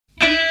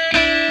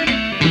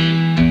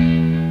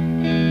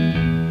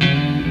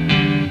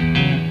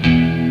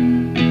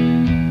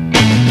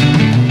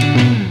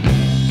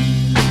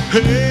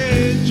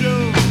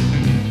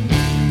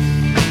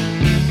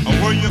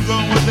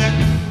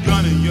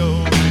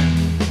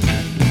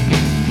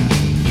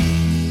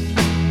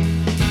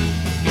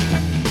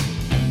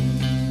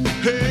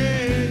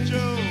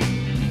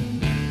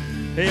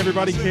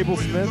everybody, Cable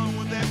Smith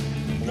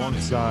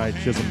alongside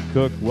Chisholm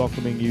Cook,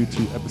 welcoming you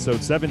to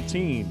episode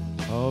 17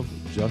 of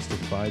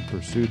Justified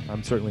Pursuit.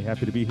 I'm certainly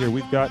happy to be here.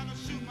 We've got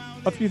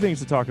a few things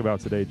to talk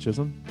about today,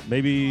 Chisholm.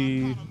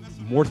 Maybe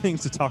more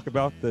things to talk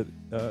about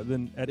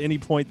than at any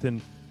point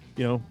than,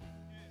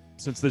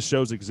 since this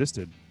show's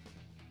existed.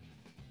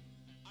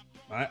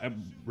 I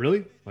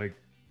really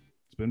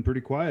it's been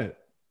pretty quiet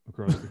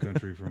across the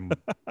country from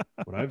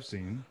what I've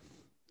seen.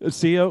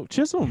 CEO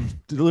Chisholm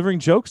delivering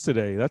jokes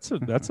today. That's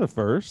a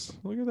first.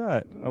 Look at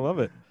that. I love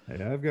it.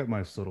 Hey, I've got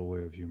my subtle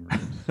way of humor.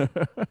 I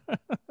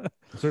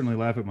certainly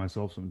laugh at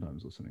myself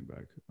sometimes listening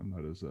back. I'm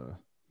not as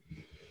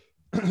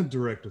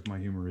direct with my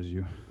humor as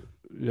you.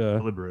 Yeah.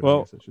 Deliberate, well,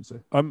 I guess I should say.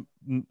 I'm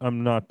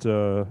not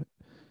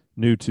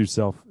new to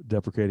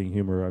self-deprecating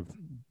humor. I've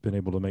been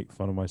able to make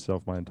fun of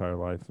myself my entire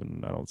life,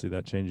 and I don't see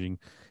that changing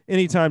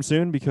anytime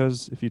soon,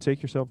 because if you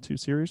take yourself too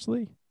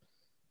seriously,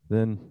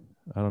 then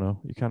I don't know,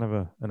 you're kind of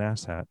an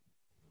asshat.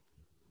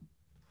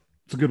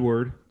 It's a good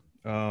word.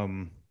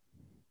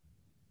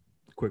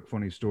 Quick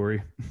funny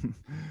story.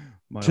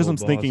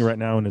 Chisholm's thinking right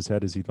now in his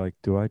head, is he like,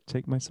 do I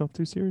take myself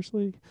too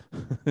seriously?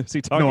 Is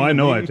he talking? No, I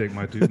know me? I take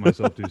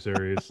myself too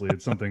seriously.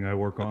 It's something I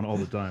work on all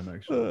the time,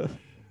 actually.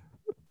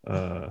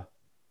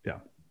 Yeah.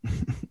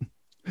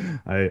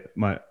 I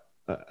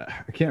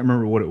can't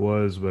remember what it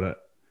was, but I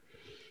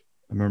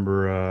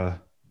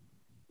remember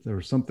there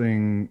was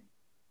something.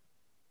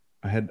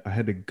 I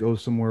had to go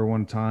somewhere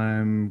one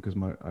time because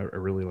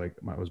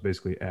I was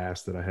basically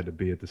asked that I had to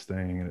be at this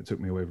thing, and it took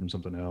me away from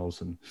something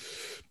else. And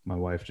my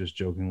wife just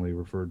jokingly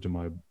referred to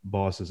my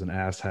boss as an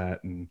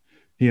asshat, and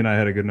he and I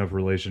had a good enough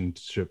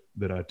relationship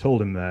that I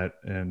told him that.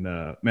 And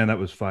man, that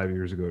was 5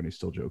 years ago, and he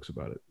still jokes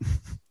about it.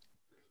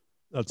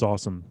 That's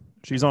awesome.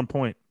 She's on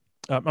point.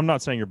 I'm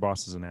not saying your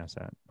boss is an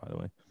asshat, by the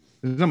way.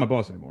 He's not my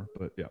boss anymore,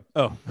 but yeah.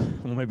 Oh,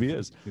 well, maybe he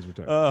is. He's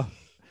retired.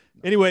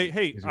 Anyway,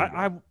 hey,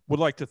 I would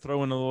like to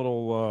throw in a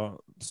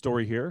little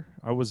story here.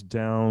 I was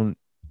down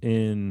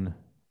in,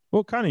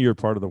 kind of your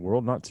part of the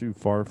world, not too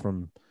far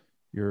from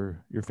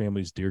your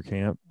family's deer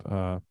camp.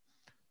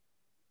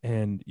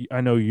 And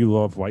I know you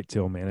love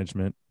whitetail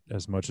management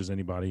as much as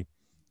anybody.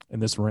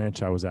 And this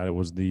ranch I was at, it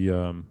was the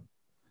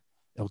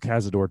El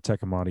Cazador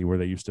Tecomate, where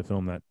they used to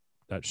film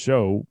that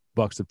show,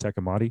 Bucks of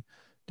Tecomate.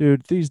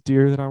 Dude, these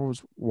deer that I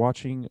was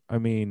watching, I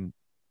mean,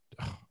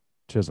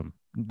 Chisholm,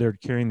 they're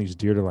carrying these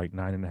deer to like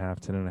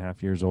 9.5,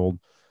 10.5 years old.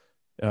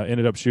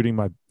 Ended up shooting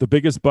the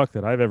biggest buck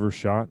that I've ever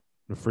shot,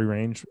 the free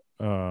range,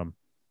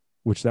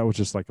 which that was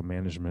just like a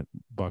management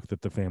buck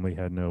that the family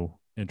had no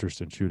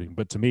interest in shooting.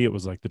 But to me, it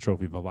was like the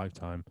trophy of a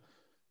lifetime.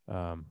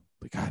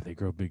 But God, they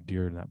grow big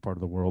deer in that part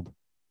of the world.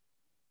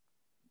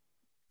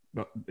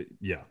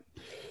 Yeah.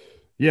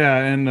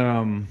 And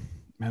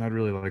man, I'd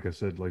really, like I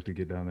said, like to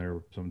get down there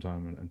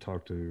sometime and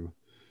talk to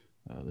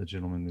the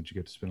gentleman that you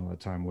get to spend all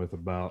that time with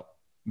about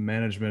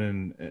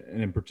management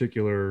and in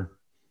particular,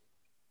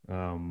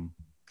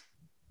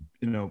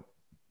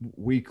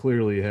 we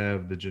clearly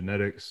have the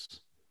genetics.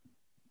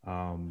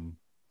 I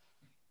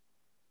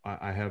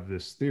have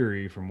this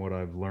theory from what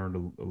I've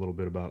learned a little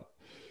bit about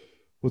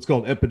what's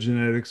called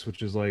epigenetics,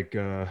 which is like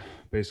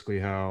basically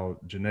how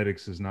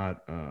genetics is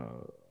not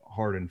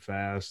hard and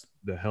fast.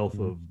 The health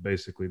of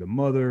basically the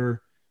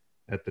mother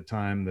at the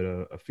time that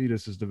a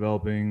fetus is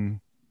developing,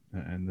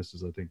 and this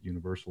is, I think,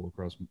 universal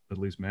across at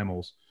least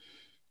mammals,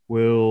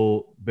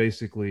 will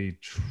basically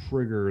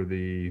trigger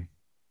the,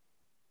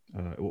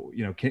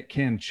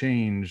 can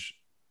change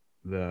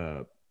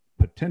the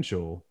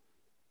potential,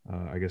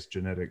 I guess,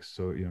 genetics.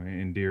 So,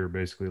 in deer,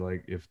 basically,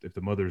 like if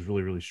the mother is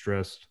really, really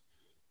stressed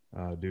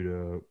due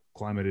to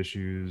climate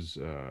issues,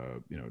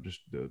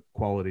 just the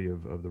quality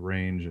of the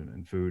range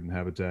and food and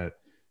habitat,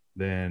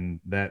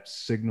 then that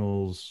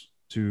signals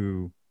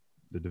to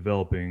the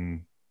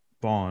developing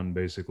fawn,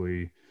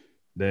 basically,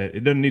 that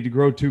it doesn't need to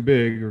grow too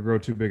big or grow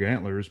too big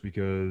antlers,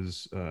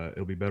 because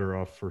it'll be better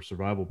off for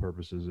survival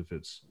purposes if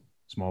it's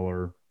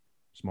smaller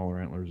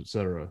antlers,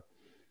 etc.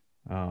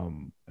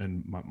 And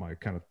my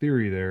kind of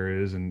theory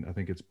there is, and I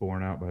think it's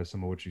borne out by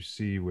some of what you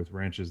see with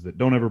ranches that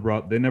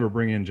they never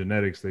bring in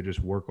genetics, they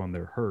just work on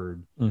their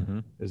herd,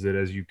 is that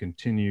as you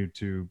continue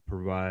to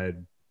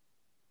provide,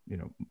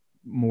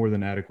 more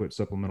than adequate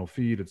supplemental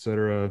feed,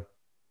 etc.,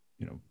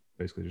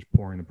 basically just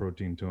pouring the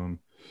protein to them.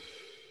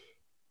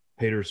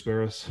 Haters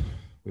spare us.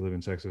 We live in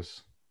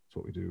Texas. That's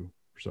what we do.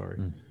 Sorry.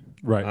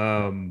 Right.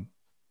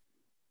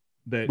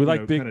 That we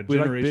like big, kind of we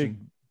generation, like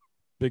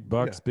big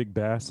bucks, big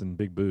bass, and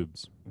big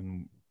boobs.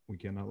 And we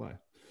cannot lie.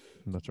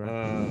 That's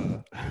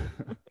right.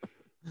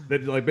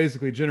 That, like,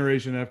 basically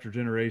generation after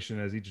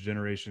generation, as each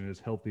generation is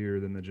healthier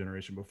than the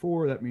generation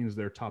before, that means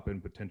their top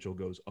end potential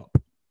goes up.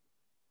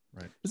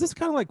 Right. Is this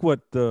kind of like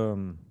what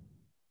this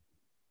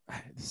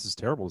is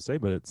terrible to say,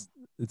 but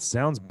it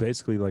sounds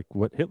basically like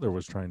what Hitler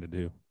was trying to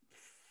do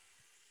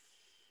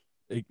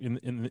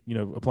in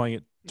applying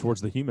it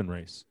towards the human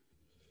race.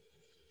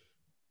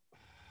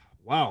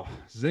 Wow.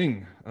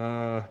 Zing.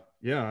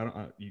 Yeah,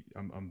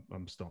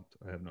 I'm stumped.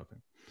 I have nothing.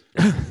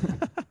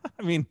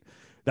 I mean,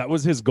 that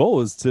was his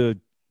goal, is to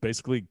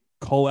basically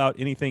call out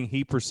anything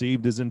he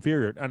perceived as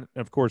inferior. And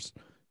of course,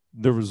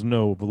 there was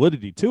no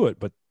validity to it,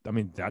 but I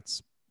mean,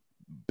 that's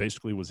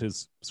basically was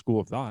his school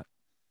of thought.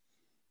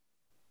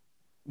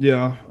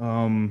 Yeah.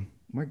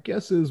 My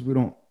guess is we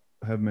don't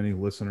have many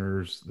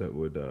listeners that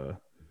would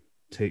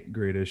take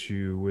great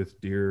issue with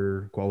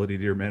quality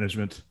deer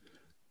management,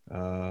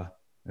 and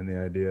the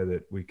idea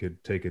that we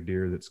could take a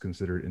deer that's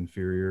considered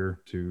inferior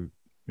to,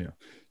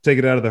 take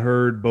it out of the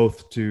herd,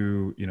 both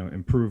to,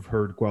 improve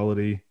herd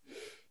quality,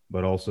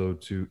 but also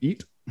to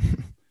eat.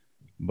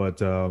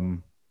 But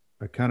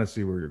I kind of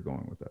see where you're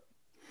going with that.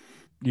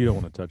 You don't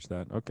want to touch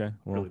that. Okay.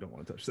 Well, I really don't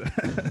want to touch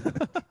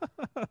that.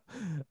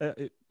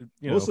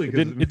 Mostly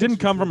it didn't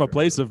come from a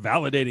place of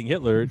validating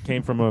Hitler. It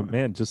came from a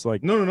man just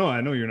like no.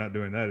 I know you're not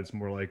doing that. It's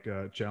more like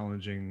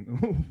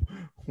challenging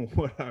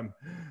what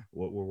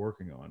we're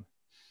working on.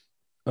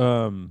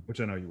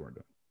 Which I know you weren't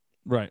doing.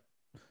 Right.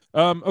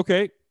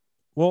 Okay.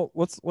 Well,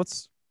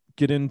 let's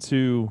get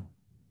into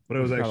what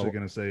I was actually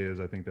going to say is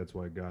I think that's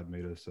why God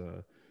made us,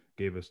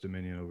 gave us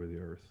dominion over the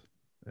earth,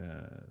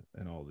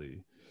 and all the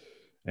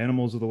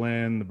animals of the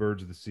land, the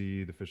birds of the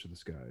sea, the fish of the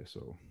sky.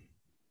 So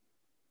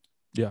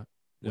yeah.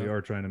 We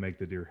are trying to make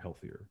the deer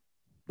healthier.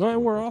 Well,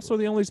 and we're also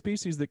the only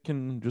species that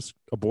can just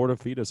abort a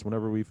fetus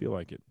whenever we feel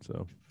like it.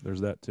 So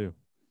there's that too.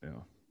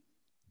 Yeah.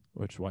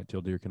 Which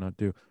white-tailed deer cannot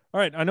do. All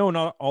right. I know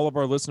not all of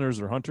our listeners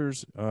are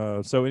hunters.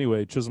 So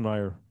anyway, Chisholm and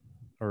I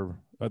are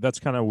that's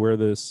kind of where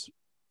this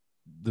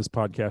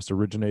podcast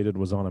originated,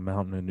 was on a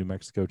mountain in New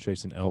Mexico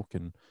chasing elk.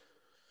 And,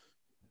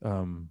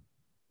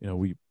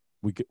 we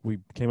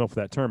came up with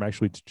that term.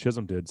 Actually,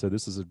 Chisholm did. So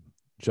this is a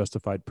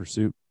justified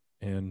pursuit.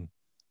 And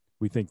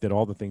we think that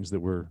all the things that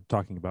we're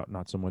talking about,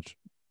 not so much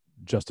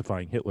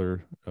justifying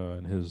Hitler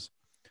and his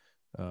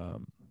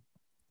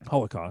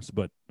Holocaust,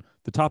 but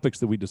the topics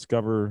that we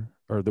discover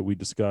or that we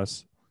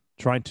discuss,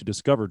 trying to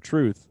discover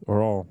truth,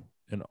 are all,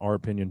 in our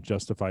opinion,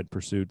 justified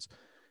pursuits.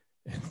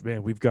 And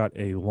man, we've got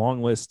a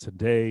long list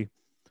today.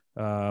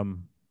 I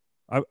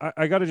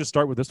got to just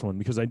start with this one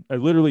because I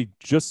literally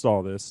just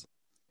saw this,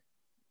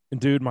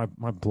 and dude, my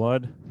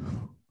blood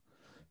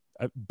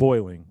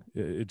boiling.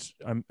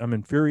 I'm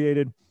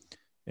infuriated.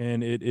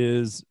 And it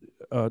is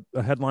a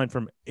headline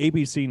from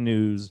ABC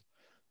News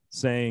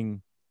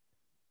saying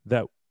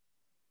that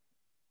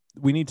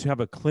we need to have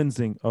a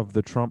cleansing of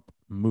the Trump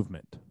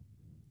movement.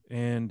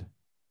 And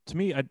to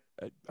me, I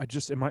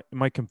just, am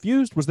I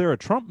confused? Was there a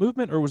Trump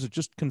movement, or was it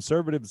just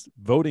conservatives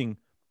voting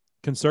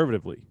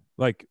conservatively?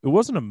 Like, it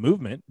wasn't a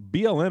movement.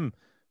 BLM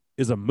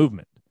is a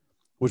movement,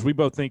 which we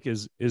both think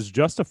is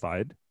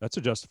justified. That's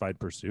a justified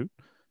pursuit.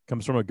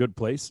 Comes from a good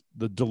place.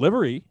 The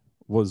delivery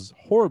was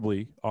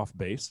horribly off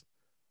base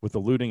with the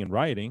looting and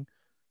rioting,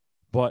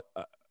 but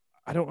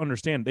I don't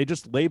understand. They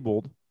just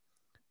labeled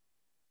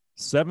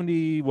 4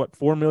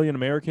 million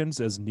Americans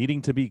as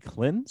needing to be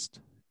cleansed.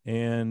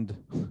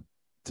 And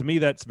to me,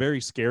 that's very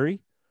scary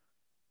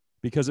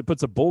because it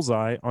puts a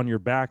bullseye on your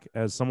back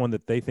as someone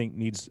that they think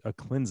needs a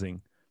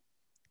cleansing.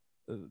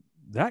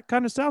 That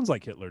kind of sounds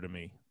like Hitler to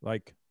me.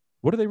 Like,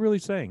 what are they really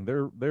saying?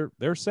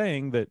 They're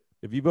saying that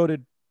if you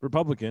voted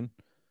Republican,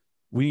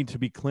 we need to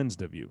be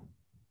cleansed of you.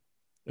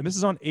 And this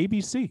is on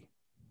ABC.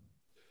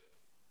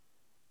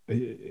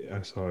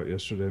 I saw it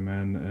yesterday,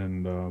 man,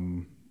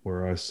 and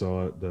where I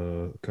saw it,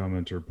 the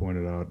commenter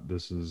pointed out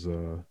this is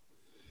the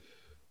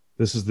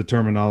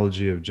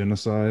terminology of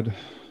genocide.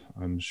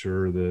 I'm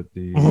sure that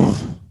I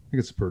think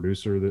it's the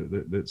producer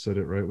that said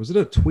it right. Was it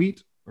a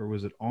tweet or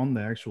was it on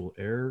the actual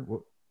air?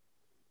 What?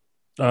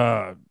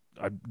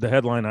 The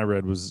headline I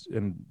read was,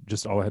 and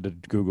just all I had to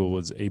Google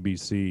was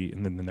ABC,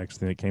 and then the next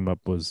thing that came up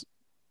was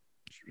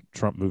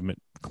Trump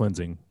movement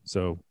cleansing.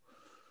 So,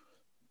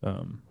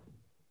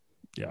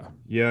 yeah,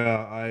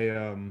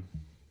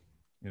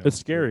 it's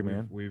scary,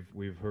 man.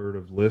 We've heard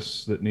of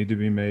lists that need to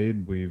be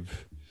made.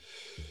 We've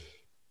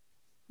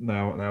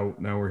now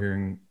we're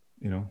hearing,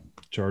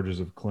 charges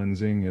of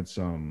cleansing. It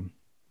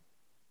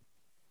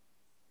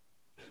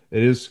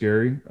is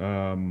scary.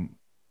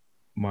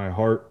 My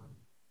heart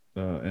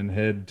and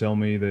head tell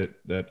me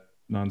that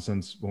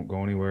nonsense won't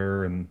go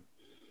anywhere, and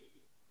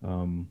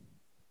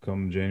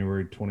come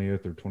January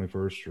 20th or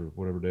 21st or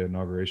whatever day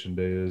inauguration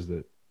day is,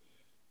 that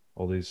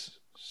all these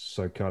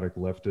psychotic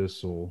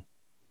leftists will,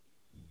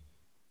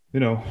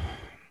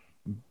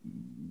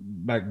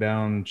 back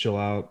down, chill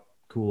out,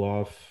 cool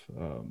off,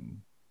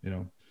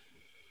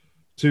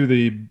 to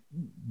the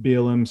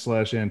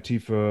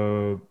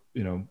BLM/Antifa,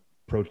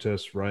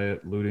 protests,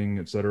 riot, looting,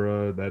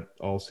 etc. That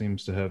all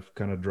seems to have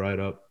kind of dried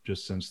up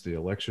just since the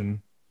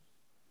election.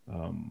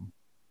 I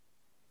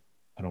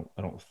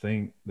don't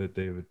think that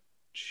they've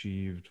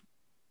achieved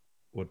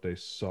what they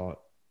sought,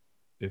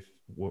 if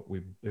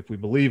we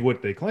believe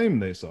what they claim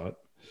they sought.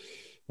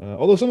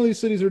 Although some of these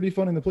cities are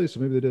defunding the police, so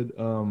maybe they did.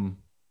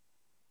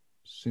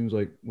 Seems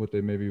like what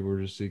they maybe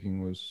were just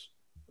seeking was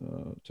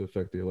to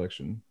affect the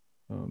election.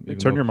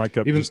 Turn your mic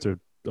up just a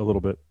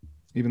little bit.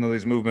 Even though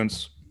these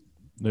movements,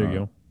 there you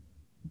go.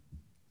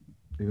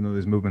 Even though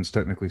these movements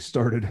technically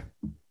started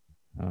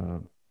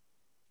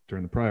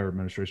during the prior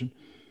administration.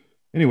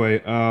 Anyway,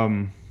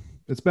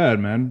 It's bad,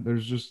 man.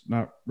 There's just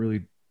not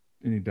really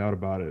any doubt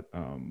about it.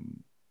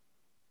 And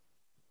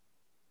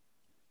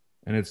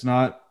it's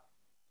not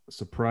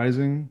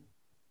surprising.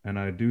 And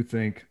I do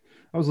think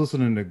I was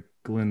listening to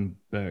Glenn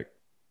Beck,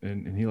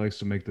 and he likes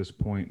to make this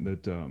point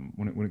that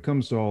when it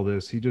comes to all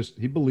this, he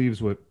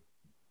believes what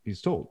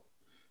he's told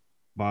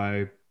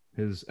by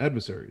his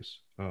adversaries.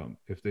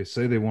 If they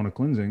say they want a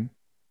cleansing,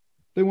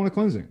 they want a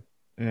cleansing,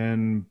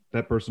 and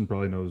that person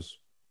probably knows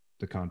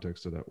the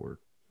context of that word.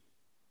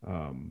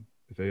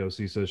 If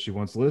AOC says she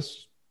wants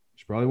lists,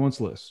 she probably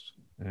wants lists,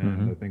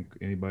 and I think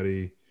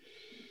anybody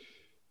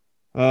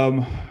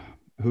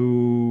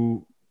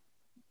who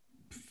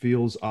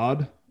feels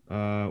odd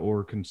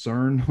or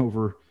concern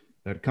over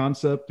that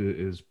concept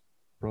is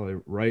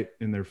probably right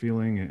in their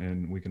feeling,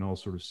 and we can all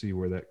sort of see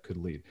where that could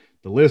lead.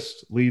 The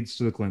list leads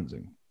to the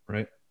cleansing,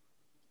 right?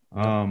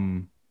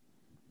 You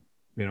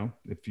know,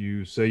 if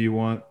you say you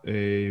want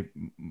a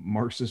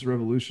Marxist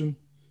revolution,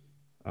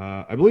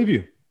 I believe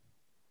you,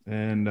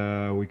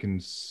 and we can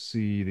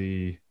see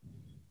the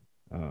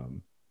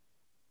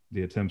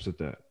attempts at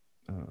that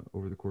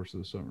over the course of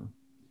the summer.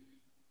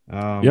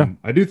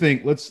 I do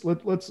think let's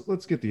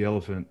get the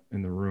elephant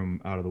in the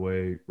room out of the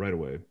way right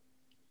away.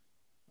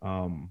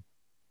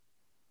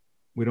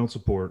 We don't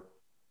support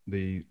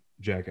the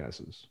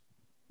jackasses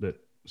that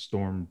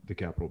stormed the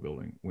Capitol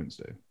building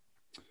Wednesday.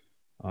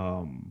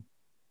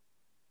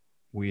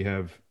 We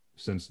have,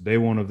 since day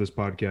one of this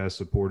podcast,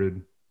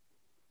 supported.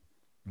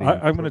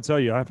 I'm going to tell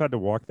you, I've had to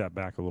walk that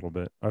back a little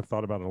bit. I've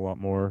thought about it a lot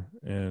more,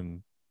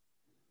 and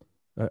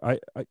I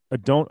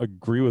don't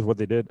agree with what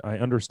they did. I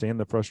understand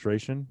the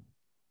frustration.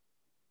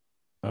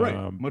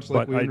 Right. Much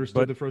like we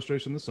understood the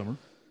frustration this summer.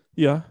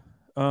 Yeah.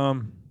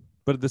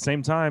 But at the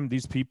same time,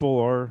 these people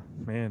are,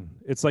 man,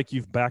 it's like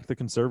you've backed the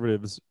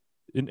conservatives.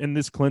 And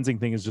this cleansing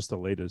thing is just the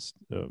latest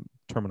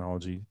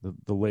terminology,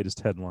 the latest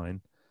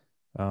headline.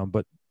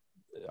 But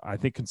I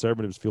think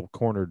conservatives feel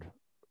cornered,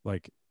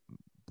 like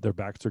their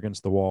backs are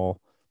against the wall.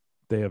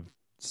 They have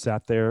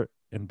sat there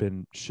and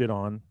been shit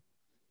on,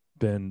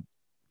 been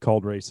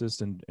called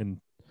racist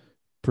and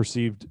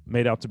perceived,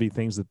 made out to be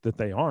things that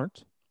they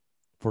aren't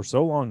for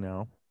so long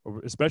now,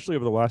 especially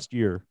over the last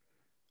year,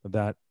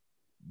 that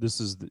this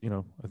is, you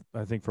know,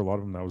 I think for a lot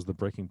of them, that was the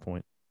breaking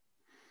point.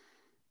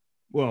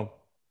 Well,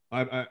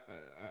 I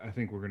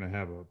think we're going to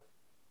have a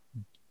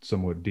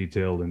somewhat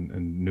detailed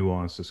and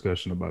nuanced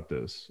discussion about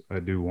this. I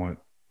do want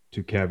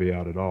to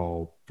caveat it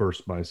all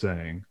first by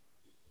saying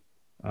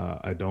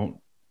I don't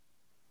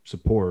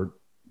support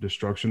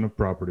destruction of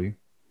property,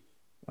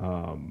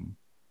 you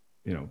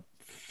know,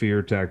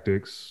 fear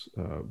tactics,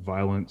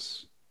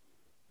 violence,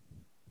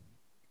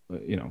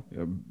 you know,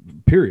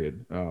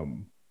 period.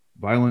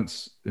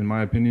 Violence, in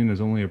my opinion,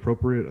 is only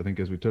appropriate, I think,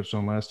 as we touched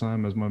on last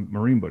time, as my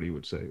Marine buddy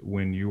would say,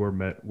 when you are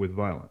met with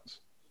violence.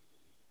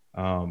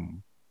 But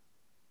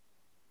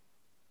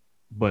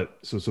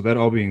so that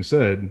all being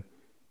said,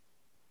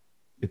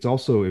 it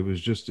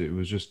was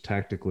just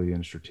tactically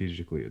and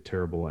strategically a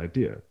terrible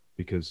idea,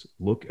 because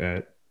look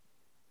at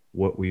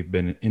what we've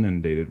been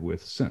inundated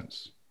with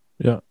since.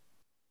 Yeah.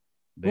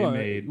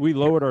 We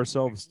lowered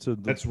ourselves to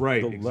that's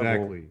right, the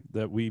exactly, level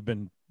that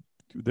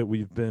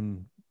we've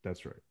been.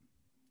 That's right.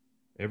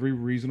 Every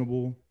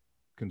reasonable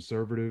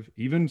conservative,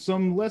 even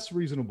some less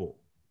reasonable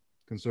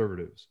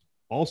conservatives,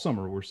 all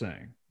summer we're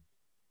saying,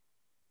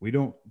 we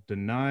don't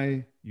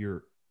deny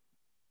your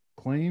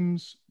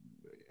claims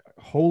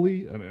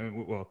wholly. I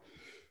mean, well,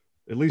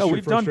 at least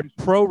we've done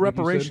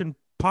pro-reparation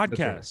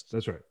podcasts.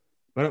 That's right.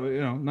 But,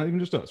 you know, not even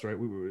just us, right?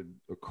 We were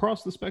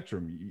across the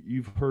spectrum.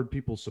 You've heard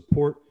people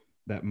support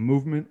that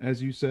movement,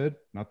 as you said,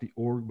 not the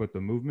org, but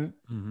the movement.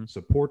 Mm-hmm.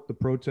 Support the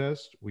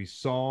protest. We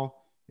saw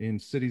in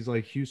cities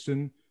like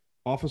Houston,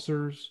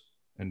 officers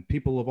and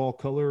people of all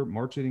color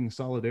marching in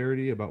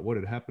solidarity about what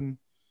had happened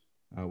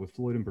with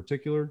Floyd in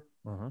particular.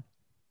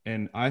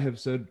 And I have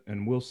said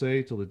and will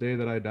say till the day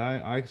that I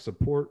die, I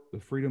support the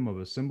freedom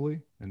of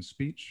assembly and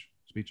speech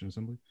and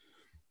assembly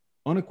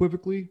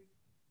unequivocally,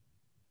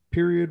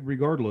 period,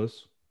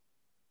 regardless,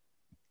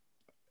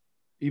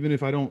 even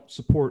if I don't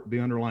support the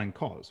underlying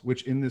cause,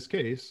 which in this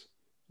case,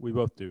 we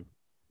both do.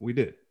 We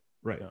did,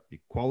 right? Yeah.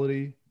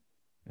 Equality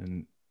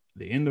and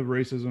the end of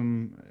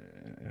racism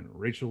and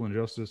racial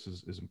injustice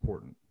is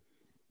important.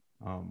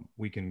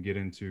 We can get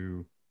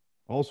into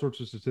all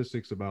sorts of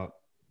statistics about,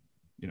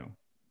 you know,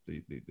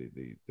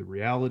 the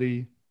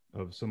reality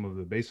of some of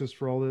the basis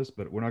for all this,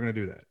 but we're not going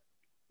to do that.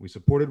 We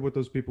supported what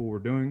those people were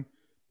doing,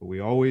 but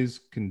we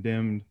always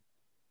condemned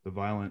the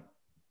violent,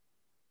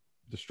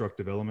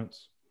 destructive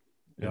elements.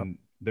 Yep. And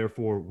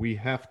therefore, we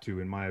have to,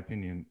 in my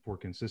opinion, for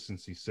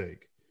consistency's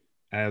sake,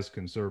 as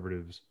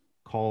conservatives,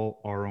 call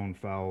our own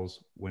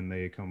fouls when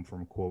they come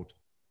from, quote,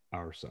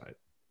 our side.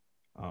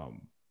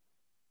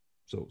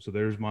 So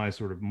there's my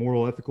sort of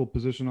moral, ethical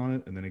position on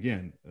it. And then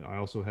again, I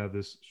also have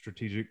this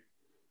strategic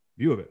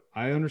view of it.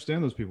 I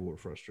understand those people were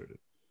frustrated.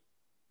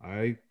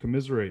 I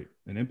commiserate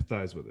and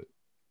empathize with it.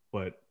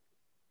 But,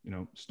 you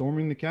know,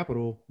 storming the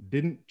Capitol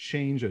didn't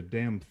change a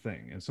damn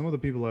thing. And some of the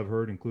people I've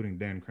heard, including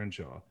Dan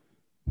Crenshaw,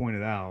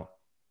 pointed out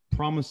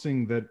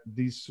promising that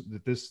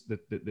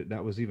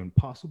that was even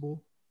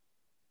possible.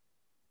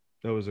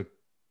 That was a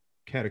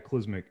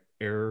cataclysmic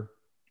error.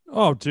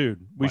 Oh,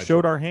 dude, we By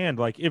showed Trump. our hand.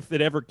 Like, if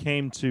it ever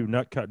came to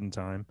nut cutting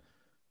time,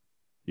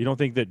 you don't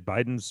think that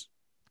Biden's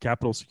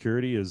Capitol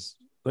security is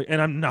like?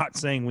 And I'm not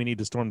saying we need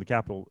to storm the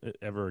Capitol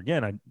ever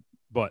again.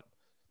 But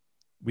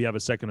we have a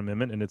Second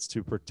Amendment, and it's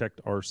to protect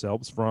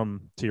ourselves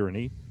from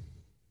tyranny.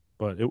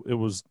 But it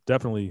was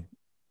definitely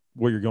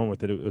where you're going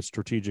with it. It was a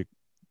strategic,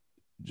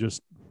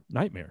 just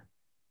nightmare.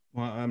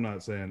 Well, I'm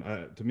not saying.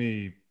 To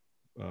me,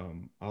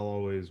 I'll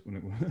always when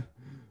it,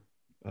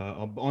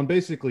 on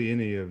basically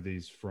any of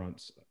these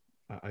fronts,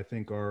 I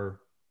think our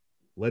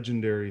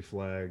legendary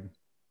flag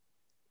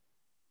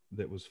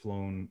that was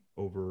flown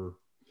over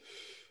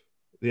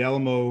the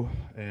Alamo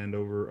and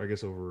over, I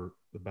guess, over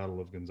the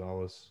Battle of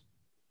Gonzales.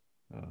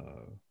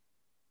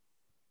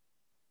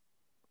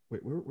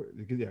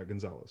 Yeah,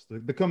 Gonzales.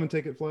 The come and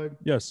take it flag.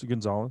 Yes,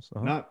 Gonzales.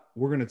 Not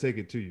we're going to take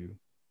it to you,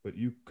 but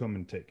you come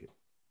and take it.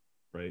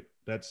 Right.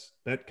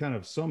 That kind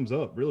of sums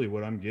up really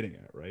what I'm getting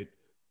at. Right.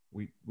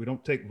 We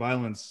don't take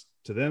violence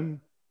to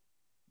them,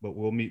 but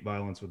we'll meet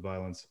violence with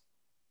violence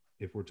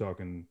if we're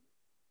talking,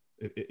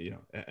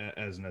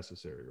 as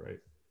necessary. Right.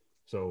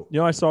 So,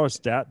 I saw a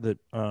stat that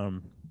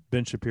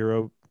Ben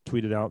Shapiro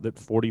tweeted out that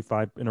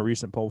 45 in a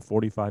recent poll,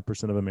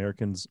 45% of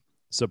Americans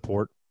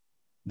support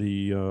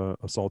the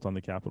assault on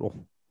the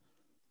Capitol.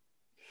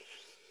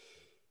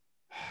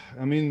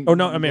 I mean, oh,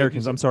 not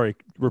Americans. I'm sorry,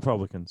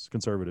 Republicans,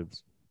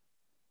 conservatives.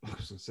 I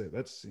was gonna say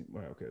that's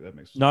okay. That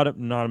makes not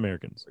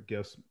Americans. I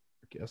guess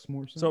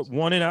more sense. So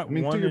one in, I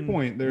mean, to your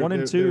point, one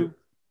and two.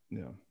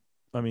 Yeah.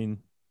 I mean,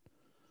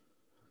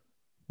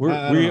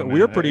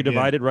 we're pretty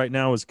divided right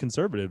now as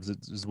conservatives.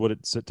 Is what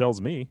it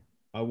tells me.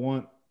 I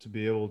want to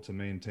be able to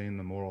maintain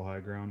the moral high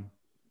ground.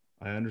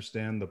 I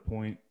understand the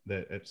point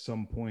that at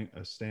some point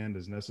a stand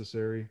is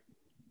necessary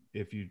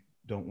if you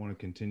don't want to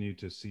continue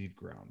to cede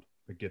ground.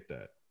 I get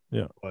that.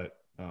 Yeah. But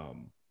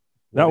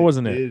that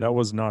wasn't it. That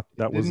was not.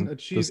 That wasn't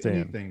achieve the stand.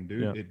 Anything,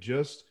 dude. Yeah.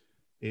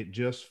 It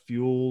just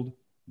fueled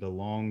the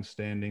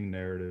long-standing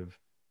narrative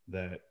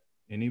that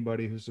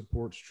anybody who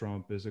supports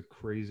Trump is a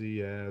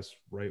crazy ass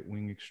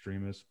right-wing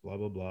extremist, blah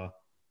blah blah,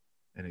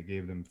 and it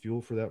gave them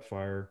fuel for that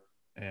fire.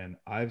 And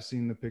I've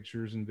seen the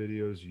pictures and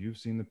videos. You've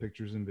seen the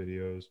pictures and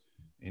videos.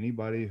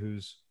 Anybody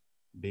who's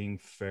being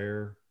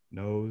fair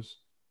knows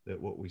that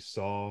what we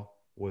saw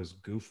was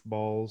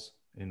goofballs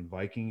in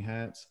Viking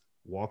hats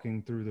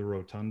walking through the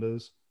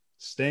rotundas,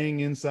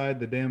 staying inside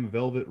the damn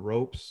velvet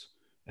ropes,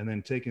 and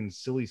then taking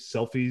silly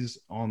selfies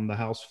on the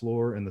House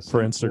floor and the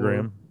for Instagram.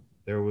 Floor.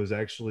 There was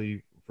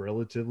actually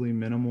relatively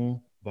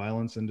minimal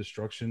violence and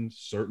destruction,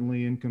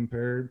 certainly in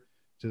compared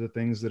to the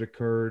things that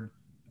occurred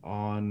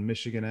on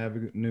Michigan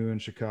Avenue in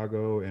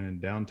Chicago and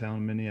in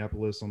downtown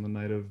Minneapolis on the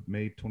night of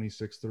May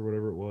 26th or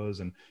whatever it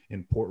was, and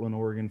in Portland,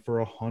 Oregon for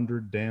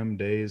 100 damn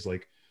days.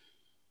 Like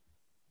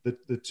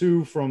the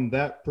two from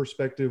that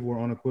perspective were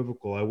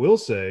unequivocal. I will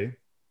say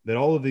that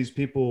all of these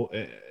people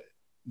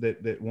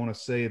that want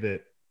to say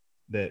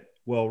that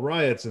well,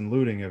 riots and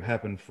looting have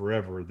happened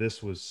forever,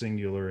 this was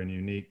singular and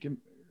unique.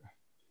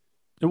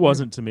 It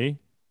wasn't to me.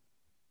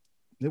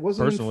 It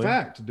wasn't personally. In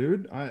fact,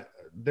 dude.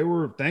 There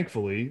were,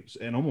 thankfully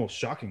and almost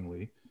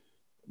shockingly,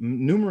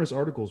 numerous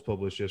articles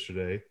published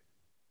yesterday.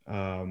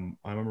 I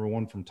remember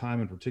one from Time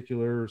in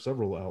particular,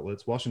 several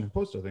outlets. Washington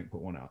Post, I think,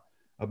 put one out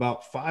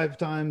about 5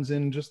 times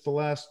in just the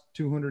last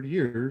 200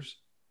 years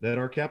that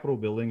our Capitol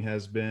building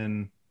has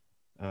been,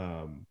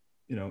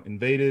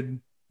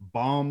 invaded,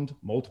 bombed,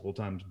 multiple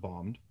times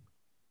bombed.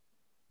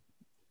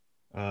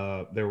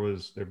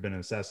 There've been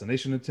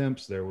assassination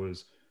attempts. There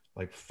was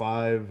like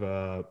 5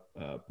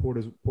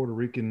 Puerto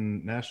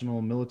Rican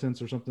national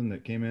militants or something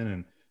that came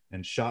in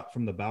and shot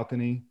from the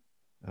balcony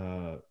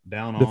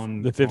down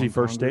on the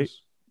 51st state.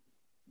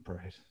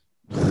 Right.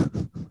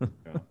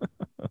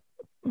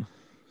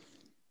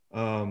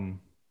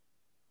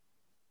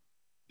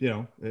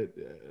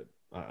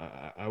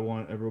 I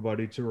want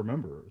everybody to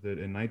remember that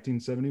in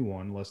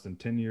 1971, less than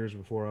 10 years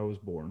before I was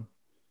born,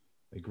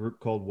 a group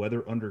called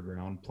Weather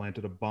Underground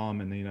planted a bomb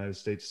in the United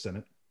States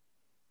Senate,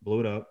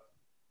 blew it up.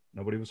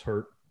 Nobody was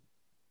hurt,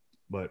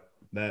 but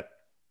that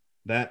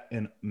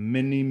and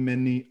many,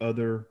 many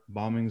other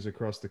bombings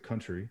across the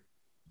country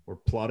were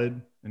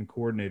plotted and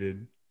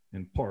coordinated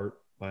in part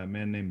by a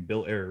man named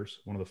Bill Ayers,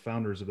 one of the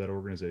founders of that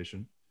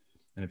organization.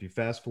 And if you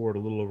fast forward a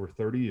little over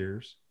 30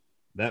 years,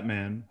 that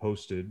man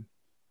hosted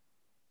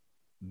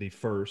the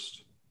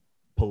first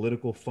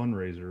political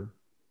fundraiser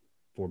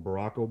for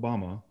Barack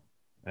Obama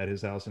at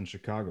his house in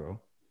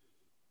Chicago.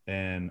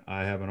 And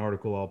I have an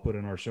article I'll put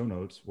in our show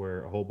notes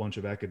where a whole bunch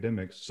of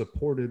academics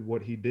supported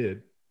what he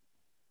did.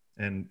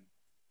 And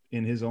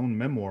in his own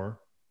memoir,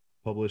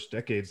 published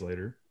decades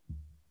later,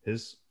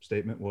 his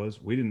statement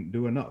was, we didn't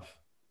do enough.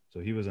 So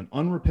he was an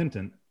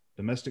unrepentant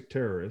domestic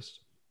terrorist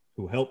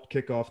who helped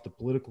kick off the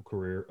political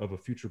career of a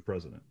future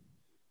president.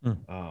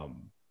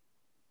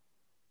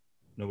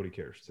 Nobody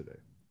cares today.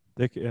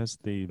 Thick as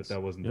thieves. But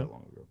that wasn't that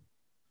long ago.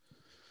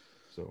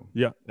 So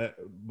yeah.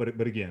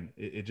 But again,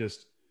 it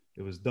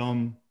was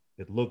dumb.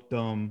 It looked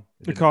dumb.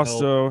 It It didn't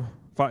cost help.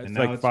 five, And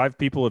now like five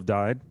people have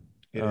died.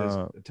 it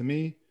is, to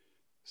me,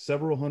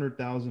 several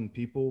 100,000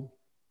 people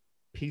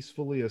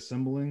peacefully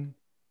assembling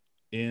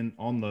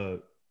on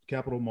the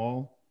Capitol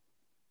Mall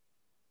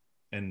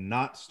and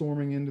not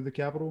storming into the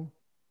Capitol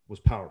was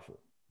powerful.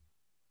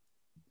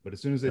 But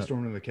as soon as they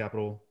stormed into the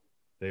Capitol,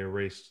 they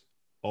erased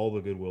all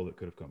the goodwill that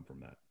could have come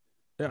from that.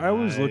 I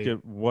always look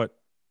at what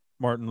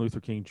Martin Luther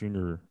King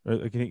Jr.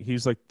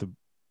 He's like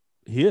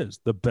he is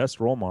the best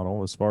role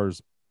model as far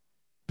as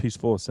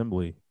peaceful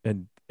assembly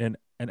and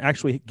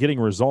actually getting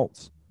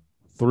results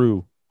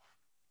through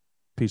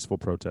peaceful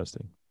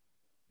protesting.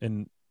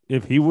 And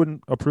if he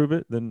wouldn't approve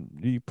it, then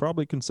you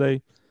probably can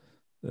say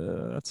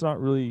that's not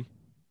really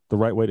the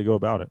right way to go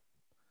about it.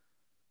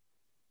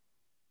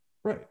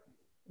 Right.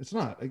 It's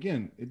not.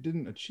 Again, it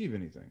didn't achieve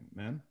anything,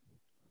 man.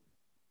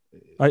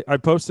 I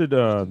posted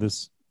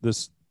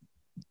this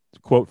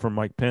quote from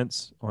Mike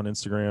Pence on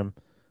Instagram.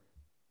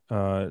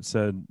 It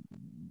said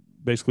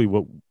basically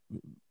what,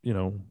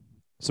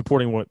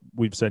 supporting what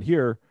we've said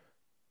here,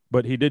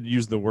 but he did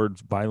use the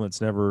words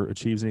violence never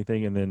achieves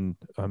anything. And then,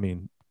 I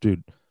mean,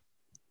 dude,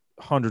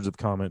 hundreds of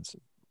comments.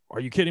 Are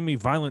you kidding me?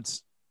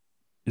 Violence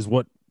is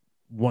what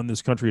won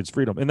this country its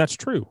freedom. And that's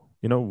true.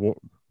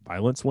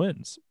 Violence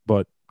wins,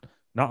 but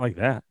not like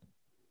that.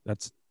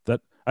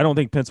 I don't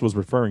think Pence was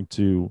referring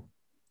to,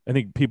 I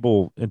think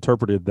people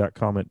interpreted that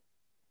comment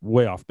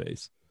way off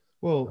base.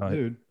 Well,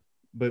 dude,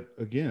 but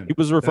again, he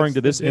was referring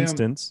to this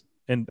instance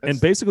and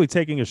basically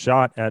taking a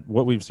shot at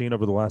what we've seen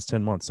over the last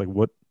 10 months. Like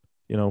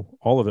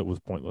all of it was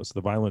pointless.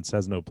 The violence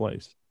has no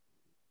place.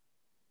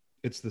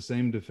 It's the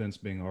same defense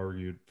being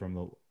argued from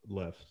the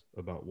left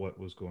about what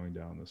was going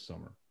down this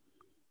summer.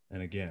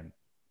 And again,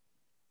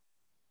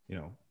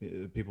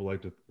 people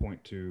like to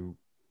point to,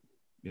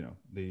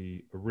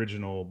 the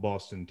original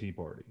Boston Tea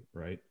Party,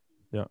 right?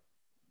 Yeah.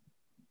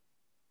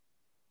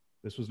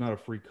 This was not a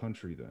free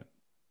country then.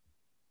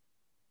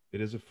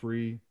 It is a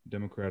free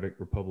democratic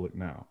republic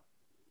now,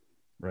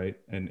 right?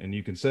 And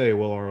you can say,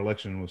 well, our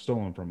election was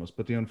stolen from us.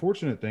 But the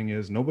unfortunate thing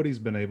is nobody's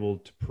been able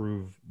to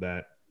prove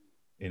that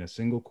in a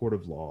single court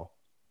of law,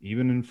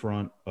 even in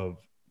front of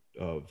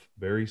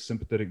very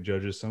sympathetic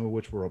judges, some of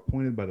which were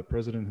appointed by the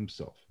president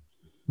himself.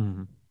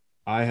 Mm-hmm.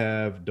 I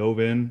have dove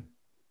in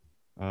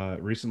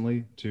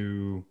recently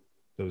to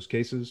those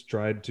cases,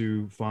 tried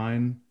to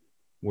find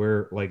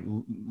where, like,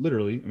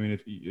 literally, I mean,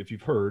 if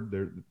you've heard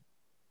there,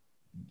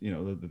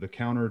 the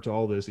counter to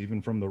all this,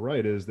 even from the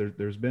right, is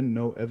there's been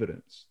no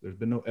evidence. There's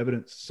been no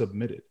evidence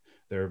submitted.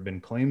 There have been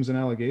claims and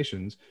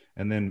allegations.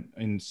 And then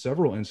in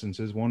several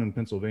instances, one in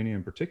Pennsylvania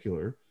in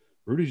particular,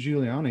 Rudy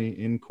Giuliani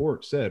in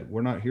court said,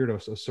 we're not here to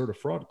assert a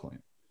fraud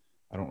claim.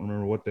 I don't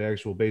remember what the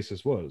actual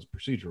basis was,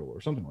 procedural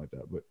or something like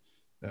that. But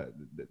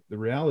the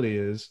reality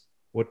is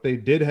what they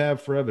did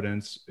have for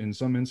evidence in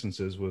some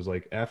instances was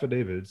like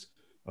affidavits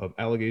of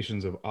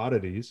allegations of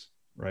oddities,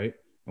 right?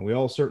 And we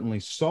all certainly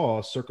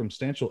saw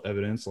circumstantial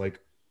evidence like,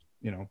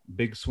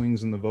 big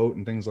swings in the vote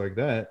and things like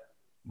that.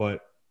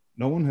 But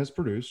no one has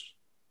produced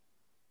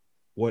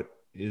what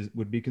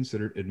would be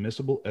considered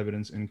admissible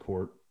evidence in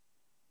court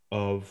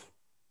of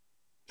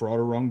fraud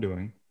or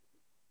wrongdoing.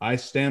 I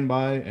stand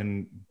by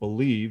and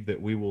believe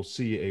that we will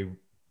see a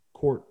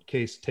court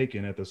case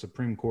taken at the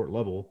Supreme Court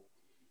level.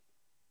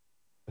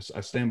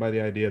 I stand by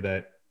the idea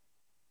that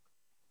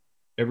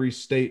every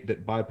state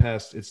that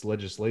bypassed its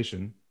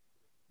legislation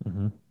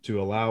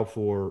to allow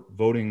for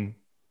voting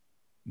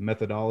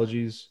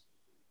methodologies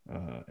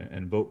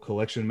and vote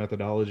collection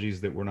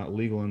methodologies that were not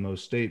legal in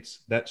those states,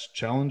 that's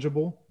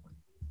challengeable.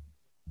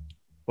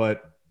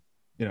 But,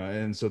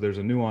 and so there's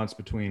a nuance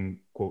between,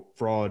 quote,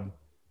 fraud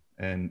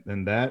and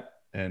that.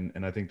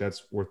 And I think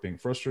that's worth being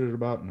frustrated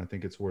about. And I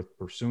think it's worth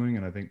pursuing.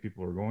 And I think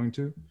people are going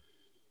to.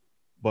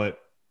 But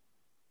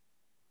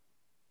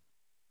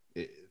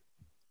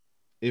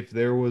if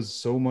there was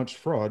so much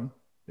fraud,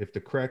 if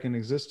the Kraken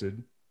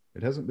existed,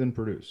 it hasn't been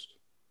produced.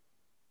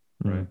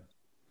 Right.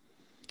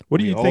 What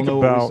do you think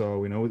about?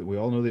 We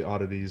all know the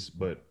oddities,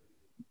 but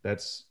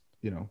that's,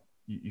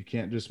 you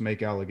can't just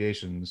make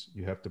allegations.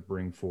 You have to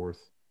bring forth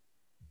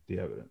the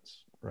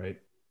evidence. Right.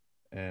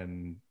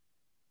 And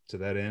to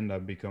that end,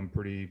 I've become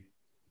pretty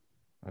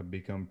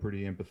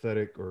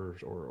empathetic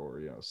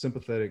or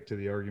sympathetic to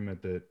the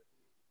argument that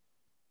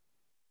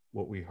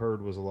what we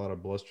heard was a lot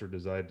of bluster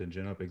designed to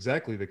gin up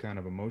exactly the kind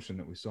of emotion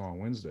that we saw on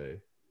Wednesday,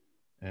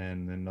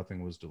 and then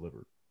nothing was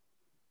delivered.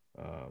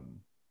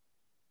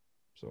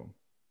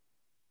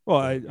 Well,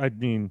 I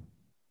mean,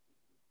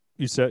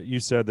 you said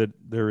that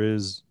there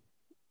is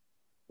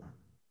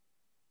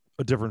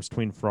a difference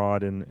between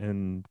fraud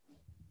and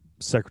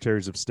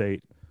secretaries of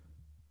state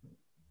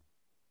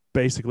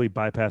basically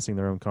bypassing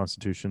their own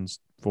constitutions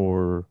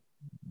for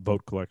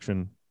vote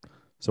collection,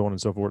 so on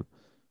and so forth.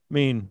 I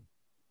mean,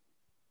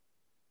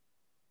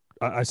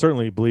 I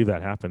certainly believe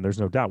that happened. There's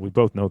no doubt. We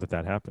both know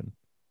that happened.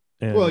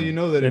 And, well, you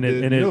know that it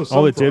did.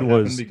 All it did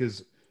was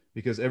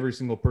because every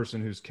single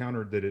person who's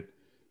countered that it,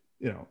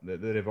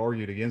 that have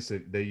argued against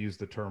it, they use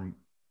the term,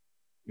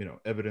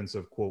 evidence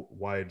of, quote,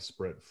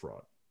 widespread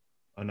fraud,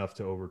 enough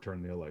to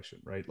overturn the election,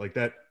 right? Like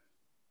that,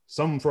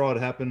 some fraud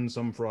happens,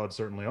 some fraud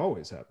certainly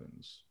always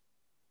happens.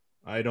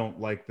 I don't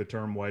like the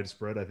term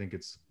widespread. I think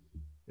it's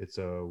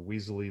a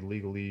weaselly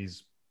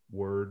legalese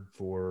word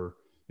for,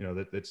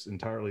 that's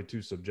entirely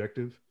too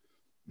subjective,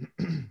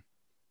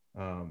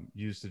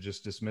 used to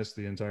just dismiss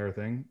the entire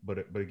thing.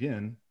 But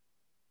again,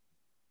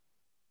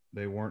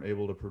 they weren't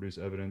able to produce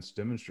evidence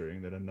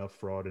demonstrating that enough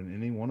fraud in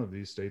any one of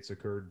these states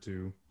occurred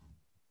to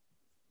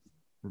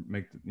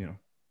make,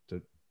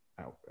 to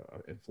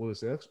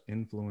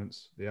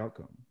influence the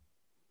outcome.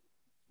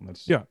 And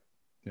that's,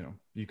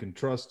 you can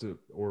trust it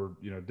or,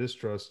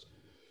 distrust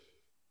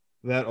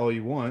that all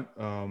you want.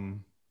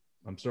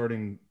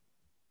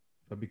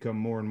 I've become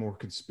more and more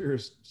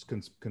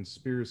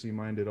conspiracy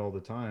minded all the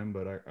time,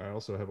 but I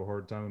also have a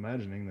hard time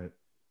imagining that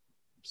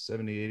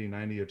 70, 80,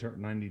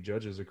 90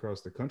 judges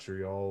across the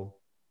country all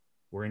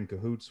were in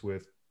cahoots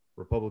with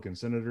Republican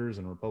senators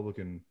and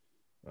Republican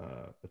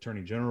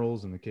attorney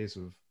generals in the case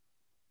of,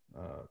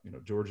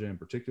 Georgia in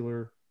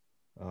particular.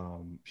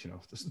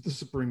 The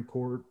Supreme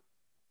Court,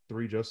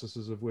 3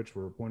 justices of which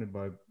were appointed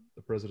by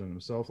the president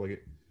himself.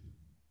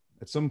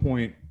 At some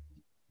point,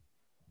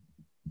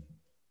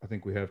 I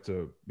think we have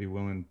to be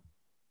willing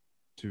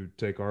to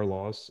take our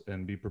loss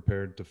and be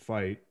prepared to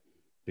fight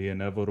the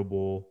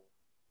inevitable,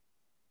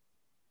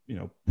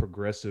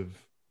 progressive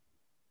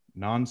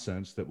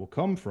nonsense that will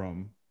come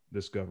from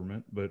this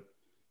government. But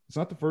it's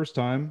not the first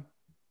time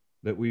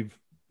that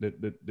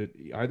that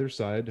either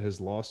side has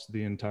lost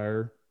the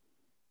entire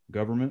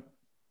government,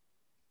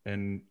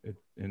 and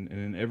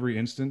in every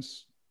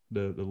instance,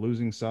 the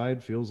losing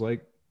side feels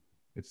like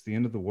it's the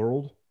end of the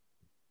world.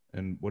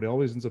 And what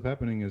always ends up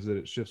happening is that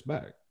it shifts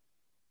back.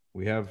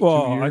 We have 2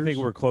 years. I think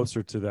we're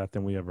closer to that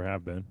than we ever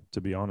have been, to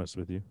be honest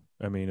with you.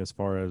 I mean, as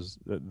far as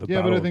the yeah,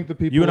 battle, but I think the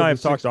people you and I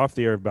have talked off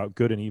the air about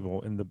good and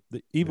evil, and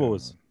the evil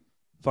is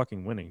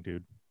fucking winning,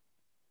 dude.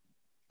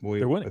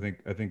 They're winning.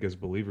 I think as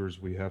believers,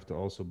 we have to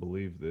also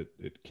believe that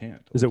it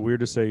can't. Is it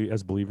weird to say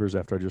as believers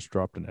after I just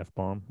dropped an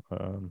F-bomb?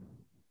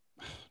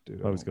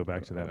 Dude, I always go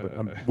back to that, but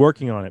I'm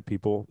working on it,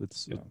 people.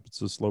 It's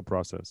a slow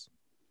process.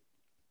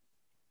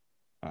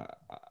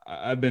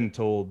 I've been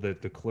told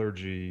that the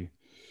clergy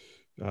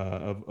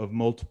of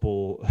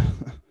multiple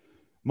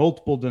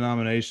multiple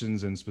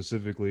denominations, and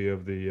specifically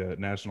of the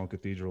National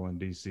Cathedral in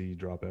DC,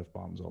 drop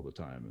F-bombs all the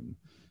time,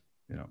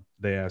 and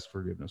they ask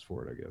forgiveness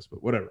for it, I guess.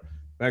 But whatever.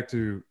 Back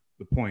to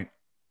the point.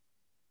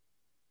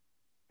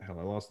 Hell,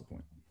 I lost the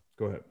point.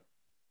 Go ahead.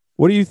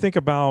 What do you think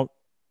about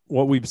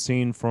what we've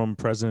seen from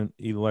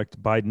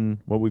President-elect Biden?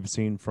 What we've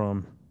seen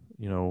from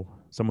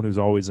someone who's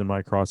always in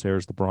my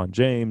crosshairs, LeBron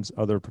James,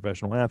 other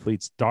professional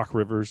athletes, Doc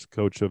Rivers,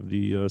 coach of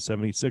the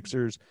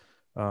 76ers,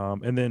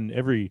 and then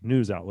every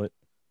news outlet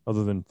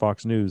other than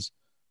Fox News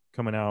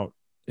coming out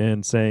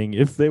and saying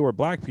if they were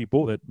black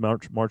people that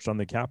marched on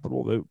the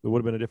Capitol, it would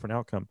have been a different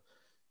outcome.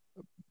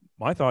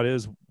 My thought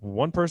is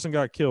one person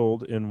got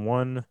killed in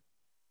one,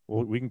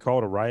 well, we can call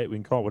it a riot, we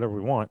can call it whatever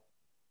we want.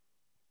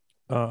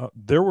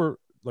 There were,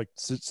 like,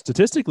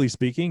 statistically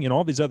speaking, in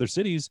all these other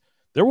cities,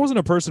 there wasn't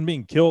a person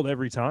being killed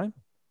every time.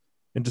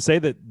 And to say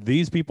that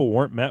these people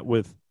weren't met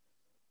with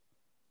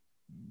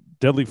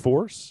deadly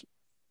force,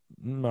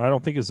 I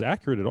don't think is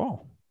accurate at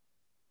all.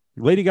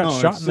 The lady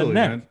got shot in the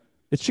neck.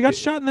 She got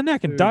shot in the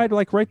neck and died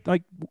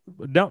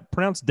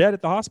pronounced dead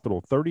at the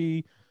hospital,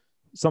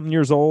 30-something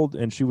years old,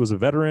 and she was a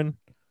veteran.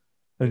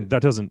 And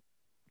that doesn't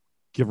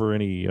give her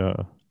any,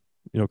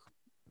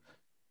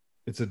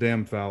 It's a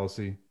damn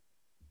fallacy.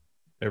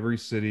 Every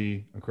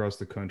city across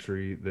the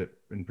country that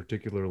in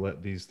particular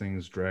let these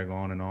things drag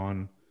on and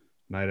on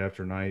night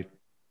after night,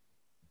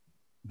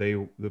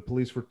 the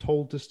police were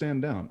told to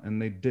stand down,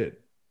 and they did.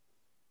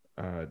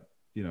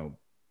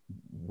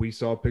 We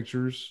saw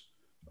pictures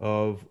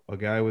of a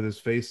guy with his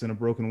face in a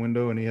broken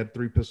window, and he had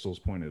 3 pistols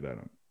pointed at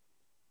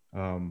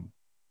him.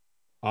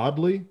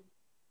 Oddly,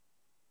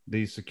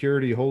 the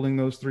security holding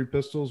those 3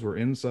 pistols were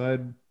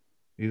inside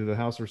either the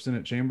House or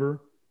Senate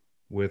chamber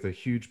with a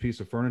huge piece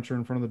of furniture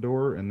in front of the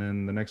door. And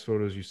then the next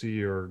photos you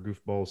see are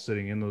goofballs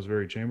sitting in those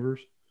very chambers.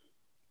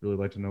 Really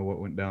like to know what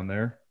went down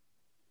there.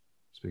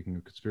 Speaking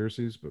of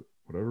conspiracies, but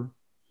whatever.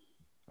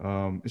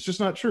 It's just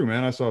not true,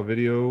 man. I saw a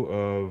video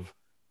of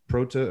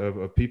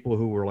of people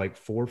who were like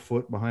 4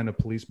 foot behind a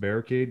police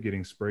barricade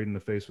getting sprayed in the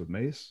face with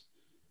mace.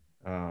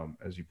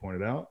 As you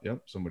pointed out,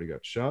 yep, somebody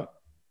got shot.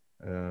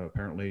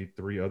 Apparently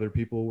 3 other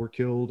people were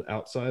killed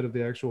outside of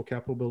the actual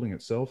Capitol building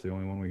itself. The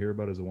only one we hear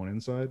about is the one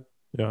inside.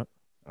 Yeah.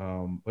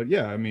 But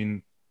yeah, I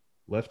mean,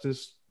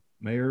 leftist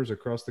mayors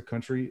across the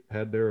country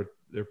had their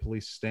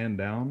police stand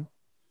down.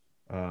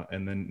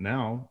 And then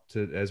now,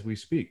 as we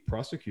speak,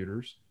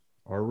 prosecutors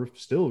are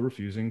still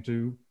refusing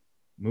to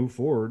move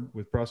forward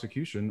with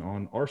prosecution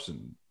on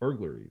arson,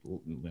 burglary,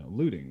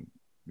 looting,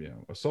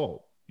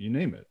 assault, you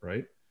name it,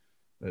 right?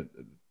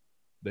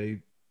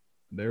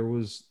 There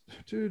was,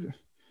 dude,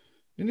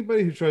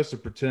 anybody who tries to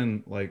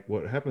pretend like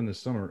what happened this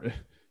summer,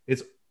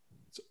 it's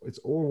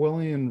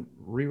Orwellian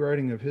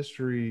rewriting of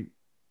history,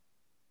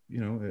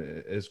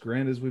 as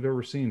grand as we've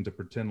ever seen, to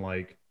pretend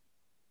like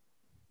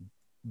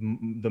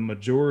the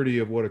majority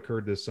of what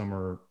occurred this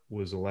summer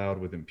was allowed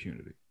with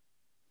impunity.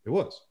 It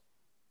was.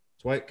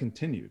 That's why it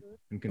continued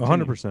and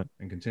continued 100%.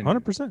 and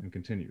continued 100%. and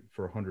continued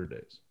for 100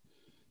 days.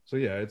 So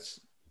yeah, it's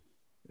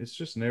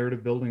just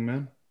narrative building,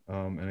 man.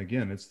 And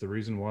again, it's the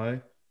reason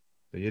why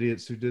the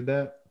idiots who did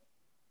that,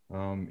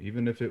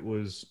 even if it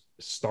was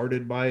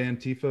started by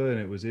Antifa and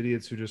it was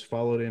idiots who just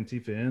followed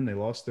Antifa in, they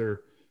lost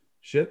their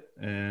shit,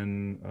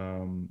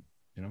 and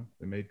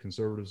they made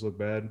conservatives look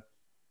bad,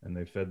 and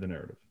they fed the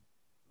narrative.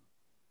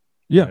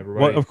 Yeah,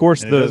 well, of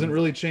course, it doesn't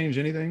really change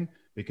anything,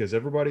 because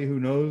everybody who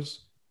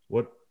knows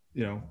what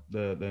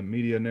the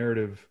media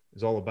narrative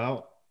is all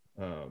about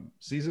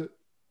sees it,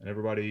 and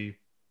everybody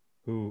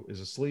who is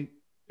asleep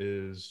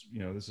is,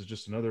 this is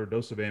just another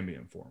dose of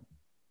Ambien for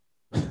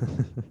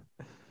them.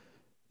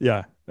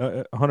 Yeah,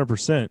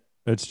 100%.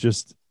 It's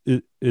just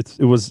it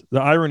was,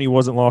 the irony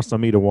wasn't lost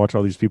on me to watch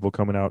all these people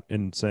coming out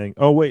and saying,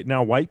 "Oh wait,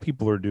 now white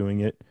people are doing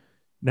it.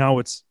 Now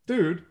it's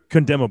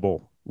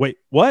condemnable." Wait,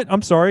 what?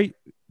 I'm sorry.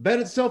 That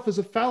itself is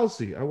a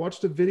fallacy. I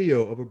watched a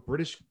video of a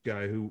British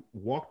guy who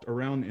walked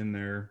around in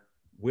there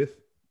with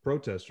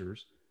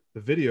protesters.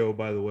 The video,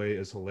 by the way,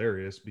 is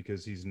hilarious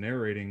because he's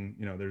narrating,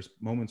 there's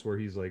moments where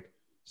he's like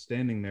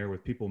standing there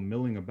with people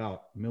milling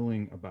about,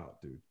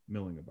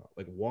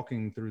 like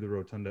walking through the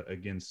rotunda,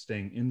 again,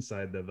 staying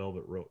inside the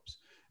velvet ropes.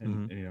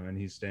 And, and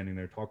he's standing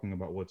there talking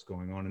about what's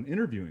going on and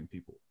interviewing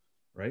people,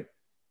 right?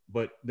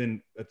 But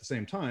then at the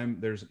same time,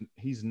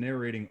 he's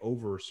narrating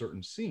over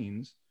certain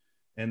scenes,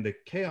 and the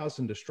chaos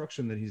and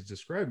destruction that he's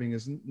describing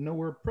is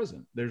nowhere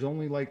present. There's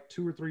only like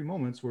 2 or 3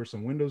 moments where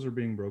some windows are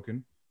being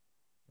broken.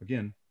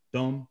 Again,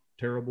 dumb,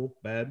 terrible,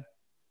 bad.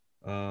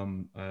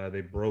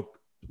 They broke,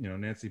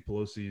 Nancy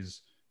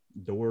Pelosi's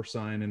door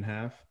sign in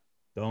half.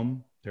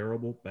 Dumb,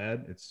 terrible,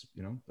 bad. It's,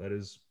 that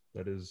is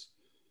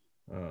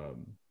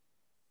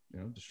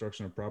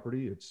destruction of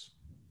property. It's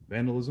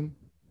vandalism,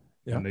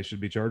 and they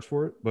should be charged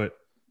for it. But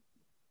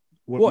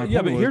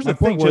here's the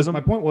thing, Chisholm.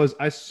 My point was,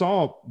 I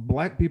saw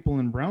black people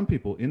and brown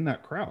people in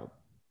that crowd.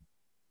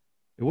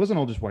 It wasn't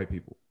all just white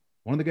people.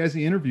 One of the guys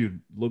he interviewed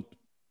looked,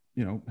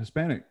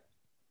 Hispanic.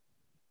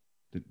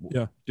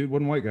 Dude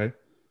wasn't white guy.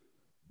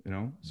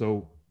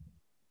 So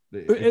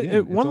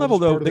at one level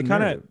though,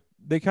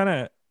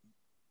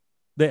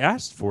 they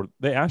asked for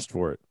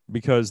it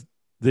because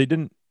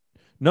none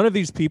of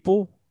these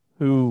people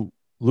who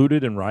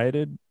looted and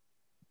rioted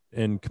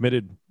and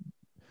committed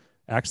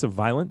acts of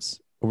violence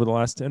over the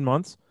last 10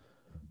 months,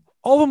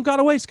 all of them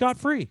got away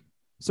scot-free.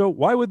 So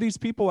why would these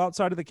people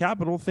outside of the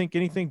Capitol think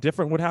anything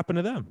different would happen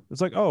to them? It's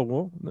like, oh,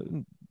 well,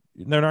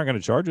 they're not going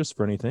to charge us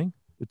for anything.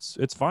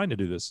 It's fine to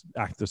do this,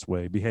 act this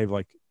way, behave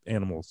like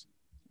animals.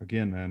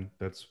 Again, man,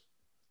 that's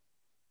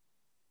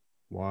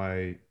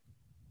why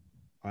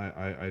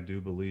I do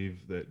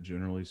believe that,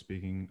 generally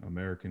speaking,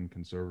 American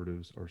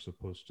conservatives are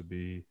supposed to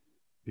be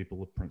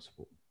people of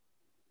principle.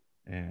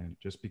 And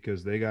just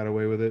because they got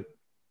away with it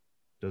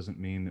doesn't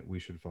mean that we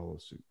should follow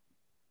suit.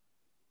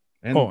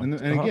 And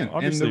again,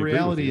 and the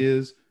reality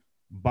is,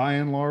 by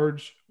and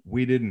large,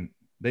 we didn't.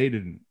 They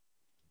didn't.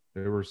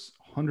 There were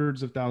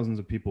hundreds of thousands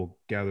of people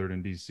gathered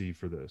in DC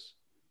for this.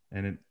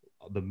 And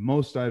the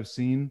most I've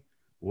seen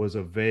was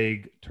a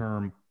vague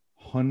term,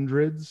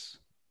 hundreds,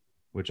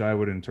 which I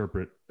would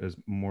interpret as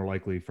more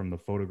likely, from the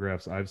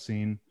photographs I've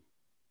seen,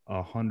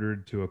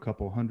 100 to a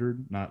couple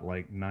hundred, not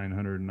like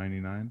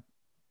 999.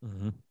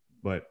 Mm-hmm.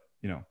 But,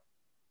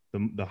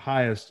 the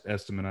highest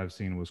estimate I've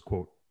seen was,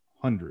 quote,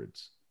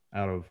 hundreds,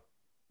 out of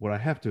what I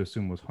have to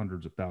assume was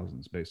hundreds of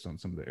thousands based on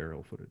some of the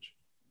aerial footage.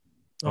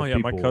 Oh yeah,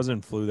 my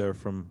cousin flew there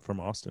from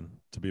Austin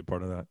to be a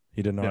part of that.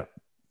 He did not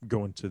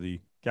go into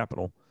the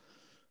Capitol,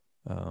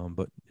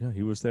 but yeah,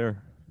 he was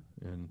there.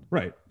 And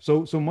right,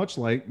 so much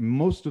like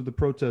most of the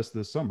protests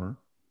this summer,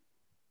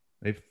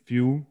 a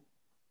few,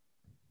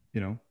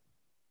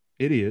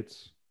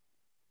 idiots,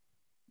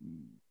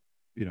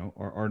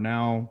 are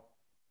now.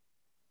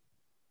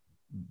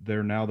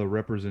 They're now the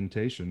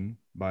representation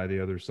by the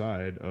other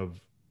side of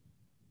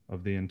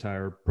the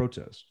entire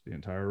protest, the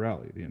entire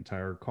rally, the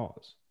entire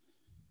cause.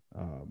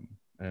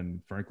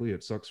 And frankly,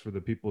 it sucks for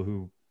the people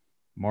who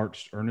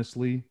marched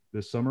earnestly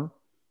this summer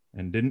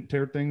and didn't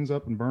tear things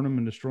up and burn them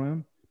and destroy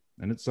them.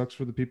 And it sucks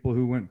for the people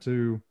who went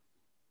to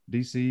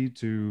DC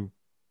to,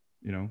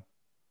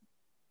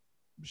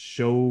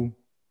 show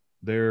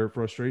their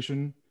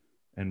frustration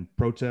and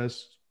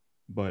protest,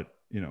 but,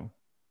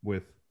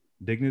 with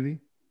dignity.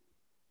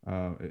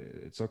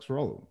 It sucks for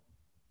all of them.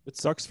 It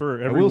sucks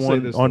for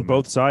everyone on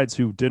both sides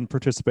who didn't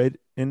participate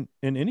in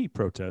any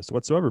protest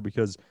whatsoever,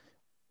 because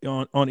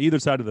on either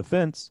side of the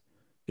fence,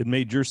 it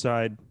made your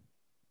side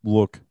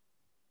look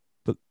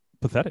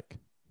pathetic.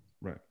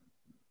 Right.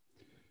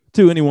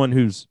 To anyone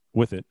who's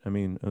with it. I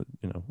mean,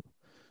 the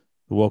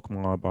woke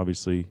mob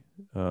obviously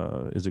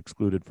is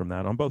excluded from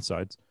that on both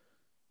sides.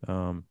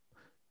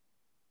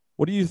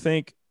 What do you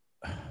think?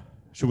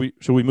 Should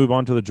we move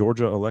on to the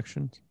Georgia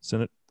elections,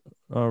 Senate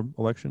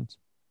elections?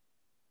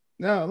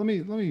 Now, let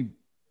me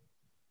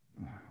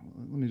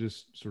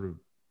just sort of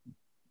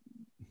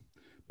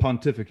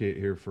pontificate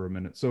here for a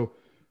minute. So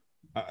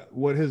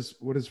what has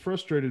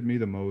frustrated me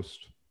the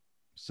most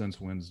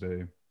since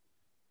Wednesday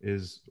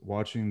is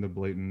watching the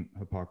blatant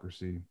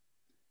hypocrisy.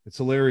 It's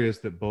hilarious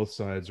that both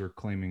sides are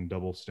claiming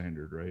double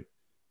standard, right?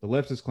 The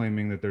left is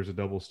claiming that there's a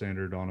double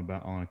standard on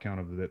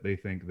account of that they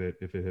think that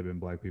if it had been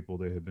black people,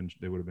 they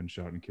would have been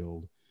shot and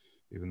killed,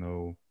 even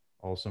though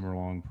all summer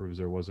long proves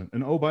there wasn't.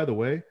 And oh, by the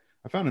way,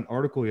 I found an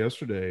article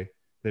yesterday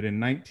that in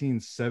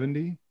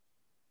 1970,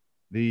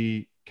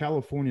 the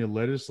California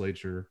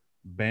legislature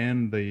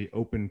banned the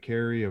open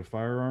carry of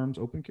firearms,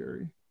 open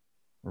carry,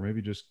 or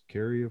maybe just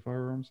carry of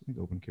firearms. I think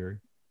open carry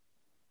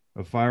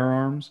of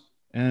firearms.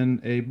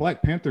 And a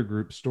Black Panther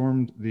group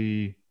stormed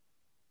the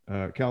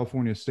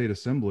California State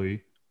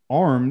Assembly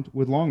armed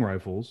with long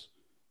rifles,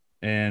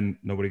 and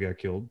nobody got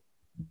killed.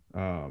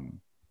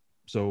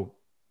 So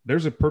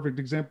there's a perfect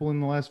example in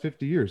the last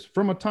 50 years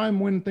from a time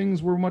when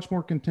things were much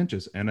more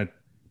contentious, and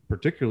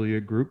particularly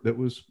a group that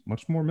was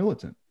much more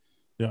militant.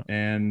 Yeah.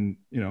 And,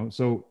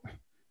 so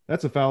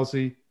that's a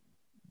fallacy,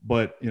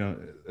 but,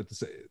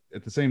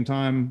 at the same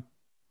time,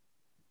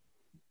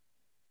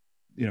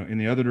 in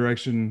the other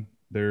direction,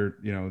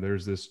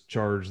 there's this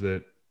charge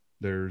that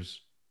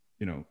there's,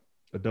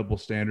 a double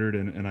standard.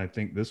 And I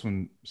think this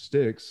one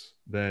sticks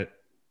that,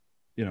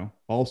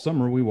 all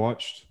summer we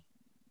watched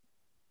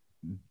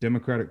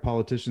Democratic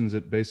politicians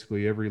at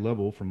basically every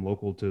level from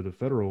local to the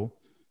federal,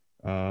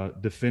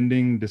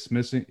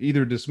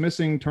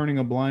 dismissing, turning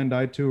a blind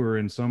eye to, or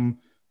in some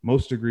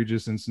most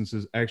egregious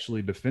instances,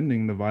 actually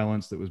defending the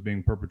violence that was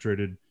being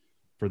perpetrated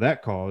for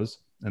that cause.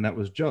 And that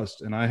was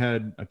just. And I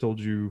told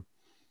you,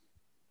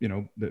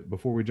 that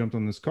before we jumped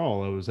on this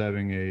call, I was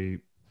having a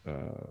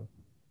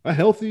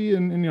healthy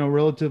and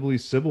relatively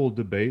civil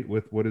debate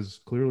with what is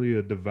clearly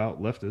a devout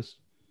leftist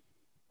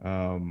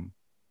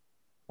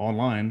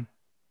online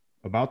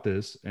about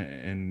this.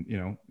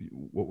 And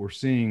what we're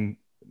seeing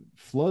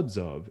floods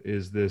of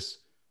is this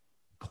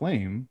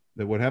claim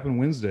that what happened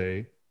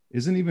Wednesday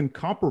isn't even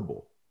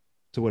comparable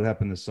to what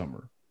happened this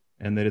summer,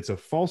 and that it's a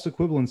false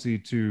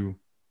equivalency to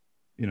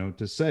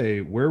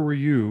say, where were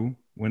you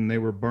when they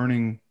were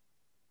burning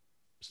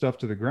stuff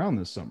to the ground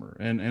this summer?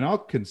 And I'll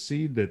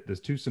concede that the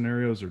two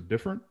scenarios are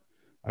different.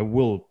 I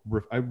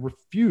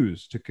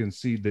refuse to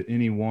concede that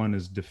any one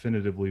is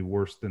definitively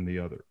worse than the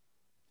other.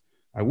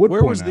 I would.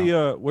 Where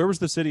was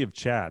the city of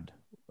Chad?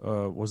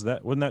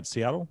 Wasn't that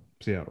Seattle?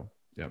 Seattle.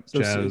 Yeah.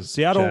 So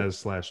Seattle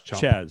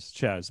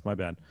Chaz. My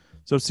bad.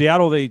 So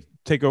Seattle, they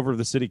take over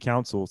the city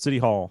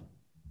hall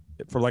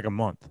for like a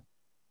month,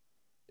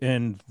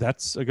 and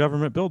that's a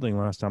government building.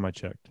 Last time I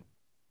checked.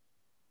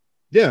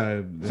 Yeah.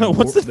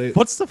 what's the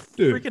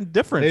freaking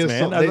difference,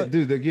 man?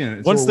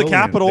 Again, one's the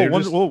capital,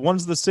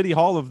 one's the city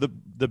hall of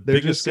the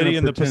biggest city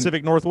in the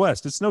Pacific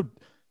Northwest. It's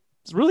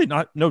really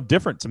no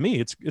different to me.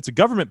 It's a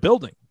government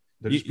building.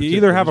 You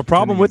either have a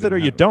problem with it or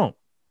you don't.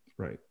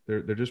 Right.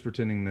 They're just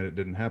pretending that it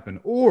didn't happen.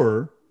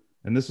 Or,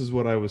 and this is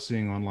what I was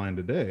seeing online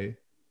today,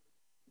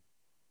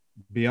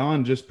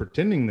 beyond just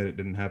pretending that it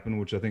didn't happen,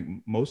 which I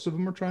think most of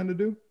them are trying to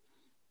do.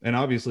 And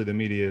obviously the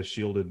media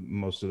shielded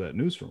most of that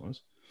news from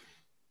us.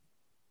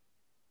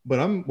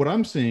 But what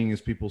I'm seeing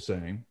is people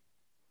saying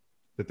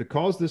that the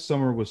cause this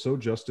summer was so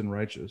just and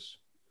righteous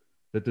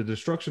that the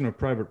destruction of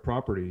private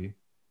property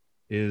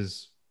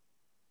is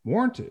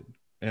warranted.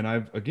 And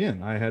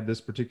I had this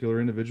particular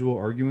individual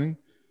arguing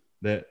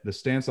that the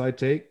stance I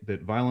take,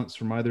 that violence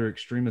from either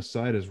extremist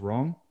side is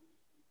wrong,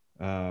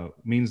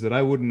 means that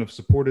I wouldn't have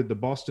supported the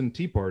Boston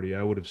Tea Party.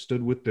 I would have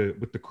stood with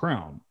the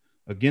crown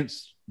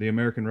against the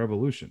American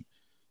Revolution.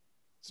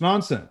 It's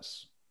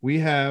nonsense. We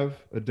have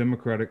a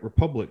democratic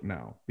republic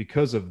now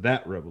because of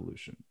that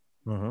revolution.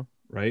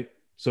 Right?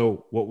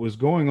 So what was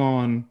going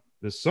on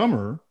this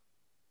summer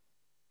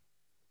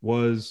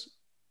was,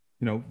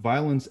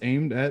 violence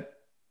aimed at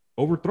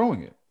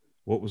overthrowing it.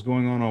 What was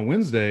going on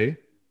Wednesday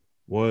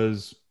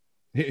was,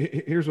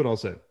 here's what I'll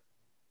say.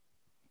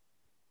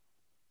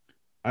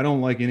 I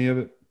don't like any of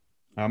it.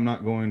 I'm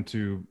not going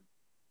to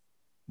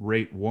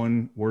rate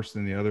one worse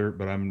than the other,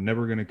 but I'm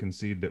never going to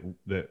concede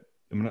that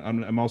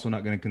I'm also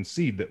not going to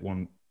concede that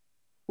one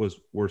was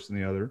worse than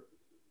the other.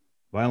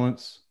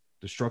 Violence,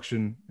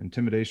 destruction,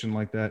 intimidation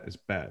like that is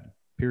bad.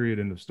 Period.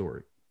 End of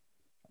story.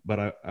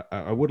 But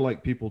I would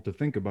like people to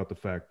think about the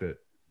fact that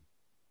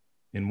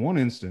in one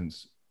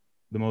instance,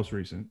 the most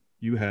recent,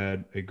 you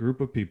had a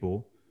group of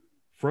people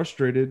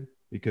frustrated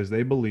because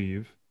they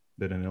believe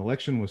that an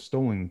election was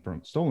stolen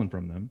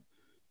from them,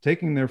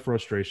 taking their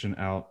frustration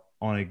out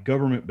on a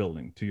government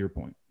building, to your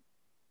point.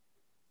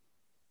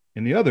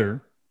 In the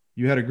other,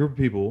 you had a group of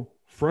people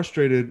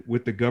frustrated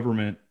with the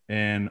government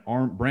and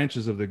armed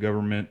branches of the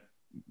government,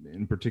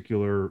 in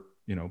particular,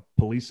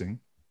 policing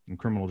and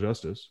criminal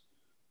justice,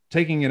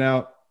 taking it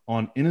out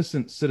on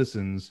innocent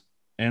citizens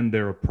and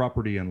their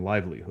property and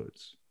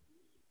livelihoods.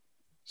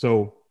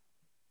 So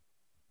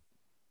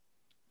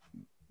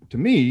to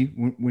me,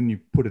 when you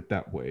put it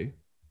that way,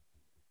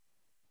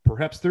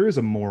 perhaps there is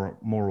a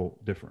moral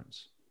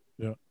difference.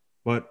 Yeah.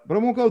 But I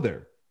won't go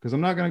there because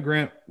I'm not going to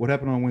grant what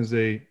happened on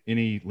Wednesday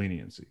any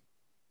leniency.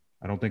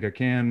 I don't think I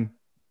can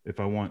if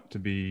I want to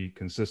be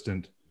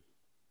consistent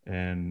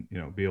and, you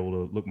know, be able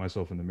to look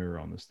myself in the mirror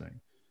on this thing.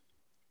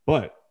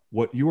 But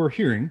what you are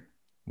hearing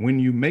when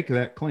you make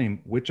that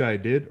claim, which I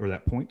did, or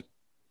that point,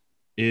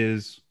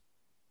 is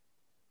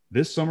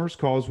this summer's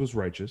cause was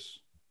righteous.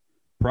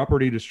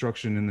 Property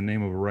destruction in the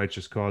name of a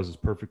righteous cause is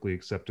perfectly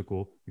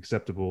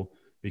acceptable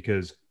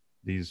because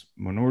these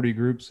minority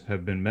groups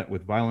have been met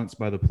with violence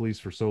by the police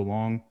for so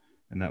long,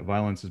 and that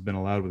violence has been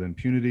allowed with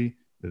impunity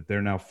that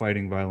they're now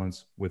fighting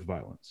violence with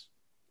violence.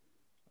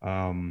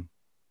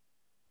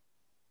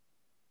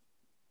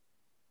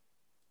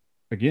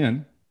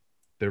 Again,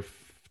 they're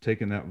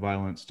taking that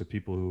violence to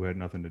people who had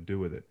nothing to do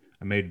with it.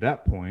 I made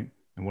that point,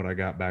 and what I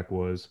got back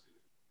was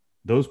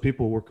those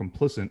people were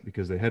complicit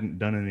because they hadn't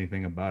done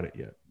anything about it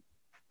yet.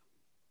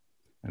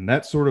 And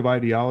that sort of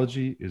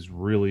ideology is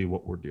really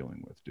what we're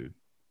dealing with, dude.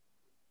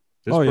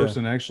 This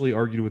person actually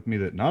argued with me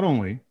that not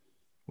only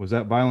was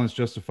that violence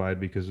justified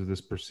because of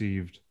this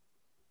perceived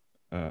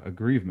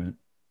aggrievement,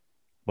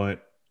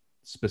 but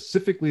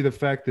specifically the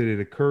fact that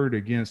it occurred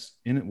against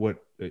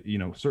what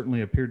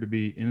certainly appeared to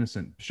be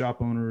innocent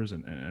shop owners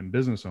and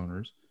business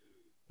owners.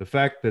 The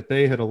fact that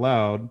they had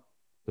allowed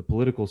the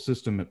political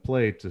system at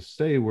play to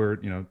stay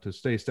to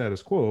stay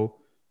status quo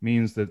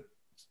means that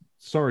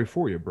sorry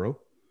for you, bro.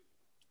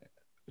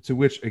 To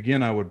which,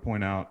 again, I would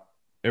point out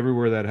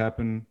everywhere that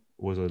happened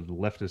was a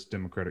leftist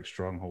democratic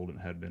stronghold and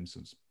had been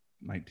since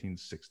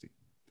 1960.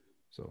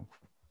 So,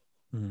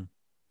 anyway.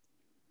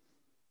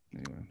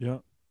 Yeah.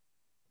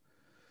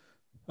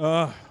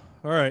 All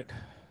right.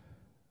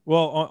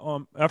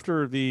 Well,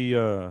 after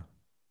the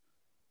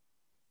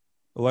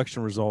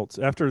election results,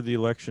 after the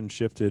election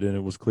shifted and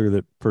it was clear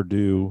that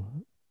Purdue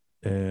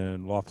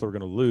and Loeffler were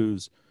going to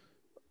lose,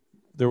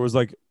 there was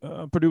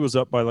Purdue was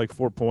up by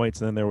 4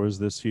 points, and then there was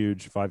this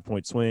huge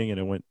 5-point swing, and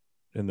it went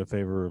in the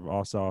favor of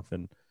Ossoff.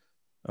 And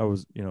I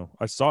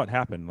saw it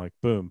happen,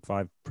 boom,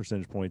 5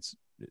 percentage points.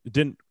 It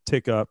didn't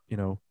tick up,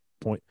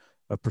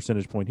 a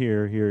percentage point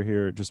here.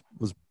 It just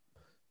was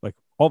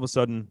all of a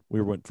sudden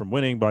we went from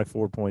winning by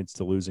 4 points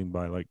to losing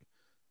by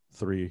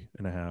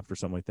 3.5 or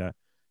something like that.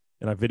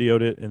 And I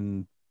videoed it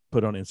and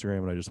put it on Instagram,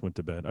 and I just went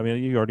to bed. I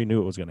mean, you already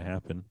knew it was going to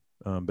happen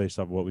based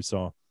off of what we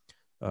saw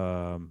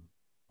on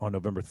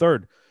November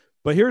 3rd.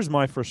 But here's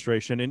my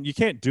frustration, and you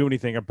can't do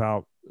anything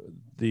about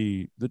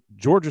the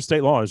Georgia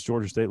state law is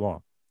Georgia state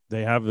law.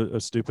 They have a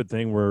stupid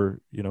thing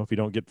where, if you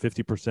don't get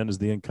 50% as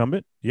the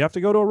incumbent, you have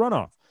to go to a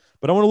runoff.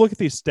 But I want to look at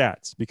these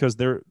stats because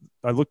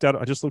I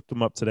just looked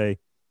them up today,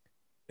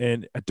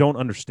 and I don't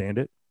understand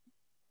it.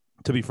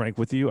 To be frank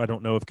with you, I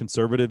don't know if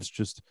conservatives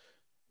just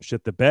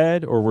shit the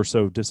bed or were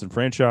so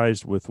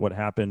disenfranchised with what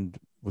happened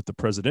with the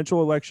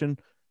presidential election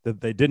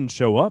that they didn't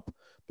show up.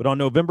 But on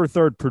November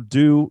 3rd,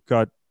 Purdue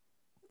got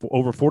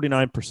over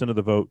 49% of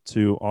the vote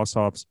to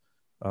Ossoff's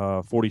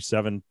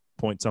 47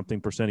 point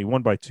something percent. He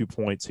won by 2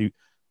 points. He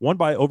won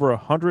by over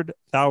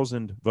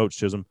 100,000 votes,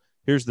 Chisholm.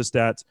 Here's the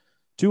stats.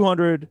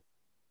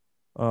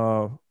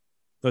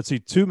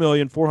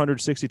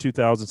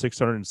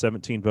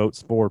 2,462,617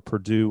 votes for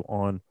Purdue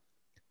on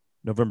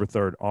November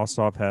 3rd.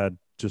 Ossoff had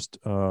just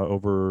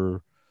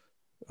over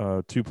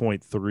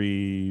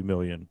 2.3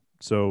 million.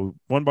 So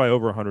won by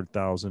over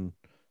 100,000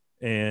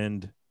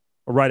 and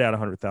right at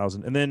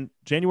 100,000. And then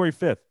January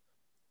 5th,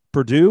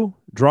 Purdue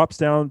drops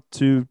down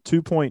to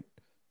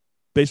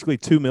basically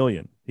 2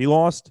 million. He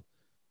lost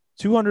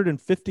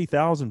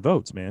 250,000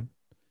 votes, man.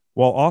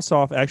 While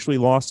Ossoff actually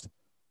lost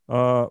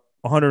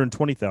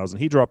 120,000.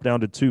 He dropped down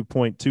to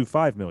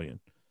 2.25 million.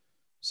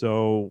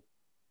 So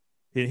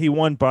he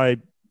won by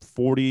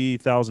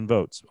 40,000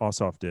 votes.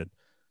 Ossoff did.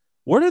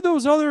 Where did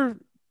those other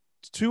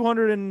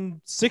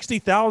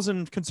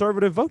 260,000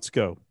 conservative votes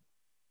go?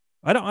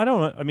 I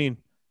don't. I mean,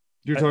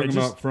 you're talking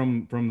about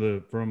from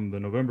the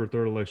November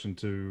 3rd election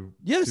to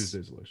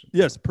Tuesday's election.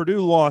 Yes,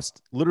 Purdue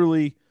lost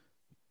literally.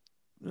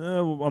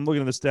 I'm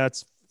looking at the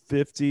stats.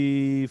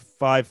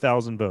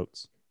 55,000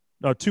 votes.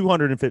 No,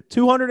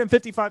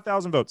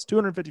 255,000 votes.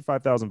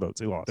 255,000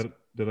 votes. He lost.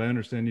 Did I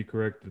understand you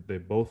correct that they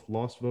both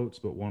lost votes,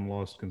 but one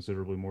lost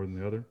considerably more than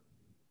the other?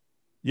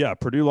 Yeah,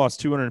 Purdue lost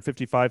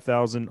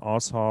 255,000.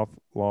 Ossoff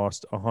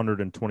lost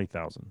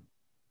 120,000.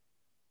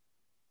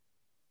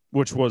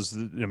 Which was,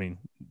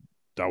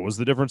 that was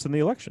the difference in the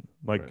election.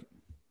 Right.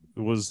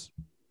 It was,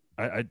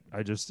 I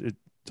just, it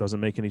doesn't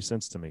make any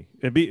sense to me.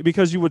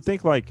 Because you would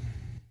think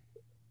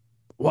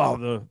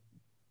wow,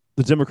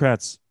 the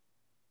Democrats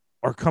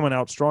are coming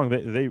out strong.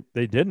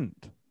 They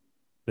didn't.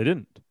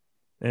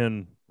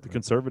 And the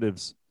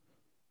conservatives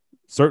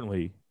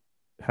certainly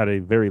had a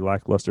very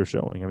lackluster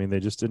showing. I mean, they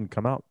just didn't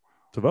come out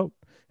to vote.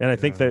 And I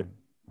think that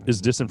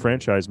is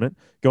disenfranchisement.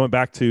 Going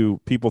back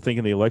to people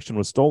thinking the election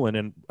was stolen,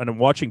 and I'm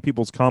watching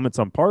people's comments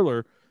on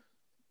Parler,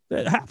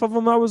 half of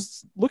them I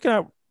was looking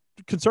at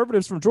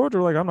conservatives from Georgia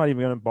were like, I'm not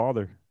even going to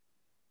bother.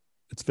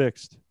 It's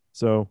fixed.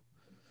 So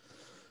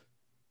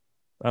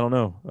I don't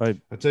know. I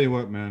tell you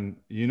what, man,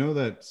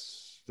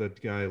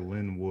 that guy,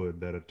 Lynn Wood,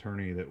 that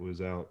attorney that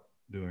was out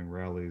doing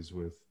rallies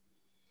with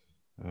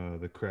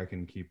the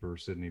Kraken keeper,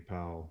 Sidney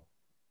Powell,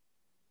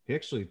 he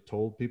actually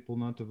told people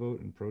not to vote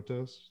in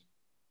protest.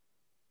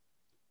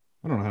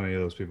 I don't know how many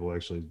of those people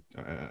actually,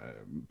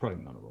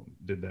 probably none of them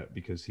did that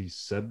because he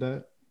said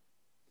that.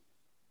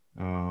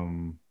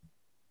 Um,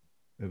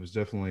 it was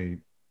definitely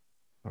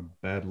a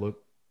bad look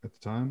at the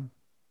time.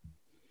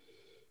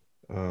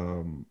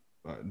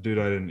 Dude,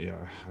 I didn't.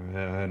 Yeah, I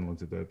hadn't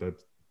looked at that.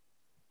 That's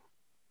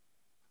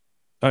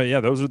Yeah,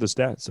 those are the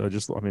stats.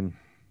 I mean,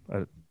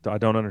 I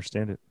don't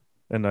understand it,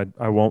 and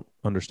I won't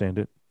understand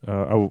it.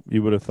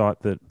 You would have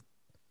thought that,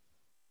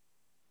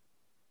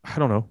 I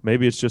don't know.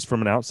 Maybe it's just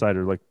from an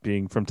outsider, like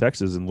being from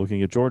Texas and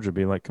looking at Georgia,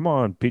 being like, "Come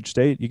on, Peach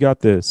State, you got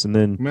this." And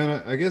then,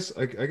 man. I guess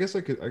I could.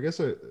 I guess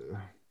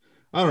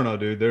I don't know,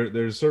 dude.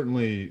 There's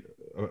certainly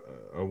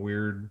a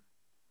weird.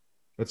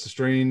 That's a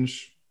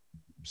strange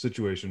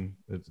situation.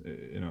 It's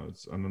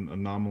it's an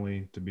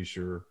anomaly to be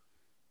sure.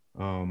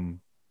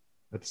 Um,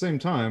 at the same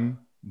time,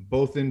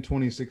 both in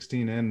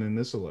 2016 and in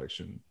this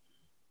election,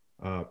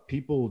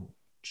 people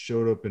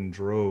showed up in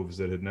droves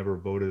that had never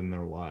voted in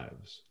their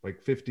lives, like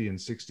 50 and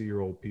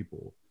 60-year-old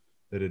people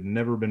that had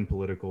never been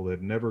political, that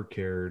had never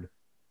cared.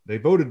 They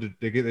voted.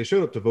 They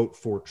showed up to vote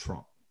for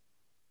Trump,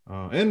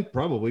 and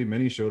probably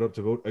many showed up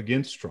to vote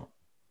against Trump.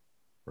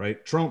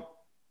 Right? Trump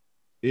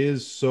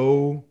is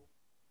so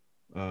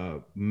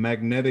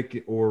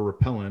magnetic or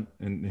repellent,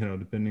 and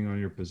depending on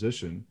your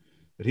position,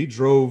 that he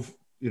drove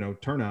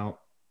turnout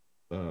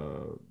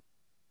uh,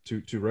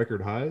 to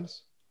record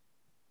highs.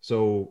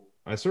 So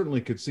I certainly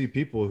could see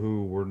people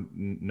who were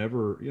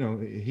never,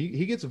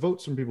 he gets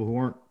votes from people who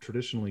aren't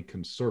traditionally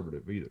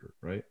conservative either,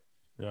 right?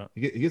 yeah,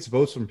 He gets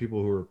votes from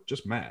people who are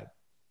just mad,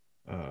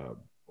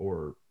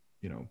 or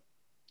you know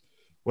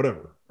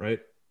whatever, right?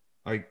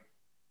 I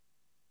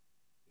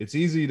It's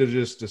easy to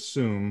just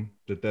assume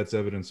that that's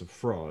evidence of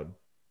fraud,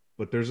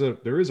 but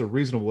there is a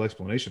reasonable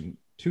explanation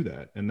to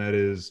that, and that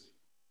is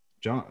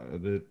John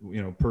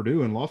that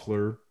Purdue and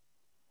Loeffler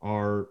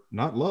are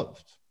not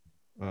loved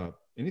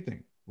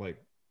anything like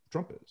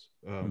Trump is.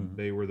 mm-hmm.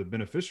 They were the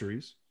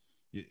beneficiaries.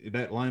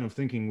 That line of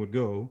thinking would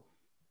go,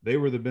 they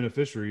were the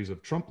beneficiaries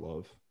of Trump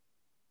love,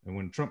 and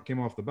when Trump came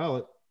off the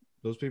ballot,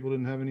 those people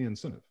didn't have any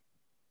incentive.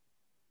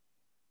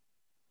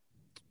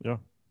 Yeah.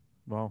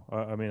 Well,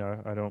 I mean,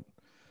 I don't.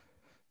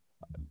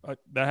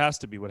 That has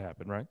to be what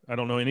happened, right? I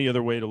don't know any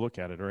other way to look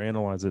at it or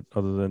analyze it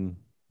other than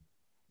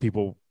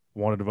people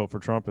wanted to vote for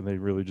Trump and they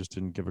really just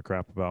didn't give a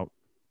crap about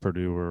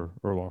Purdue or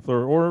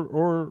Loeffler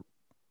or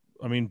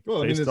I mean, Well,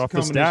 I mean, based it's a off the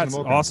combination of stats,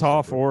 all kinds of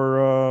stuff, Ossoff right?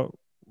 or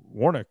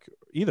Warnock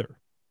either.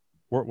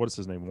 What is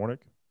his name? Warnock.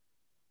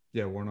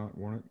 Yeah, Warnock,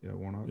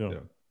 Yeah, yeah.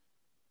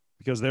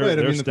 because Right. I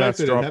their mean, the fact stats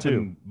that it dropped too.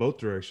 happened both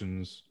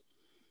directions,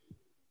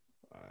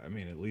 I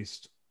mean, at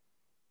least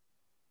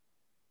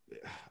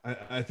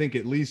I think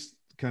at least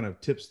kind of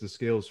tips the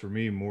scales for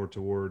me more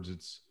towards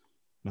it's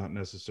not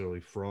necessarily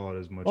fraud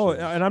as much Oh, as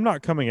and I'm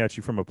not coming at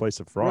you from a place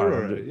of right, fraud.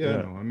 right, I'm just right. Yeah,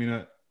 yeah, no. I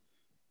mean,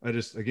 I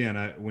just again,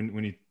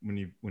 when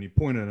you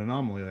point an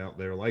anomaly out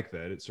there like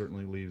that, it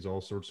certainly leaves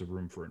all sorts of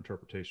room for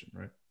interpretation,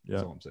 right?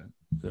 That's yeah, all I'm saying.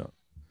 yeah.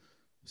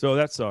 So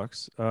that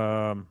sucks.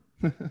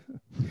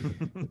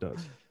 It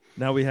does.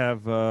 Now we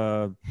have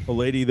a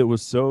lady that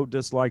was so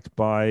disliked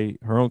by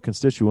her own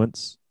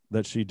constituents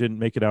that she didn't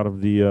make it out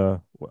of the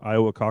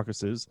Iowa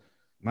caucuses,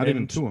 Not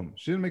even and to him.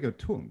 She didn't make it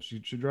to him. She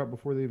dropped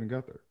before they even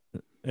got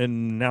there.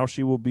 now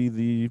she will be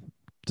the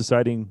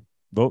deciding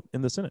vote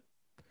in the Senate.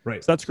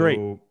 Right. So that's great.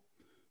 So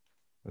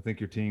I think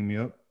you're teeing me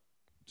up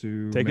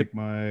to Take it, make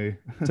my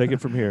take it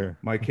from here.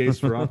 my case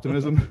for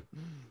optimism.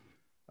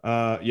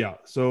 Yeah.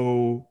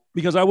 So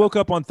Because I woke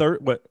up on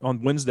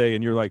Wednesday,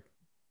 and you're like,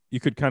 you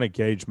could kind of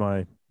gauge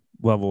my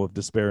level of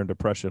despair and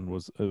depression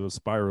was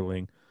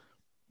spiraling.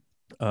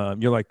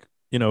 You're like,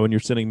 and you're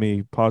sending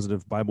me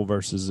positive Bible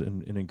verses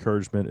and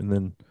encouragement, and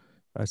then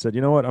I said,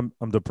 you know what, I'm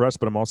depressed,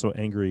 but I'm also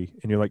angry,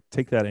 and you're like,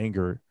 take that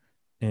anger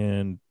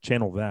and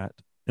channel that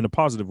in a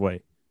positive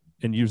way,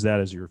 and use that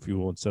as your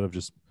fuel instead of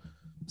just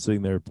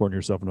sitting there pouring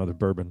yourself another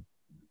bourbon.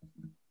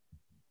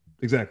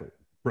 exactly.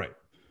 Right.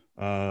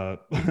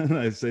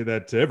 I say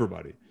that to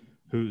everybody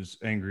who's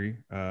angry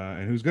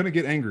and who's going to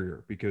get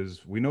angrier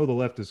because we know the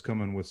left is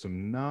coming with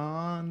some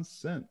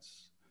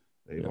nonsense.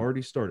 They've Yeah.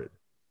 already started.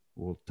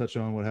 We'll touch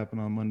on what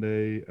happened on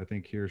Monday, I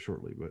think, here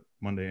shortly, but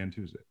Monday and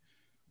Tuesday.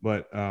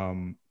 But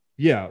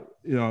yeah,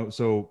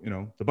 so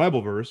the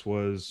Bible verse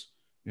was,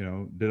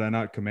 did I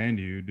not command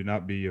you? Do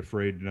not be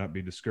afraid, do not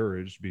be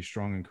discouraged, be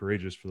strong and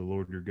courageous, for the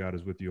Lord your God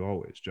is with you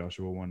always.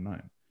 Joshua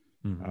 1:9.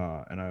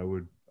 Mm-hmm. And I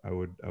would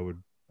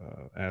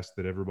ask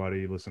that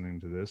everybody listening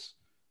to this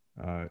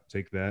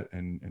take that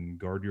and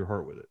guard your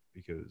heart with it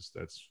because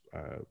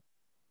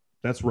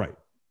that's right.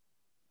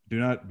 Do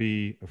not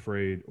be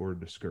afraid or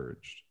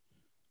discouraged.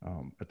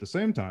 At the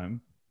same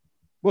time,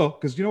 well,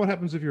 because you know what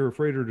happens if you're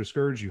afraid or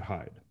discouraged, you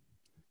hide.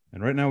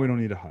 And right now we don't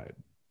need to hide.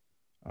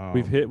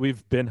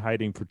 We've been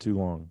hiding for too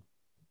long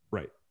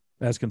Right.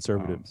 as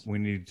conservatives. We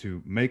need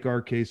to make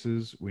our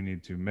cases. We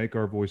need to make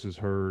our voices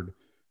heard,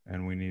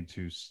 and we need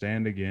to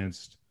stand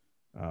against,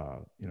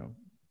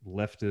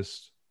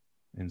 leftist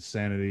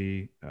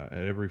insanity at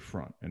every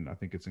front. And I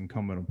think it's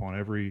incumbent upon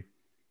every,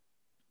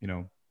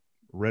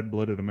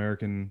 red-blooded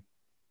American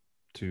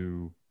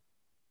to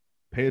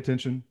pay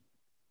attention.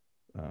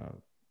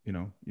 You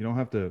know, you don't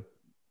have to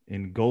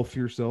engulf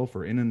yourself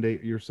or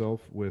inundate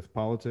yourself with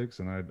politics,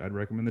 and I'd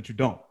recommend that you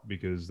don't,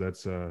 because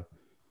that's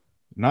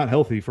not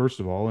healthy, first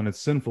of all, and it's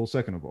sinful,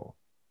 second of all.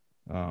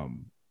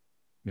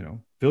 You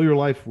know, fill your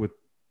life with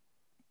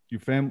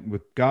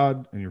with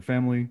God and your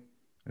family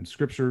and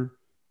Scripture,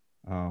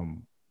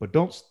 but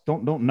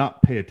don't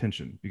not pay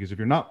attention, because if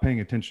you're not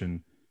paying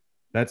attention,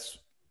 that's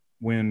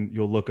when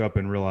you'll look up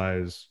and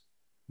realize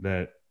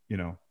that, you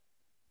know,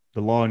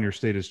 the law in your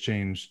state has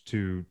changed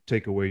to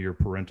take away your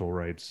parental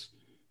rights,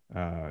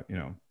 you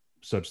know,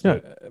 such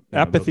that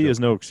apathy is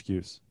no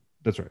excuse.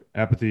 That's right.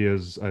 Apathy,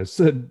 as I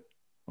said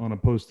on a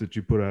post that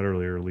you put out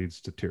earlier,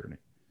 leads to tyranny.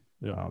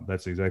 Yeah.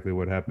 That's exactly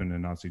what happened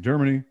in Nazi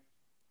Germany.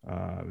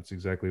 It's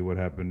exactly what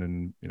happened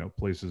in, you know,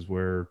 places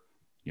where,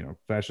 you know,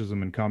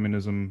 fascism and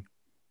communism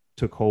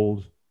took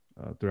hold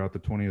throughout the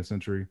 20th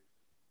century.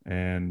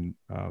 And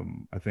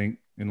I think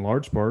in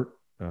large part,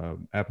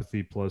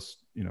 apathy plus,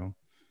 you know,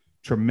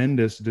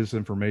 tremendous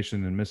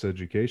disinformation and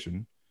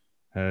miseducation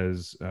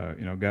has,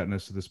 you know, gotten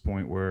us to this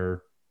point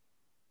where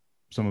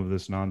some of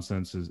this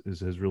nonsense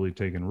has really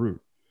taken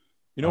root.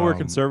 You know, where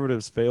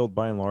conservatives failed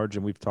by and large,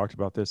 and we've talked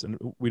about this, and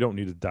we don't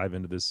need to dive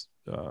into this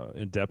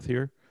in depth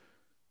here,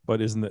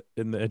 but is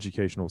in the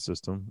educational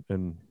system,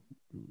 and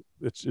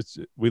it's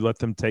we let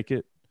them take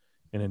it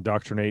and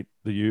indoctrinate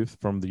the youth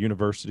from the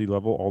university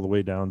level all the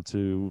way down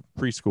to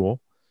preschool,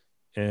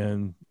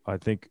 and I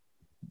think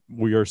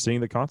we are seeing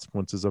the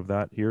consequences of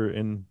that here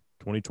in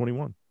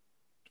 2021.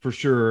 For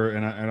sure,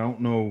 and I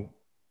don't know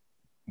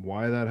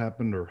why that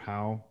happened or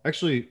how.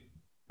 Actually,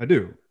 I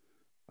do.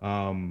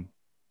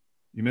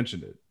 You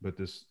mentioned it, but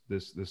this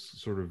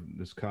sort of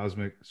this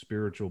cosmic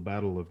spiritual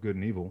battle of good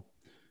and evil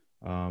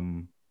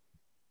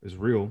is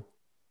real,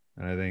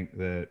 and I think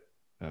that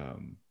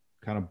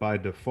kind of by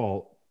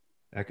default,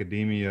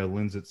 academia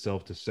lends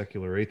itself to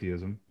secular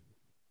atheism.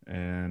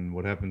 And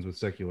what happens with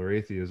secular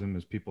atheism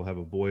is people have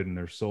a void in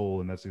their soul,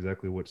 and that's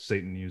exactly what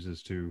Satan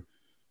uses, you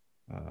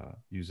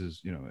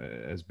know,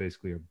 as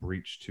basically a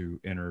breach to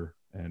enter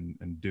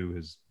and do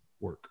his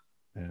work.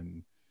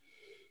 And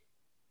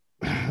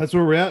that's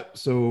where we're at.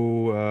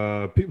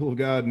 So people of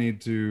God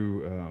need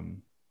to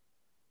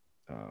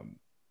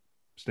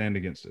stand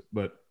against it.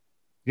 But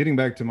getting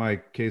back to my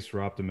case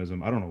for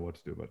optimism, I don't know what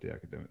to do about the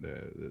academic,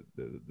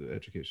 the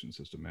education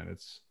system, man.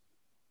 It's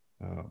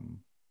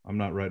I'm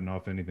not writing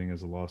off anything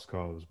as a lost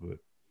cause, but,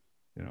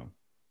 you know,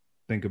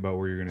 think about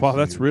where you're going to. Wow,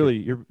 that's really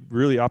you're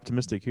really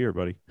optimistic here,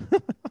 buddy.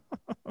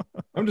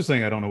 I'm just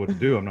saying I don't know what to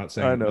do. I'm not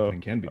saying that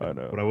nothing can be done.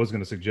 What I was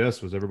going to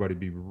suggest was everybody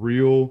be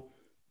real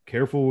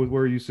careful with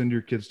where you send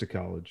your kids to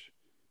college.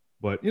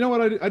 But you know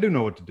what? I do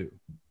know what to do.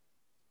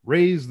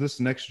 Raise this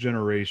next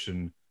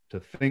generation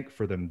to think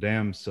for them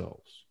damn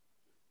selves,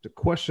 to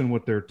question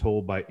what they're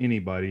told by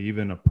anybody,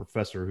 even a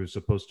professor who's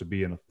supposed to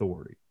be an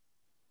authority.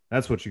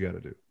 That's what you got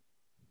to do.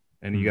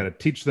 And you got to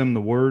teach them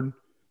the word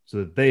so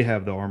that they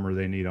have the armor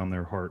they need on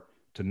their heart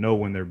to know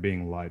when they're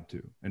being lied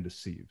to and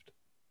deceived,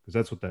 because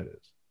that's what that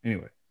is.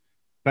 Anyway,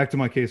 back to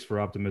my case for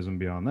optimism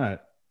beyond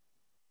that.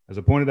 As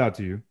I pointed out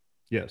to you,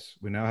 yes,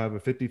 we now have a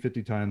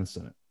 50-50 tie in the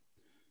Senate.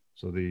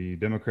 So the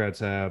Democrats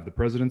have the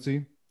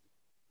presidency.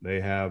 They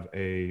have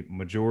a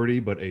majority,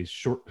 but a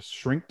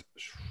shrinked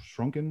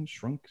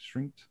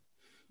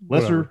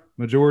lesser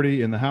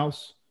majority in the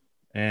House.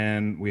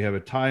 And we have a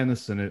tie in the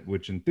Senate,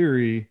 which in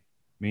theory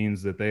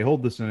means that they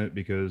hold the Senate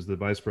because the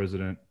vice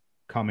president,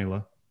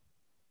 Kamala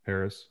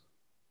Harris,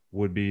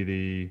 would be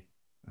the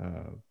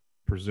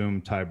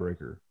presumed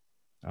tiebreaker.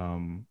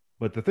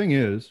 But the thing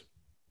is,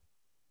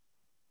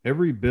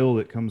 every bill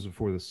that comes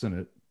before the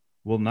Senate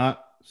will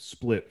not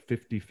split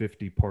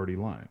 50-50 party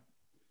line.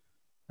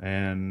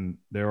 And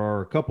there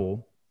are a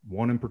couple,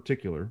 one in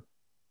particular,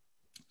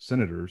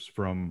 senators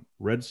from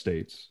red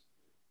states,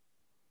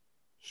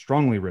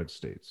 strongly red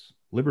states,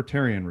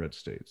 libertarian red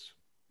states,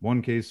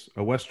 one case,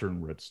 a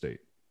Western red state,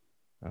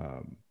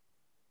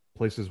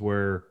 places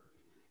where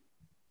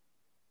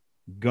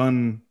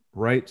gun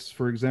rights,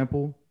 for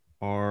example,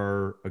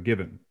 are a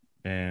given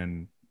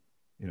and,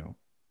 you know,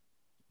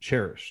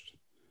 cherished.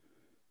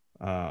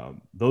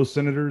 Those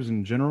senators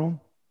in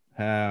general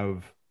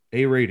have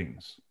A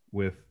ratings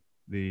with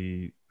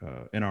the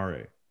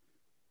NRA.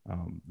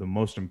 The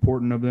most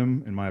important of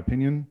them, in my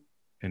opinion,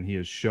 and he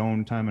has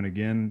shown time and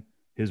again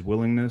his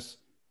willingness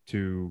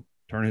to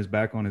turn his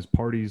back on his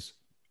party's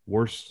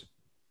worst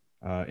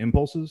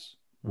impulses,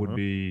 would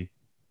be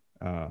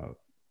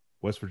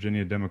West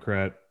Virginia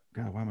Democrat.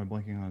 God, why am I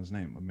blanking on his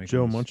name?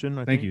 Joe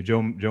Manchin. Thank you,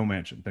 Joe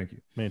Manchin. Thank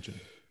you, Manchin.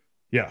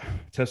 Yeah,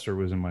 Tester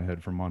was in my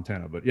head from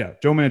Montana, but yeah,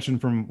 Joe Manchin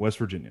from West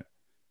Virginia.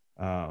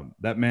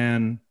 That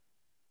man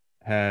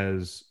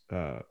has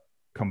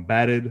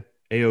combated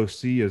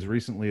AOC as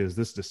recently as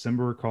this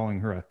December,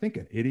 calling her, I think,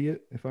 an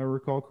idiot, if I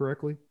recall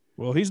correctly.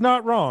 Well, he's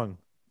not wrong.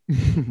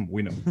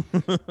 We know.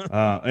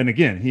 And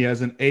again, he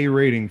has an A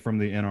rating from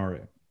the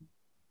NRA.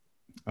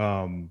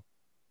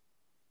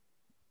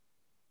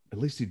 At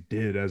least he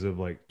did as of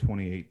like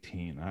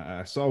 2018.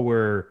 I saw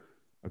where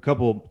a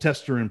couple,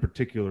 Tester in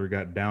particular,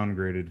 got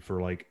downgraded for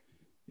like,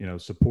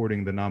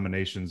 supporting the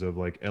nominations of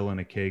like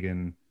Elena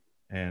Kagan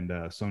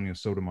and Sonia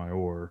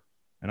Sotomayor.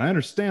 And I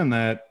understand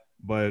that,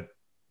 but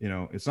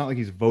it's not like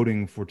he's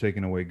voting for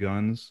taking away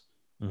guns,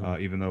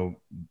 even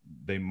though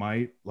they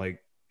might.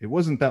 Like, it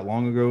wasn't that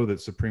long ago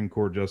that Supreme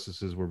Court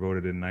justices were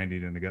voted in 90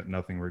 and they got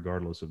nothing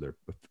regardless of their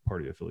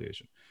party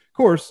affiliation. Of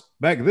course,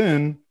 back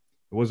then,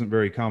 it wasn't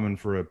very common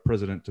for a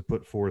president to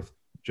put forth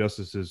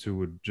justices who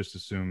would just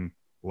assume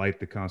light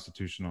the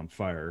Constitution on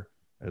fire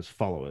as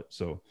follow it.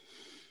 So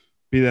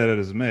be that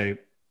as it may,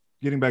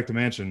 getting back to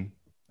Manchin,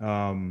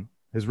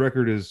 his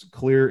record is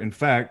clear. In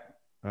fact,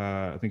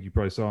 I think you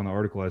probably saw in the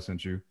article I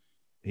sent you,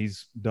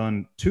 he's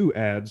done 2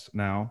 ads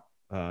now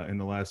in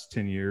the last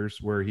 10 years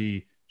where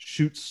he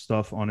shoots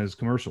stuff on his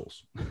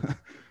commercials.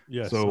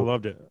 Yes, so, I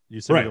loved it.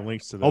 You sent me the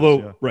links to those.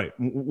 Although,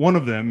 one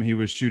of them, he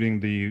was shooting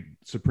the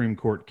Supreme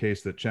Court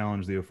case that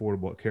challenged the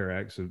Affordable Care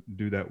Act. So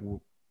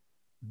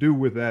do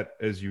with that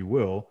as you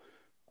will.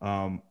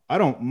 I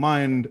don't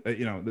mind,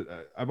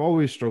 I've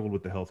always struggled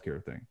with the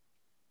healthcare thing.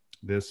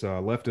 This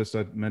leftist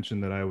I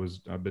mentioned that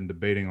I've been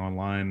debating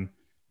online,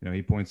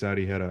 he points out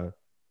he had a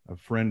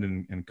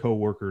friend and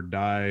coworker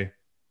die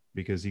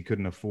because he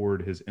couldn't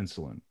afford his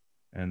insulin,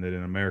 and that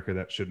in America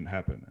that shouldn't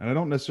happen. And I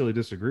don't necessarily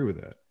disagree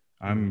with that.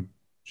 I'm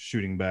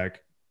shooting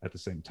back at the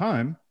same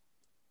time.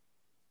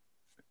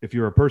 If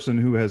you're a person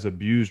who has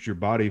abused your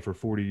body for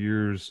 40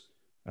 years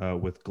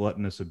with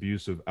gluttonous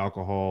abuse of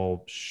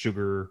alcohol,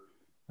 sugar,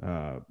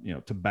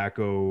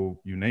 tobacco,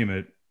 you name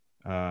it,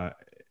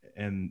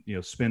 and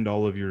spend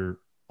all of your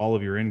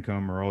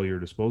income or all your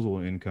disposable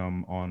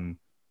income on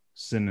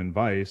sin and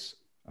vice,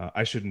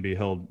 I shouldn't be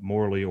held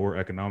morally or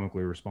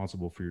economically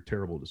responsible for your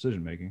terrible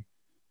decision making.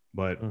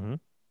 But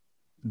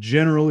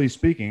generally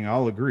speaking,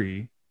 I'll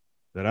agree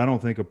that I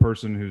don't think a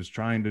person who's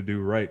trying to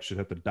do right should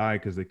have to die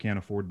because they can't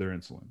afford their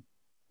insulin.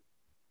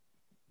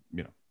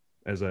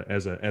 As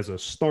a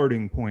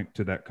starting point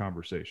to that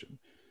conversation.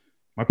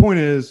 My point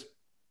is,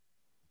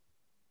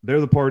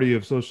 they're the party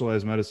of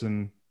socialized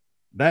medicine.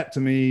 That to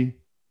me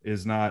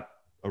is not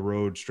a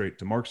road straight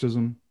to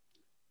Marxism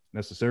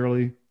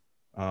necessarily.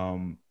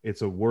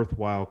 It's a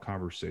worthwhile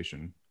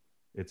conversation.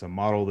 It's a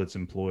model that's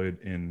employed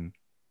in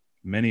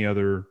many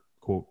other,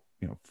 quote,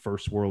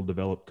 first world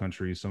developed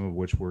countries, some of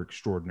which we're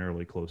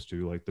extraordinarily close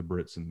to, like the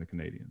Brits and the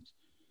Canadians,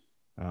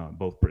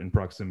 both in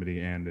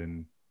proximity and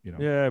in,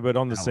 but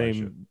in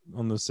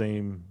the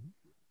same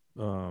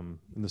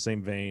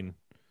vein,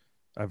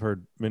 I've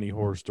heard many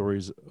horror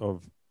stories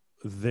of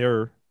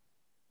their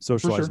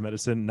socialized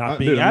medicine not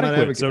being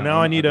adequate. So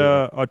now I need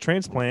a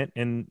transplant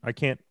and I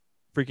can't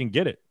freaking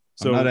get it.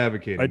 So I'm not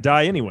advocating. I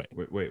die anyway.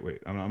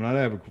 Wait. I'm not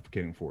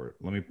advocating for it.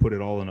 Let me put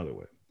it all another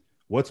way.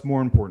 What's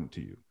more important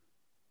to you?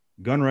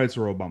 Gun rights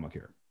or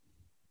Obamacare?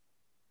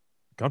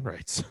 Gun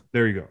rights.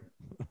 There you go.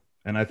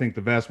 And I think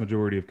the vast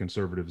majority of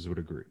conservatives would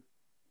agree.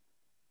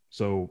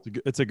 So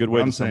it's a good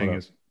way to sum it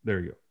up. There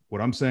you go.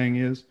 What I'm saying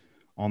is,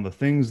 on the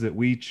things that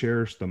we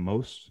cherish the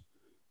most,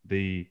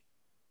 the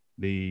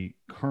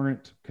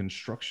current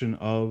construction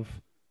of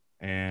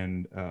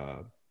and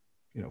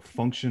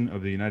function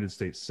of the United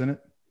States Senate,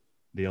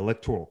 the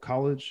Electoral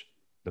College,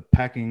 the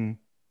packing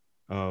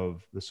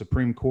of the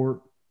Supreme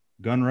Court,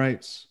 gun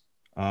rights.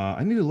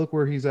 I need to look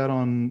where he's at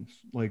on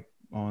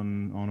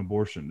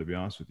abortion, to be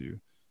honest with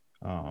you.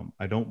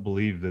 I don't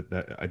believe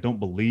I don't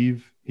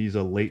believe he's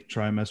a late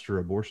trimester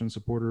abortion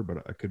supporter,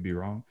 but I could be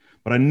wrong.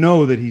 But I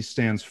know that he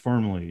stands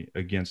firmly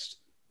against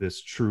this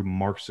true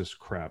Marxist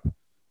crap,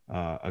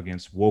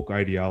 against woke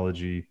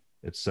ideology,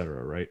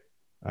 etc. Right?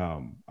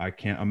 I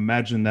can't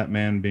imagine that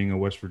man being a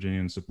West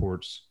Virginian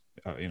supports,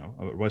 a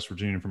West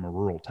Virginian from a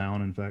rural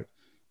town, in fact,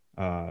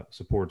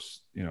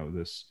 supports,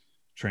 this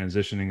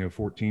transitioning of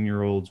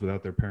 14-year-olds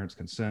without their parents'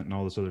 consent and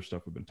all this other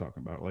stuff we've been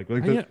talking about. I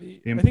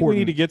think we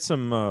need to get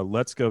some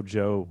Let's Go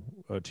Joe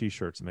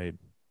t-shirts made.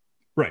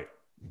 Right.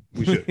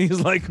 We should.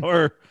 He's like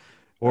or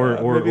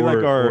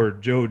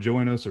Joe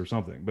join us or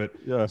something. But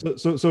yeah.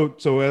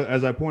 So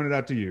as I pointed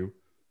out to you,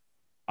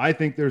 I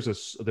think there's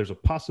a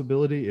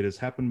possibility, it has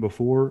happened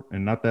before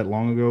and not that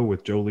long ago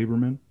with Joe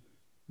Lieberman,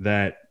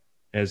 that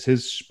as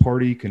his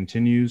party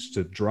continues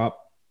to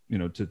drop,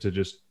 to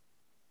just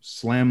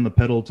slam the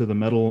pedal to the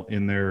metal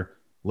in their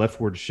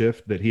leftward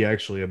shift, that he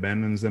actually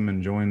abandons them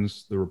and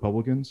joins the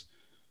Republicans.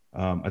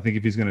 I think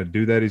if he's going to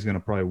do that, he's going to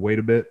probably wait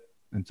a bit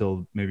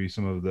until maybe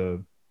some of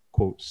the,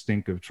 quote,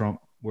 stink of Trump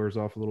wears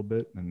off a little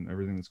bit and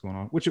everything that's going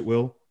on, which it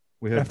will.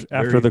 We have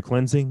after the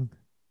cleansing.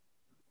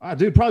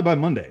 Dude, probably by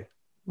Monday.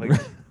 Like,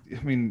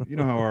 I mean, you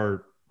know how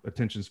our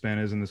attention span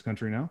is in this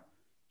country now.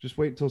 Just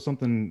wait until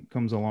something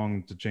comes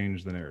along to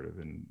change the narrative,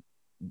 and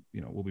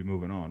we'll be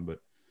moving on. But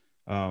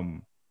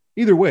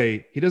either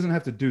way, he doesn't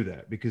have to do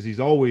that, because he's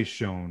always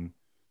shown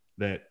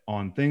that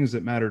on things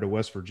that matter to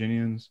West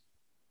Virginians,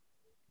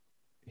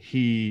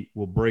 he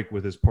will break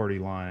with his party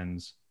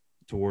lines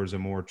towards a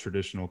more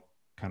traditional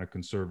kind of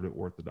conservative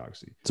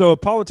orthodoxy. So a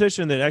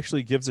politician that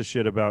actually gives a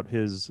shit about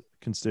his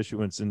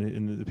constituents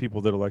and the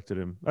people that elected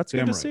him, that's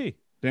good to see.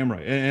 Damn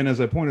right. And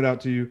as I pointed out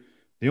to you,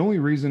 the only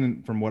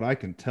reason, from what I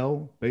can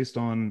tell, based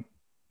on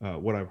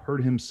what I've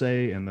heard him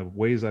say and the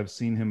ways I've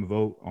seen him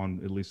vote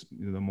on at least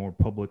the more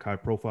public, high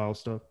profile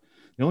stuff.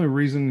 The only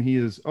reason he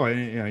is,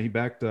 yeah, he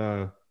backed,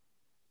 I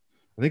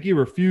think he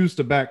refused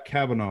to back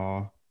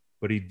Kavanaugh,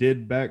 but he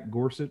did back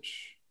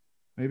Gorsuch,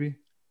 maybe.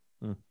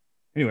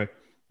 Anyway,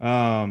 maybe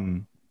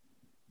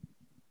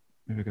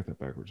I got that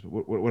backwards.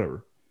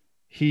 Whatever.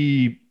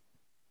 The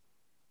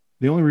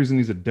only reason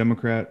he's a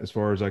Democrat, as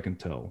far as I can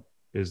tell,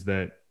 is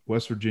that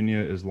West Virginia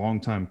is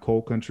longtime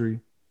coal country.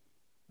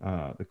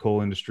 The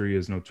coal industry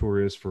is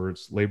notorious for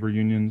its labor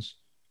unions,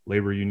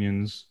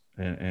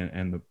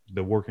 and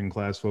the working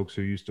class folks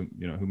who used to,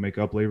 who make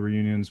up labor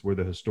unions were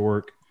the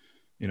historic,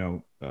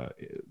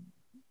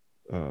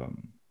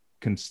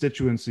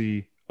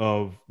 constituency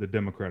of the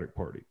Democratic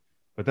Party.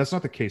 But that's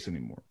not the case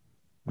anymore,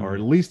 or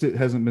at least it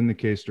hasn't been the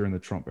case during the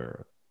Trump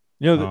era.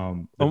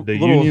 The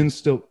unions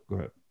still. Go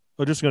ahead.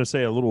 I'm just going to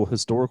say a little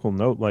historical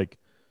note. Like,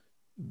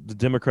 the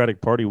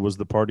Democratic Party was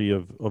the party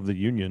of the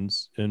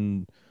unions,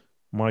 and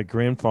my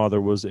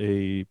grandfather was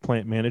a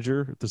plant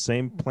manager at the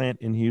same plant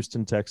in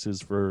Houston,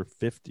 Texas for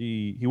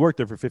 50. He worked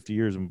there for 50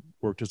 years and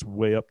worked his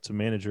way up to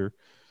manager.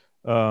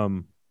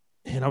 And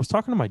I was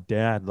talking to my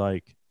dad,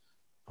 like,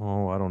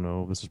 I don't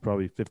know, this is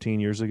probably 15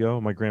 years ago.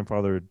 My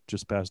grandfather had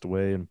just passed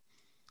away, and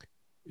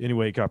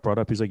anyway, it got brought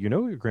up. He's like,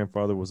 your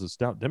grandfather was a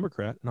stout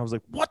Democrat. And I was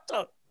like,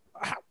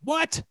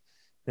 what?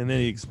 And then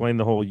he explained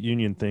the whole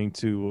union thing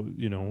to,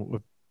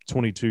 a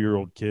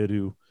 22-year-old kid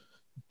who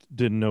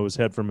didn't know his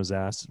head from his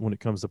ass when it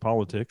comes to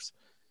politics.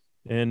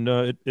 And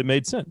it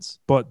made sense.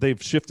 But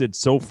they've shifted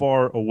so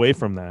far away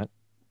from that.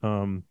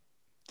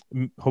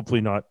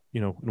 Hopefully not,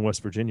 in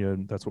West Virginia.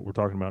 And that's what we're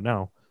talking about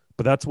now.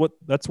 But that's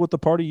what the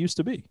party used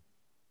to be.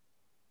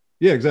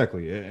 Yeah,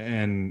 exactly.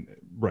 And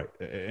right.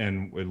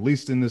 And at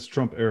least in this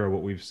Trump era,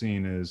 what we've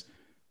seen is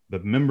the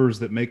members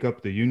that make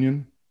up the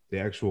union, the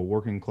actual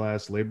working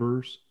class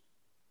laborers,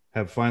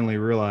 have finally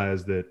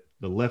realized that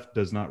the left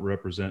does not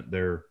represent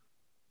their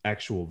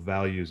actual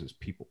values as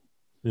people.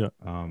 Yeah.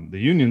 The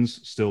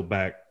unions still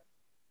back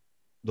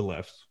the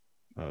left,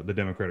 the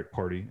Democratic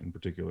Party in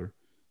particular,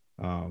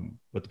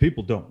 but the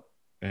people don't.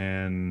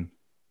 And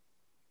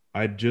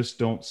I just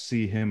don't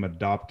see him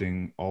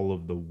adopting all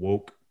of the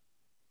woke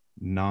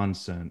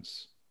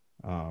nonsense.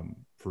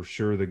 For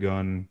sure, the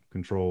gun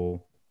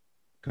control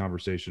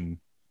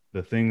conversation,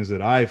 the things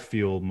that I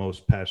feel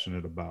most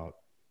passionate about,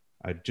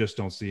 I just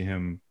don't see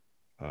him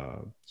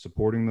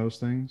supporting those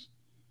things.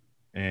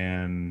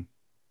 And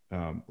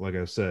like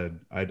I said,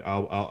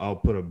 I'll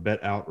put a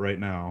bet out right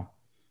now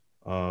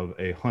of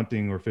a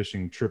hunting or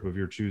fishing trip of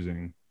your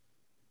choosing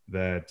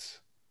that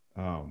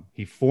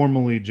he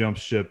formally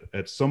jumps ship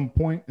at some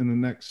point in the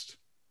next.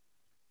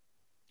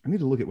 I need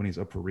to look at when he's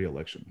up for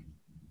re-election.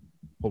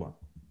 Hold on.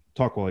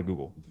 Talk while I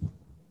Google.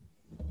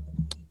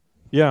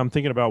 Yeah, I'm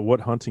thinking about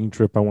what hunting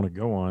trip I want to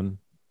go on.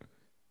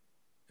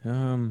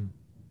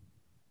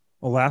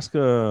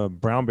 Alaska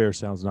brown bear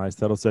sounds nice.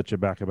 That'll set you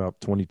back about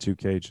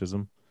 22K,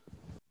 Chisholm.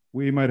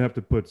 We might have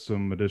to put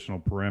some additional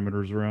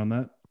parameters around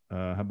that.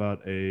 How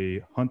about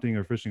a hunting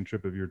or fishing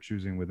trip of your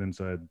choosing with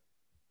inside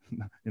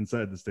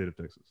the state of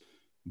Texas?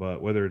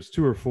 But whether it's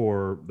 2 or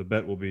 4, the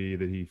bet will be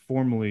that he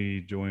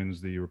formally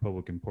joins the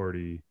Republican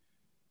Party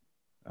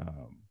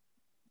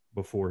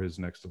before his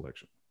next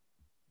election.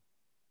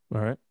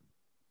 All right.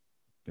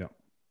 Yeah.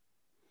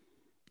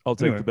 I'll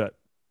take the bet.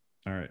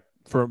 All right.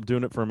 For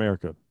doing it for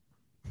America.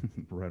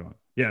 Right on.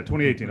 Yeah,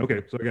 2018.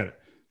 Okay, so I got it.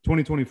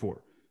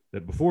 2024.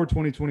 That before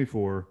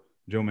 2024,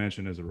 Joe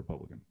Manchin is a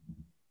Republican.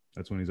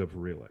 That's when he's up for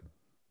re-elect.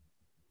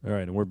 All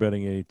right, and we're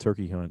betting a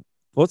turkey hunt.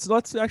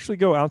 Let's actually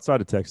go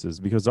outside of Texas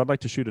because I'd like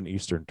to shoot an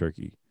eastern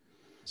turkey.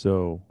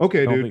 So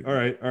okay, dude. All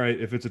right.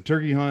 If it's a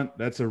turkey hunt,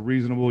 that's a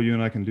reasonable. You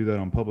and I can do that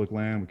on public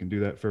land. We can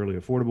do that fairly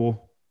affordable.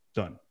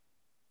 Done.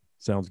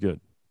 Sounds good.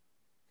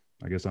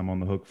 I guess I'm on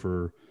the hook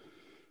for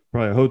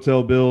probably a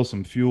hotel bill,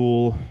 some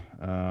fuel,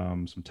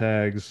 some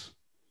tags,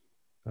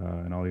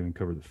 and I'll even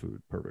cover the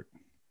food. Perfect.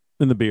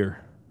 And the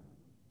beer.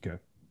 Okay.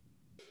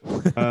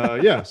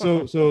 Yeah.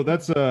 So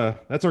that's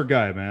our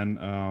guy,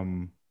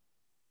 man.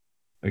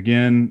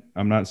 Again,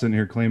 I'm not sitting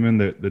here claiming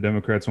that the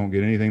Democrats won't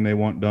get anything they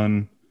want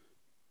done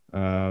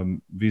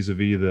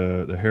vis-a-vis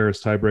the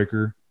Harris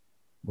tiebreaker,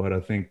 but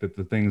I think that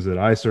the things that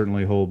I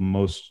certainly hold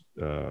most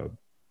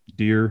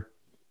dear,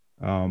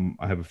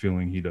 I have a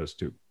feeling he does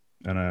too,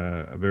 and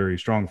a very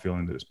strong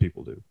feeling that his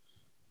people do,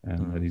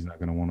 and that he's not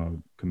going to want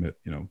to commit,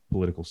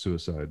 political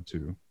suicide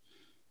to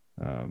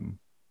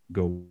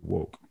go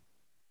woke,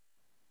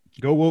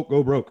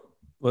 go broke.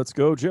 Let's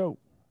go, Joe.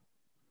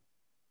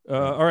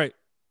 All right.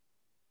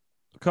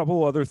 A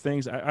couple other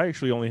things. I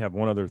actually only have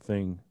one other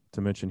thing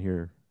to mention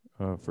here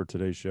for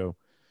today's show.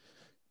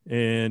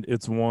 And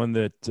it's one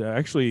that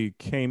actually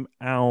came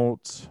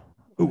out.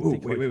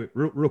 Wait.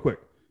 Real quick.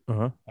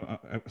 Uh-huh.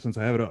 Since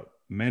I have it up,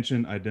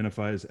 Manchin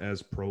identifies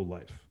as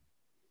pro-life.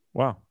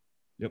 Wow.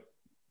 Yep.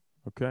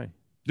 Okay.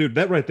 Dude,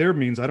 that right there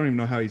means I don't even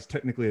know how he's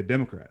technically a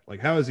Democrat. Like,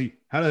 how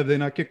have they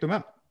not kicked him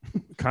out?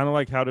 Kind of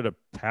like, how did a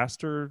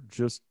pastor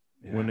just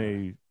win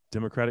a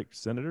Democratic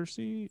senator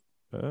seat?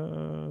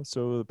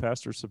 So the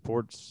pastor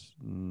supports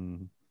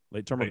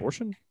late term Right.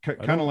 abortion.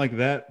 Kind of like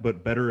that,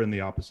 but better in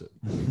the opposite.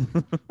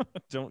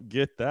 Don't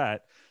get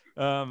that.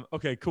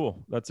 Okay,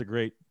 cool. That's a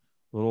great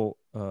little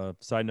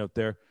side note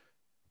there.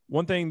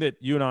 One thing that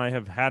you and I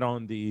have had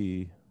on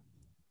the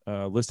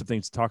list of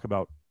things to talk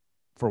about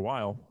for a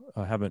while,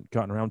 haven't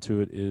gotten around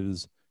to it,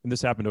 is, and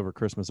this happened over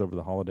Christmas, over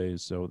the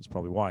holidays, so that's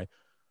probably why.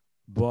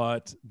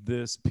 But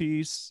this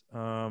piece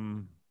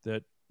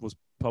that was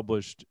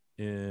published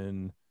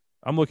in,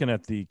 I'm looking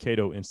at the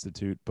Cato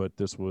Institute, but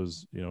this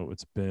was,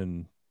 it's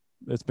been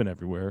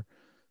everywhere.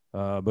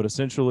 But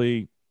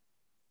essentially,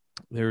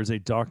 there's a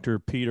Dr.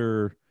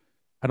 Peter,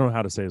 I don't know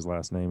how to say his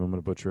last name, I'm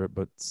going to butcher it,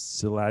 but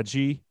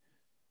Szilagyi,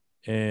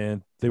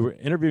 and they were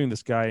interviewing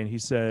this guy, and he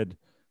said,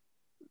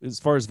 as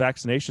far as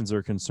vaccinations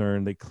are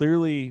concerned, they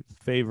clearly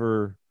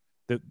favor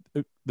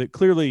that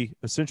clearly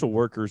essential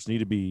workers need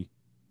to be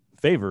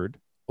favored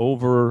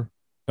over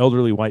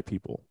elderly white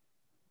people.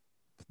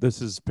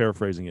 This is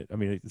paraphrasing it. I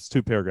mean, it's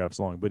 2 paragraphs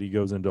long, but he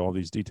goes into all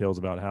these details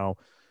about how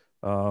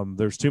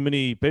there's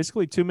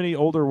basically too many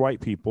older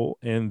white people,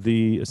 and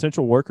the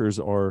essential workers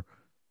are,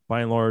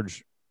 by and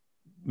large,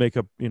 make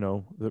up,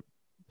 the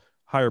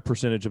higher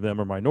percentage of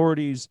them are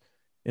minorities.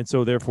 And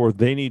so therefore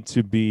they need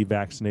to be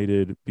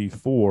vaccinated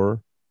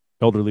before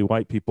elderly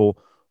white people,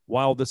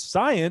 while the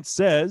science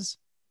says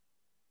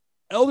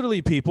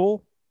elderly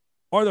people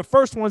are the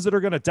first ones that are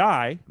going to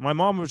die. My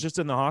mom was just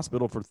in the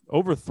hospital for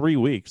over 3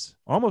 weeks,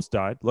 almost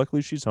died.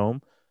 Luckily, she's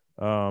home.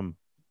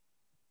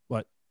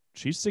 But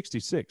she's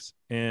 66.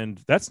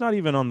 And that's not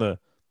even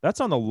that's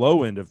on the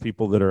low end of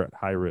people that are at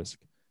high risk.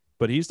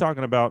 But he's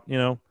talking about,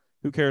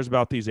 who cares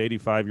about these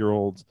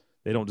 85-year-olds?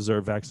 They don't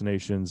deserve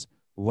vaccinations.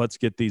 Let's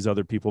get these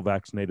other people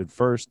vaccinated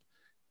first.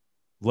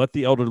 Let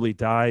the elderly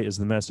die is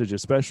the message,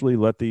 especially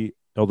let the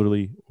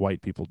elderly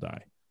white people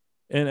die.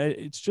 And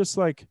it's just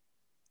like,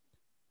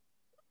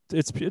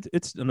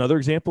 it's another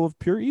example of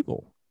pure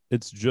evil.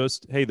 It's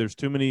just, hey, there's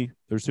too many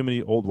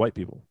old white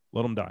people.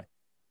 Let them die.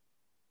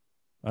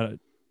 I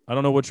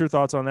don't know what your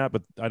thoughts on that,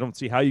 but I don't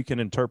see how you can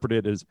interpret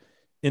it as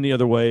any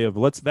other way of,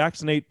 let's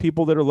vaccinate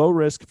people that are low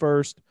risk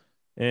first,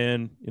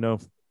 and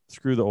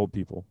screw the old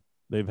people.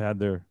 They've had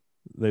their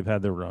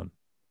run.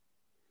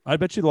 I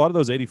bet you a lot of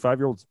those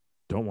 85-year-olds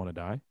don't want to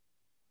die.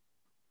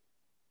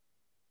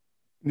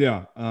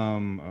 Yeah,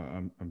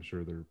 I'm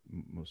sure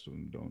most of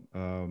them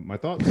don't. My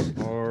thoughts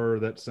are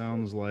that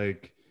sounds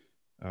like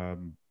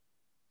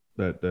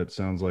that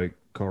sounds like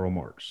Karl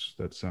Marx.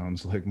 That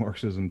sounds like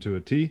Marxism to a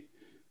T.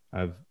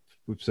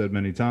 We've said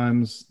many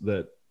times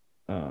that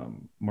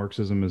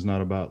Marxism is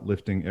not about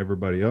lifting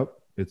everybody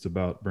up; it's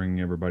about bringing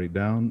everybody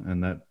down.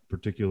 And that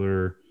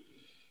particular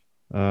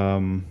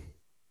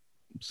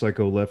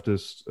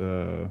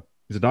psycho-leftist,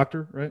 he's a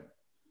doctor, right?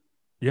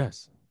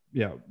 Yes.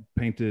 Yeah,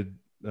 painted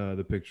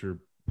the picture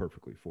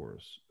perfectly for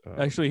us.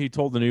 Actually, he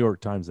told the New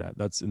York Times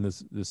that's in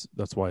this.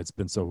 That's why it's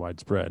been so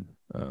widespread.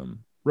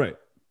 Right.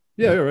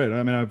 Yeah, right.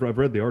 I mean, I've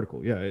read the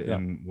article. Yeah,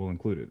 and we'll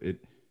include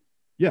it.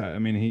 Yeah, I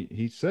mean,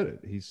 he said it.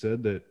 He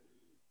said that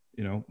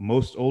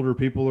most older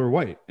people are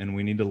white, and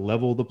we need to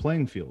level the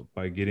playing field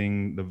by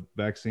getting the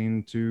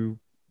vaccine to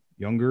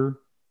younger,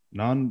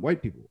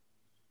 non-white people.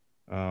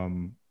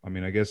 I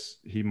mean, I guess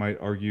he might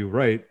argue,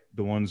 right,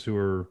 the ones who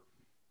are,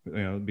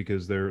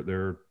 because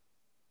they're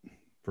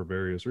for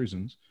various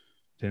reasons,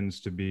 tends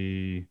to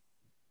be,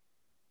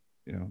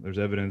 there's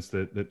evidence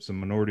that some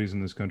minorities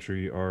in this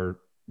country are,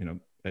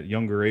 at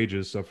younger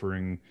ages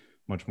suffering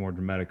much more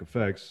dramatic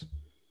effects.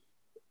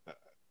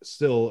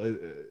 Still,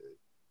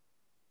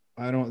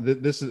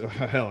 this is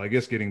hell, I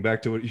guess, getting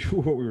back to what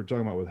we were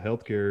talking about with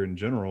healthcare in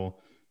general.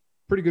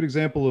 Pretty good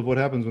example of what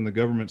happens when the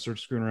government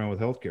starts screwing around with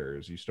healthcare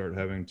is you start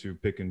having to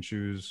pick and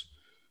choose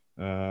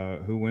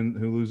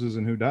who loses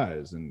and who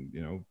dies. And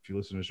if you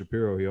listen to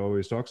Shapiro, he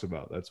always talks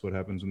about that's what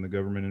happens when the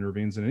government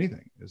intervenes in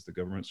anything, is the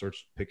government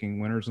starts picking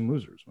winners and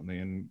losers when they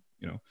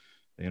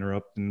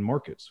interrupt in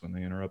markets, when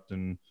they interrupt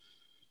in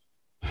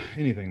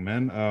anything,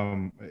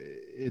 man.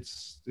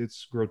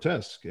 It's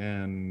grotesque,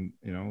 and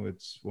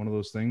it's one of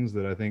those things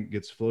that I think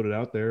gets floated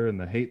out there, and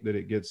the hate that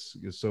it gets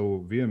is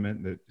so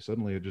vehement that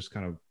suddenly it just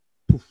kind of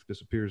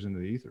disappears into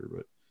the ether.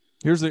 But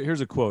here's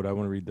a quote. I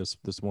want to read this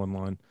one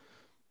line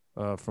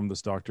from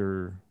this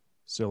Dr.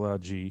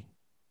 Szilagyi.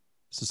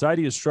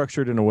 Society is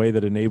structured in a way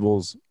that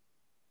enables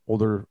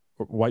older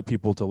white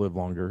people to live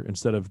longer.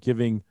 Instead of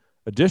giving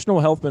additional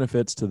health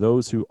benefits to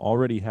those who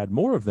already had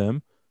more of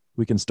them,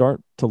 we can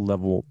start to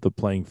level the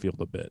playing field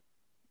a bit.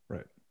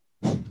 Right.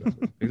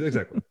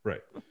 Exactly.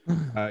 Right.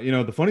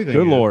 The funny thing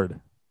Good Lord.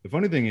 The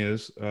funny thing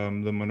is,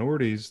 the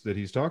minorities that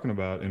he's talking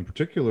about, in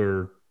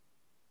particular,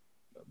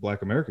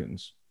 Black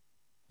Americans,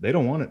 they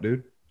don't want it,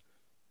 dude.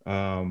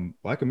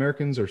 Black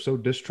Americans are so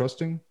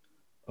distrusting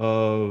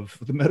of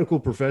the medical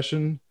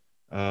profession,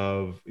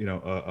 of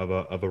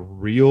a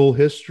real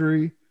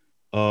history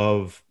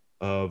of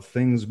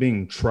things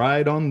being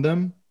tried on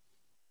them.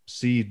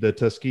 See the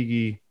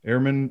Tuskegee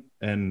Airmen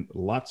and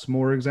lots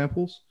more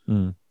examples.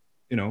 I'm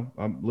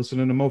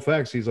listening to Mo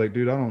Fax. He's like,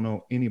 dude, I don't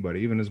know anybody,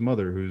 even his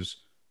mother, who's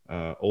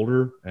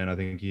older, and I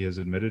think he has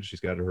admitted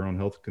she's got her own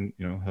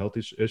health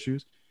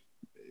issues.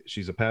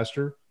 she's a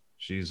pastor.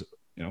 She's,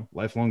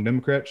 lifelong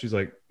Democrat. She's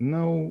like,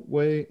 no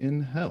way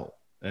in hell.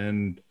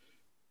 And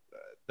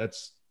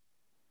that's,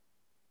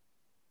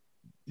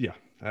 yeah.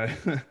 I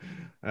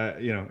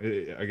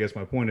guess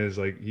my point is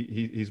like,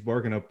 he's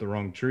barking up the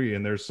wrong tree.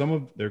 And there's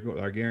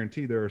I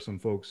guarantee there are some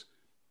folks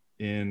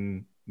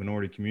in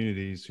minority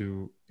communities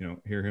who,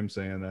 hear him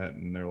saying that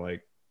and they're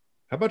like,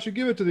 how about you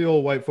give it to the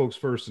old white folks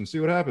first and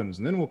see what happens,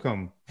 and then we'll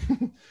come.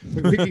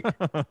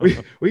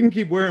 we can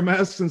keep wearing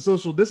masks and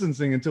social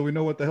distancing until we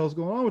know what the hell's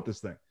going on with this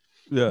thing.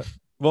 Yeah.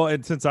 Well,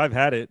 and since I've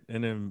had it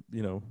and am,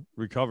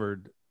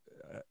 recovered,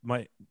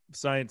 my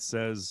science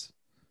says,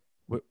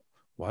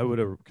 why would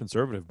a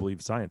conservative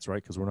believe science,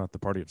 right? Because we're not the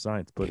party of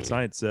science. But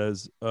science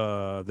says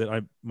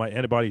that my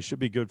antibodies should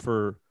be good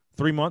for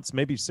 3 months,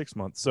 maybe 6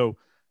 months. So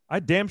I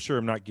damn sure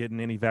am not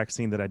getting any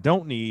vaccine that I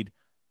don't need.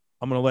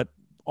 I'm going to let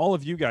all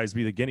of you guys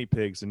be the guinea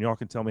pigs, and y'all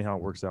can tell me how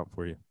it works out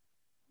for you.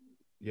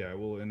 Yeah,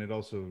 well, and it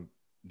also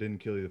didn't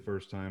kill you the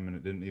first time, and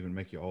it didn't even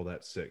make you all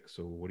that sick.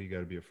 So what do you got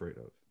to be afraid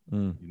of?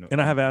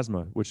 And I have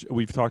asthma, which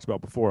we've talked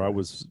about before. I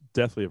was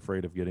deathly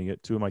afraid of getting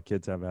it. 2 of my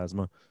kids have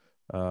asthma,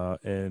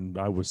 and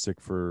I was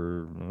sick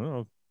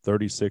for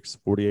 36,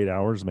 48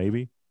 hours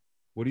maybe.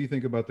 What do you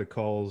think about the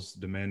calls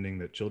demanding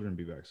that children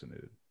be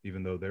vaccinated,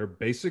 even though they're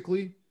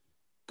basically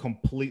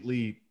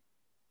completely,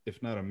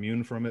 if not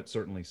immune from it,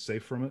 certainly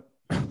safe from it?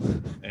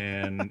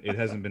 And it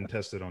hasn't been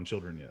tested on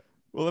children yet.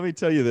 Well, let me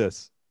tell you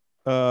this.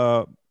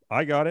 I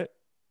got it.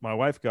 My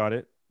wife got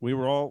it. We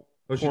were all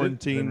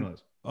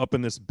quarantined up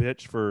in this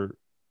bitch for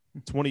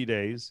 20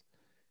 days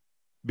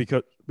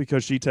because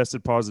she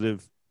tested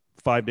positive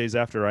 5 days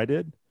after I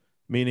did,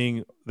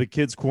 meaning the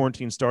kids'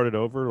 quarantine started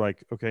over.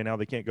 Like, okay, now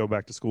they can't go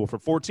back to school for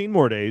 14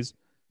 more days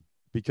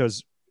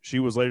because she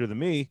was later than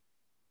me.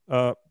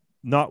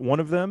 Not one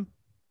of them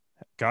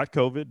got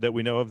COVID that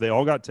we know of. They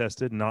all got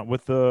tested, not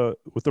with the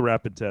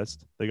rapid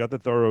test. They got the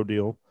thorough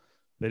deal.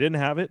 They didn't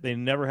have it. They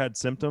never had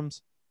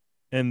symptoms,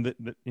 and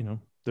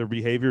their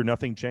behavior,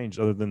 nothing changed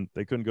other than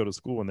they couldn't go to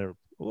school and they're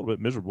a little bit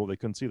miserable. They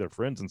couldn't see their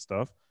friends and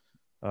stuff.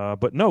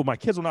 But no, my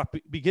kids will not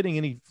be getting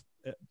any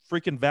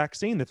freaking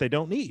vaccine that they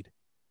don't need.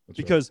 That's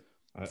because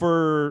right.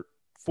 For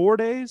 4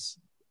 days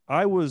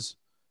I was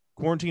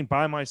quarantined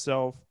by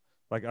myself.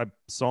 Like I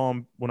saw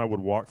them when I would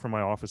walk from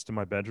my office to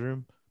my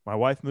bedroom. My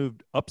wife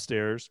moved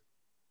upstairs,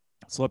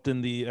 slept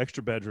in the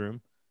extra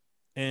bedroom,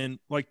 and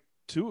like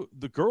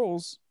the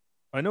girls,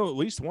 I know at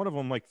least one of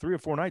them, like 3 or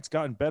 4 nights,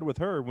 got in bed with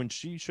her when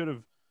she should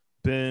have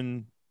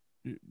been,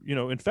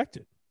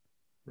 infected.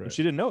 Right. And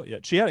she didn't know it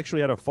yet. She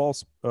actually had a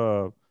false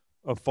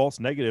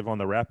negative on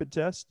the rapid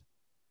test.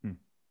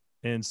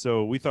 And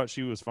so we thought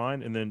she was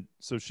fine. And then,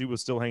 so she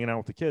was still hanging out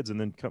with the kids. And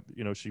then,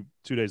 she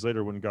 2 days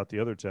later went and got the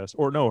other test,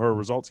 or no, her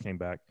results came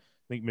back.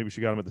 I think maybe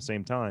she got them at the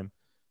same time.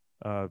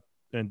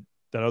 And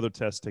that other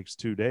test takes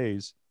 2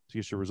 days to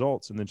get your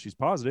results. And then she's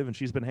positive and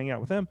she's been hanging out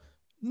with them.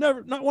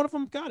 Not one of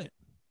them got it.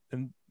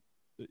 And,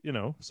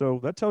 so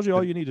that tells you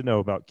all you need to know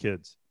about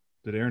kids.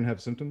 Did Erin have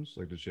symptoms?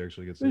 Like, did she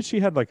actually get sick? She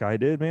had like I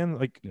did, man.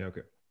 Like, yeah,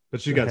 okay.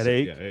 But she got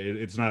headache. Sick. Yeah,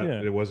 it's not.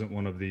 Yeah. It wasn't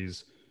one of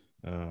these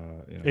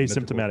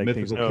asymptomatic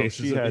mythical things.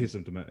 Cases she had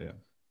asymptomatic.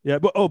 Yeah,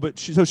 but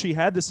she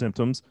had the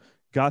symptoms,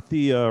 got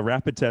the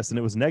rapid test, and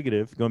it was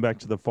negative. Going back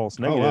to the false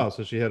negative. Oh wow!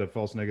 So she had a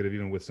false negative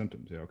even with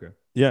symptoms. Yeah, okay.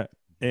 Yeah,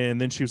 and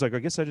then she was like, "I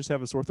guess I just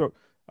have a sore throat."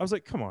 I was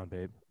like, "Come on,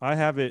 babe. I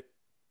have it."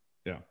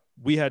 Yeah.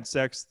 We had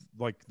sex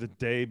like the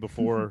day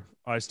before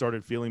I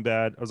started feeling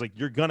bad. I was like,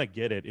 "You're gonna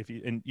get it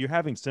and you're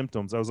having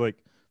symptoms." I was like,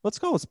 "Let's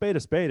call a spade,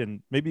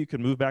 and maybe you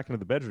can move back into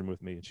the bedroom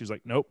with me." And she's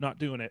like, "Nope, not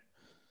doing it."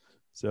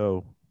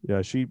 So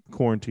yeah, she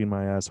quarantined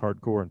my ass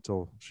hardcore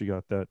until she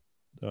got that,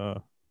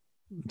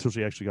 until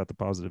she actually got the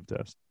positive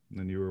test. And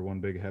then you were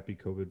one big happy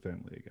COVID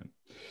family again.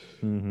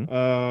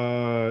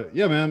 Mm-hmm.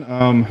 Yeah,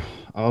 man.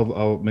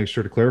 I'll make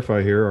sure to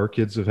clarify here. Our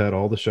kids have had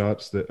all the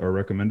shots that are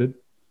recommended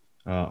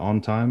on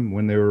time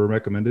when they were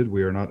recommended.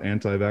 We are not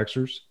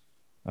anti-vaxxers.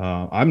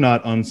 I'm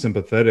not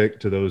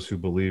unsympathetic to those who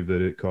believe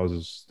that it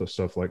causes the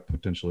stuff like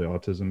potentially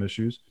autism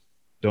issues.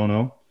 Don't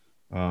know.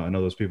 I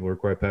know those people are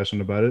quite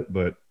passionate about it,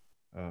 but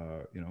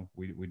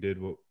we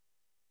did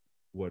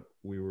what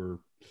we were,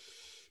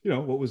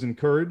 what was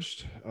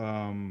encouraged.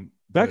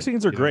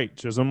 Vaccines are great,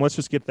 Chisholm. Let's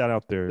just get that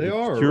out there. They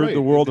are cured right.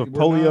 the world of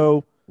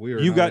polio.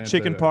 You got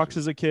chicken anti-vaxxers. pox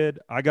as a kid.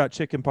 I got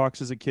chicken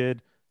pox as a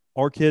kid.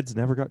 Our kids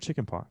never got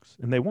chicken pox,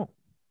 and they won't.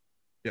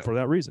 Yeah. For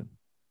that reason.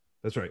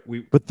 That's right.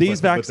 But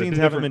these vaccines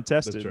haven't been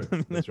tested.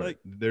 That's right.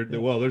 That's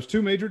right. Well, there's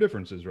 2 major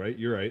differences, right?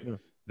 You're right. Yeah.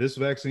 This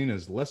vaccine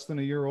is less than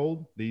a year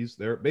old.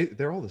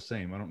 They're all the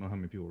same. I don't know how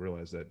many people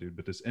realize that, dude.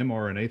 But this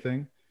mRNA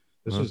thing,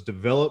 this was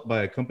developed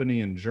by a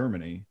company in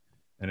Germany,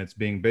 and it's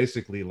being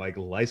basically like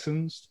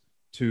licensed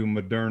to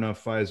Moderna,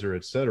 Pfizer,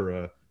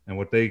 etc. And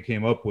what they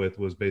came up with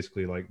was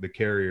basically like the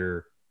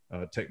carrier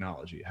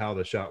technology, how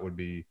the shot would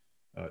be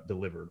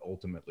delivered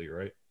ultimately,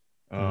 right?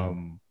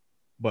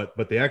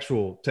 But the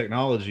actual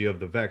technology of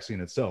the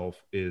vaccine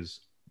itself is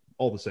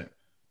all the same.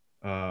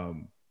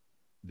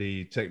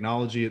 The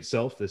technology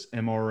itself, this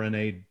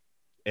mRNA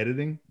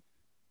editing,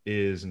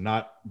 is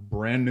not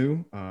brand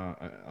new.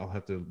 I'll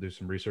have to do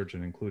some research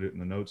and include it in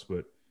the notes,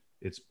 but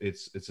it's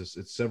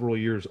several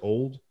years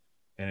old,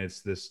 and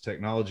it's this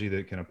technology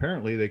that can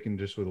apparently they can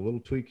just with a little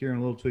tweak here and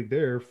a little tweak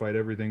there fight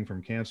everything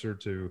from cancer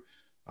to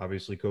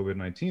obviously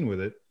COVID-19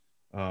 with it.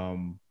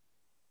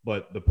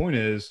 But the point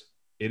is,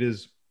 it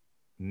is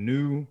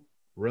new,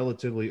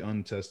 relatively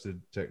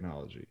untested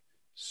technology.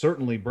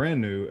 Certainly brand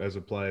new as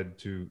applied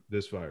to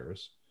this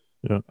virus.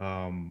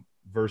 Yeah.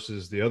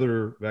 Versus the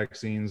other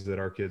vaccines that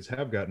our kids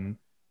have gotten,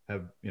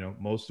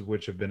 most of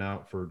which have been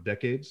out for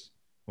decades,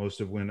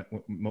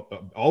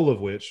 all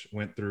of which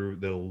went through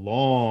the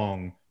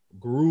long,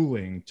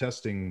 grueling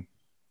testing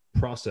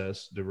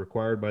process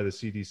required by the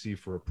CDC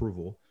for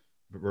approval,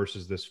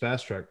 versus this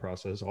fast track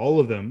process. All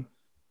of them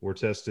were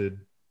tested,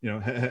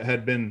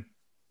 had been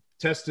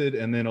tested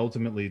and then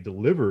ultimately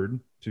delivered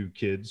to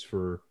kids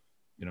for,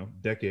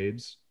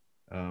 decades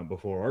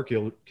before our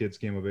kids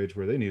came of age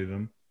where they needed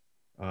them.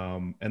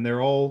 And they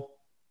were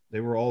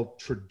all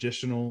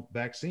traditional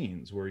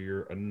vaccines where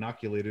you're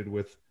inoculated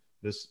with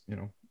this,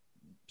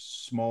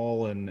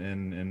 small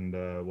and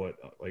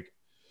like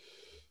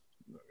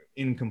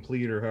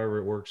incomplete or however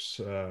it works,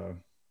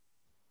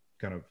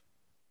 kind of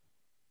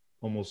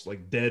almost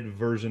like dead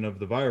version of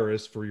the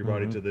virus for your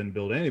body to then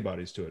build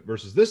antibodies to it,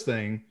 versus this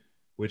thing,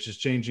 which is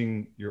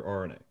changing your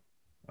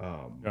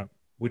RNA.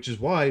 Which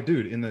is why,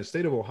 dude, in the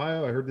state of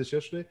Ohio, I heard this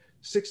yesterday,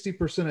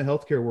 60% of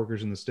healthcare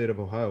workers in the state of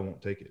Ohio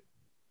won't take it.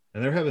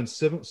 And they're having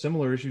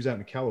similar issues out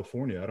in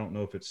California. I don't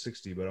know if it's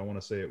 60, but I want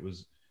to say it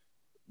was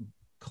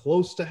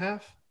close to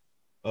half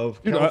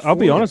of California. I'll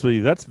be honest with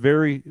you. That's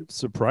very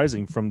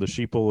surprising from the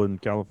sheeple in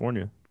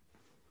California.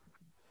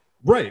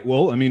 Right.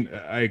 Well, I mean,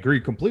 I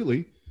agree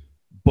completely.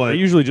 But they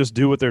usually just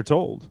do what they're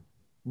told.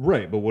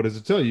 Right. But what does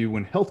it tell you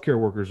when healthcare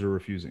workers are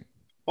refusing?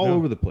 All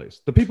over the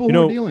place. The people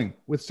who are dealing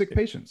with sick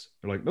patients,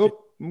 they're like,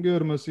 nope, I'm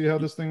good. I'm going to see how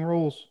this thing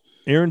rolls.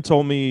 Aaron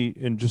told me,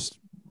 and just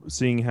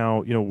seeing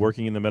how,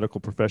 working in the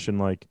medical profession,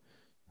 like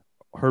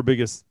her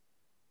biggest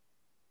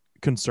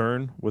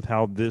concern with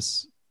how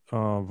this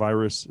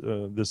virus,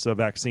 this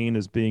vaccine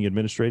is being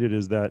administered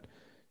is that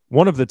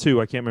one of the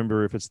two, I can't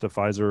remember if it's the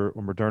Pfizer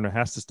or Moderna,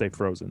 has to stay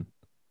frozen.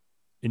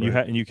 And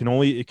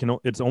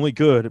it's only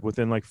good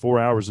within like 4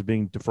 hours of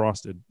being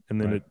defrosted,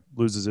 and then it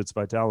loses its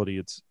vitality.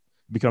 It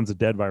becomes a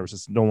dead virus.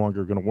 It's no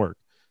longer going to work.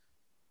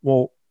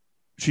 Well,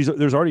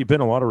 there's already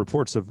been a lot of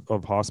reports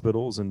of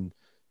hospitals and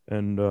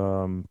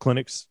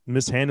clinics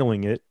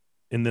mishandling it,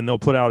 and then they'll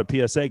put out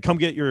a PSA, come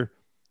get your,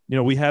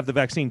 we have the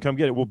vaccine, come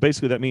get it. Well,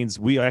 basically that means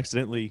we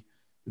accidentally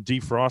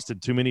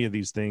defrosted too many of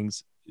these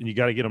things, and you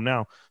got to get them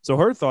now. So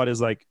her thought is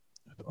like,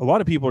 a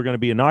lot of people are going to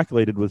be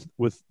inoculated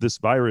with this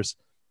virus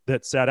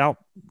that sat out.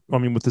 I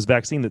mean, with this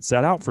vaccine that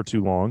sat out for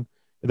too long,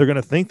 they're going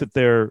to think that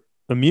they're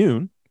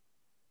immune,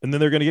 and then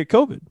they're going to get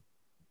COVID.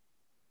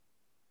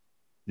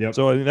 Yep.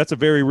 So I mean, that's a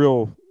very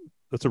real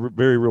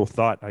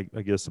thought, I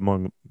guess,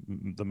 among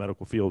the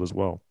medical field as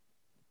well.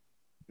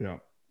 Yeah.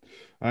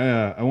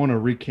 I want to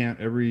recant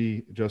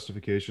every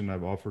justification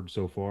I've offered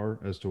so far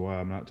as to why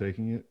I'm not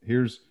taking it.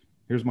 Here's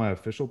my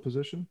official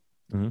position.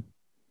 Mm-hmm.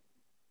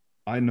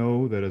 I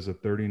know that as a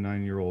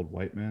 39-year-old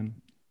white man,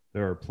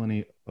 there are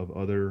plenty of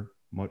other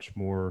much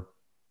more,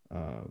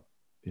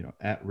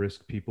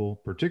 at-risk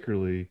people,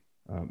 particularly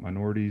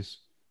minorities,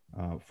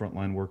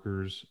 frontline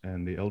workers,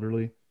 and the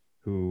elderly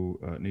who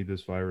need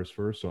this virus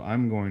first. So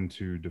I'm going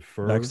to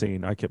defer.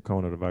 Vaccine. I kept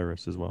calling it a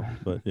virus as well,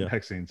 but yeah.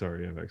 Vaccine.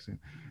 Sorry. Yeah. Vaccine.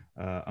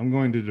 I'm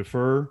going to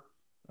defer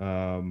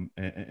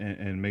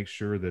and make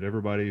sure that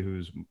everybody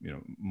who's,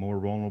 more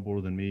vulnerable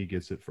than me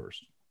gets it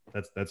first.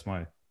 That's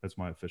my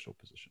official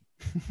position.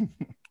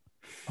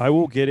 I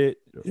will get it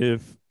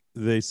if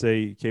they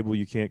say, Cable,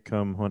 you can't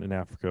come hunt in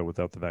Africa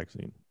without the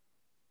vaccine.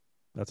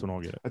 That's when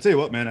I'll get it. I tell you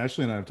what, man,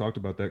 Ashley and I have talked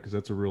about that because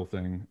that's a real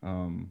thing.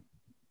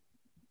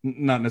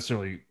 Not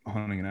necessarily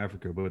hunting in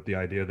Africa, but the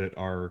idea that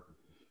our,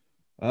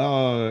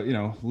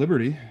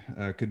 liberty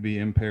could be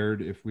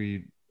impaired if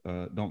we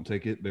don't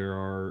take it. There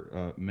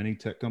are many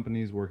tech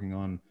companies working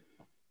on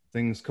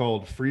things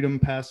called freedom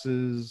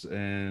passes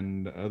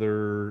and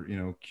other,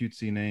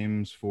 cutesy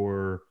names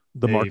for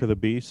the mark of the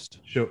beast.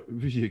 Show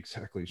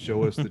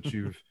us that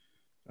you've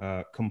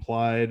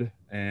complied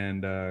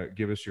and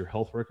give us your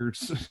health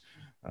records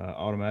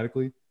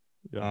automatically.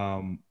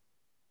 Yeah.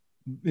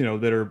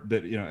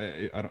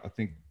 I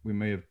think we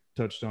may have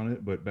touched on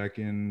it, but back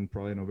in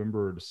probably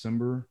November or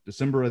December,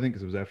 I think,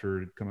 because it was after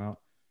it had come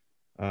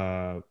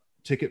out,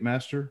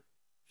 Ticketmaster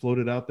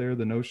floated out there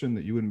the notion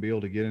that you wouldn't be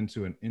able to get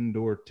into an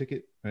indoor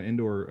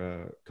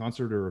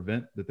concert or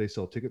event that they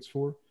sell tickets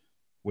for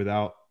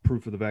without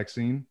proof of the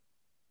vaccine.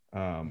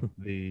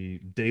 The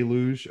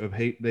deluge of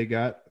hate they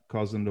got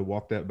caused them to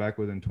walk that back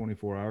within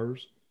 24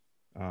 hours.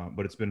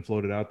 But it's been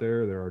floated out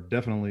there. There are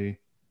definitely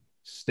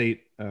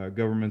state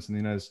governments in the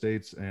United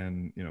States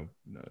and,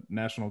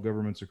 national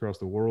governments across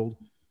the world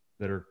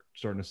that are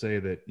starting to say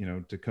that,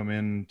 to come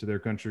into their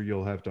country,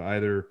 you'll have to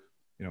either,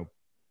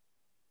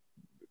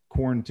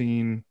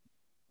 quarantine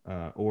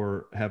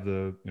or have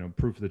the,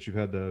 proof that you've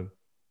had the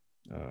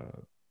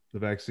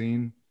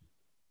vaccine.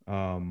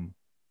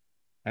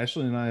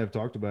 Ashley and I have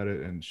talked about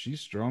it, and she's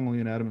strongly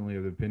and adamantly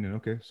of the opinion,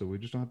 okay, so we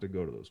just don't have to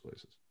go to those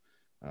places.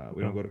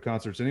 We don't go to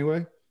concerts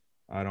anyway.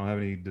 I don't have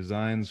any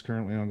designs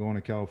currently on going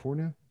to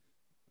California.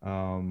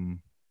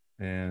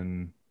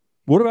 And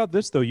What about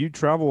this though? You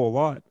travel a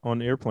lot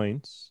on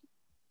airplanes.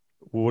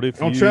 What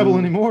if I don't travel you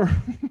anymore.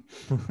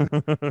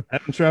 I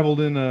haven't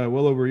traveled in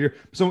well over a year.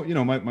 So,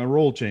 my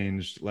role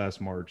changed last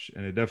March,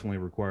 and it definitely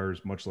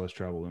requires much less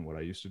travel than what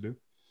I used to do.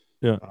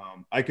 Yeah.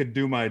 I could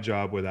do my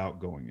job without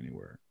going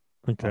anywhere.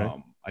 Okay.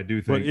 I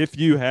do But think, if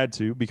you had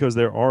to, because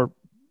there are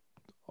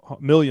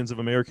millions of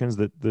Americans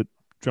that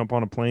jump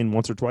on a plane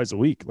once or twice a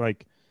week,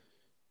 like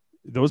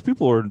those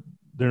people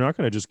they're not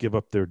going to just give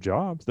up their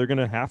jobs. They're going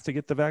to have to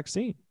get the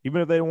vaccine,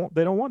 even if they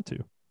don't want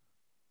to.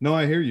 no,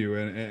 I hear you,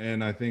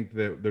 and I think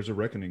that there's a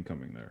reckoning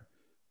coming there.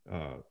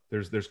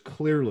 There's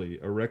clearly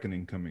a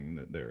reckoning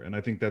coming there, and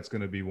I think that's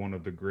going to be one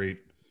of the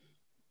great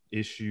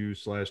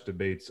issues /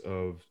 debates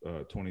of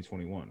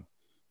 2021.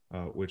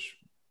 Which,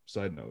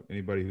 side note,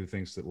 anybody who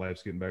thinks that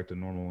life's getting back to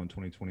normal in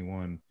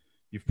 2021,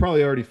 you've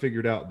probably already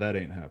figured out that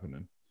ain't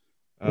happening.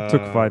 It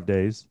took 5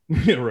 days.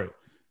 Yeah, right.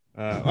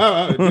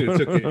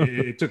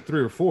 It took 3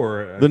 or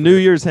 4. The New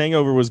Year's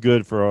hangover was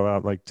good for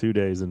about like 2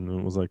 days, and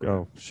it was like,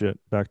 oh shit,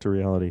 back to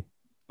reality.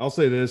 I'll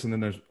say this, and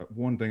then there's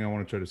one thing I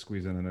want to try to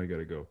squeeze in. I know you got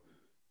to go.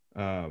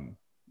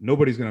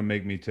 Nobody's going to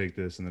make me take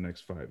this in the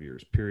next 5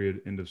 years.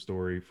 Period. End of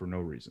story. For no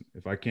reason.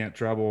 If I can't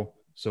travel,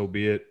 so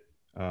be it.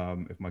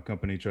 If my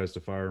company tries to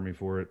fire me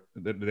for it,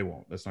 they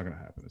won't. That's not going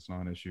to happen. It's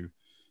not an issue.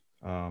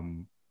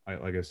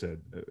 Like I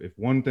said, if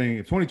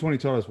 2020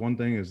 taught us one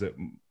thing, is that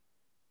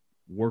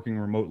working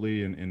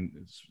remotely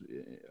and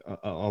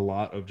a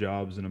lot of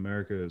jobs in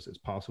America is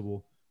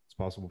possible. It's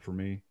possible for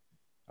me.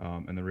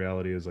 And the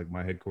reality is, like,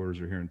 my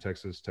headquarters are here in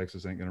Texas.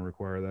 Texas ain't going to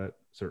require that.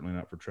 Certainly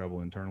not for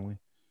travel internally.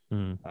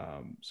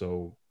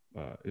 So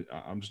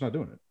I'm just not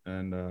doing it.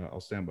 And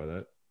I'll stand by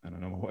that. And I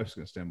know my wife's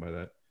going to stand by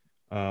that.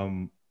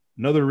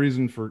 Another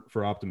reason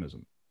for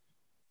optimism.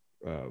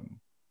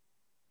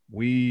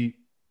 We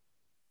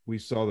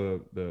saw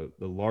the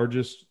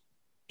largest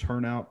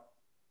turnout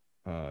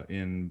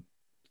in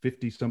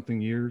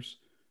 50-something years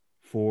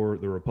for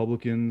the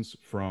Republicans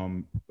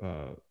from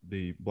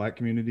the Black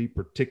community,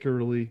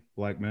 particularly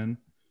Black men,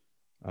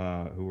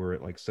 who were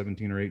at like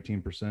 17 or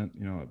 18%,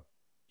 a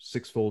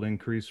 6-fold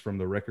increase from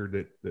the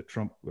record that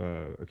Trump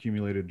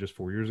accumulated just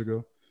 4 years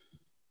ago.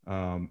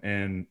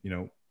 And,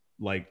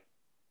 like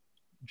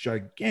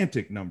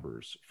gigantic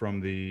numbers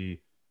from the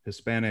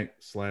Hispanic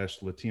 /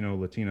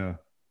 Latina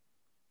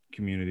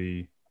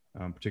community,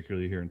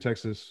 particularly here in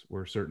Texas,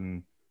 where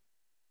certain,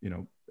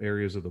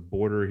 areas of the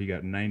border, he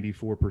got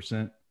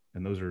 94%.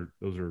 And those are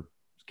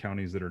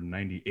counties that are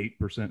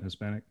 98%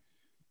 Hispanic.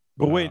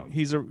 But wait,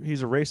 he's a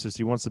racist.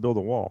 He wants to build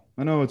a wall.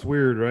 I know it's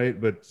weird, right?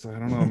 But I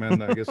don't know,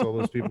 man. I guess all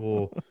those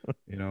people,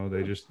 they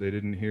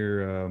didn't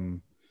hear,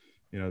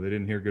 they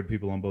didn't hear good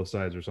people on both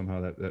sides, or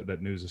somehow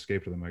that news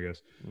escaped them, I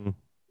guess.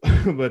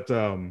 But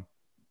there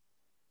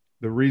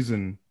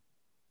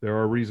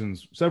are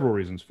several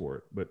reasons for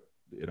it. But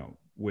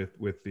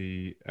with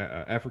the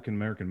African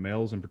American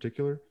males in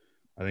particular,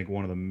 I think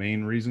one of the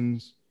main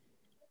reasons.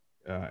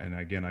 And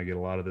again, I get a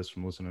lot of this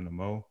from listening to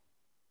Mo,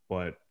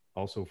 but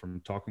also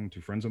from talking to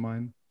friends of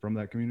mine from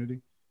that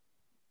community.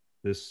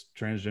 This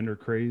transgender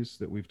craze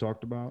that we've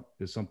talked about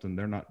is something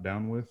they're not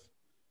down with.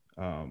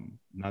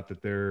 Not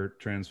that they're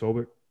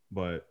transphobic,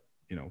 but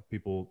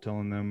people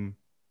telling them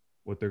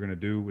what they're going to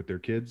do with their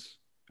kids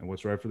and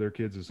what's right for their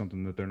kids is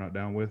something that they're not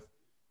down with.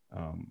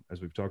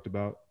 As we've talked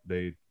about,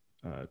 they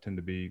tend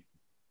to be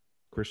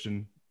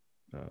Christian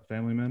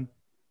family men,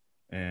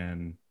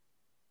 and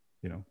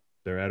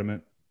they're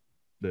adamant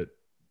that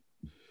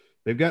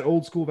they've got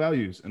old school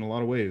values in a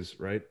lot of ways,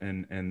 right?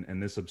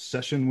 And this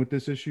obsession with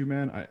this issue,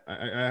 man,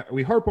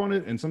 we harp on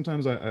it, and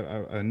sometimes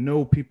I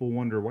know people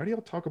wonder, why do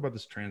y'all talk about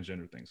this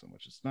transgender thing so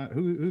much? It's not,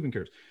 who even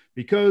cares?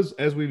 Because,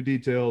 as we've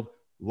detailed,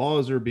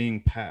 laws are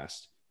being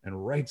passed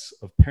and rights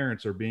of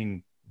parents are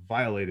being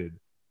violated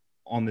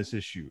on this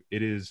issue.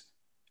 It is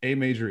a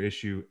major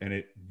issue, and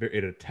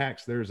it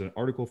attacks. There's an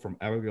article from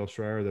Abigail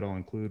Shrier that I'll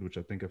include, which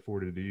I think I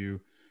forwarded to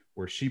you,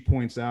 where she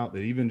points out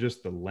that even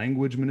just the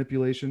language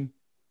manipulation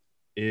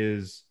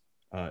is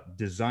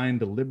designed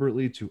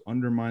deliberately to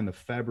undermine the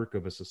fabric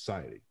of a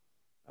society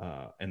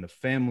and the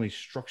family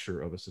structure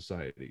of a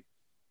society.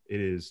 It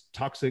is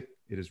toxic.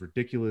 It is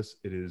ridiculous.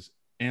 It is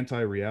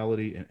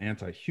anti-reality and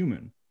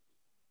anti-human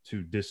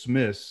to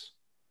dismiss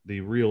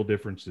the real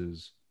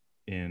differences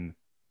in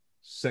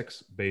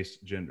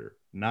sex-based gender,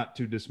 not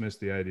to dismiss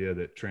the idea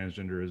that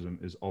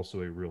transgenderism is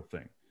also a real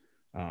thing.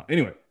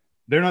 Anyway,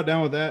 they're not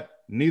down with that.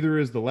 Neither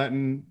is the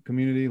Latin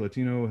community,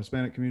 Latino,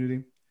 Hispanic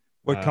community.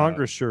 But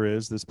Congress sure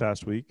is this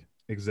past week.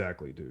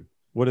 Exactly, dude.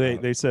 What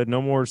they said, no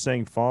more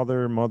saying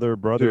father, mother,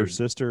 brother, Dude.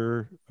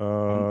 sister.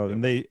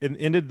 And they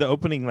ended the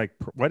opening like,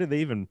 why did they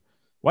even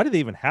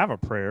have a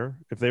prayer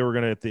if they were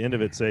going to at the end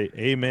of it say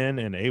amen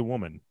and a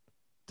woman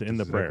to end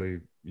the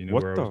prayer?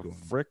 What the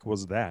frick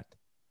was that?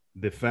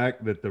 The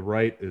fact that the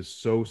right is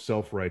so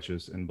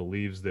self-righteous and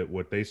believes that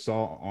what they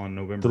saw on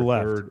November To the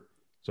left. 3rd,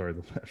 Sorry,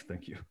 the left.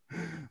 Thank you.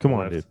 Come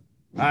on, dude.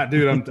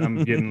 Dude,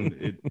 I'm getting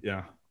it.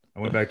 Yeah, I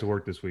went back to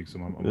work this week, so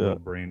I'm a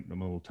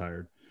little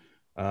tired.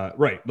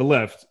 Right, the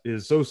left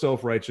is so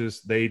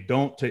self-righteous. They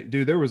don't take.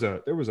 Dude, there was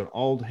an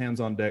all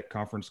hands on deck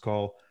conference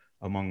call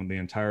among the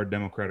entire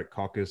Democratic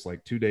caucus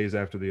like 2 days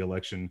after the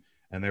election,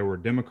 and there were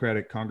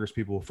Democratic Congress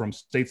people from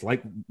states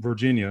like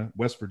Virginia,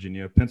 West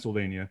Virginia,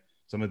 Pennsylvania,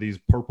 some of these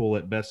purple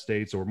at best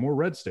states or more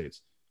red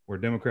states where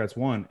Democrats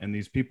won, and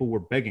these people were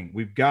begging,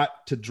 we've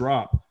got to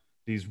drop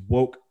these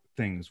woke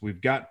things.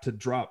 We've got to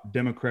drop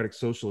democratic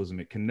socialism.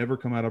 It can never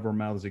come out of our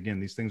mouths again.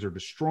 These things are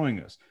destroying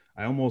us.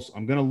 I'm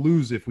going to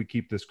lose if we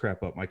keep this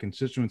crap up. My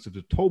constituents have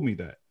told me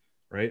that,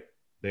 right?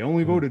 They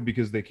only voted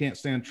because they can't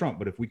stand Trump.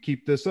 But if we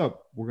keep this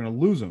up, we're going to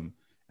lose them.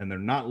 And they're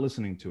not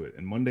listening to it.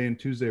 And Monday and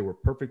Tuesday were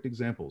perfect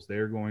examples. They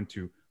are going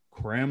to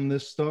cram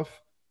this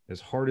stuff as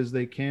hard as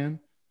they can.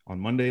 On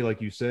Monday,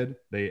 like you said,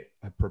 they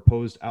have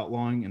proposed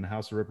outlawing in the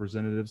House of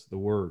Representatives the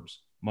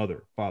words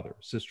mother, father,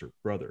 sister,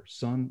 brother,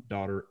 son,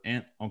 daughter,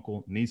 aunt,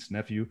 uncle, niece,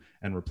 nephew,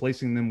 and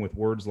replacing them with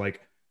words like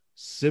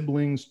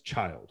siblings,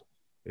 child.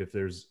 If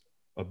there's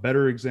a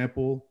better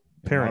example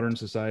in modern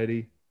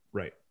society,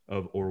 right,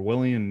 of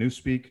Orwellian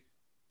newspeak,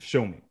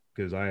 show me,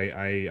 because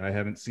I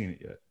haven't seen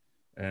it yet.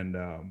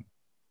 And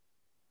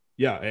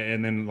yeah,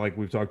 and then like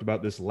we've talked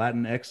about this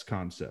Latinx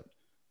concept.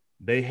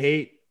 They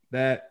hate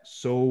that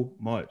so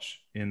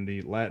much in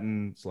the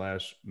Latin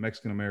 /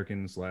 Mexican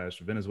American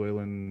 /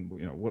 Venezuelan,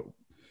 what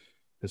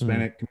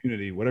Hispanic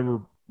community,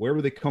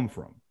 wherever they come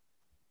from.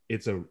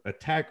 It's a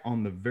attack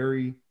on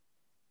the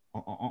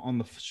on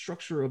the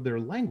structure of their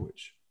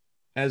language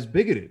as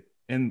bigoted.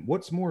 And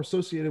what's more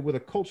associated with a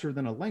culture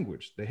than a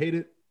language? They hate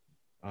it.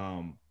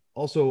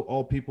 Also,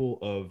 all people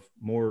of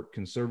more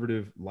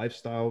conservative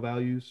lifestyle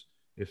values,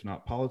 if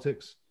not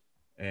politics,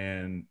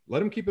 and let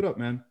them keep it up,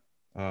 man.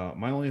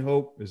 My only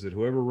hope is that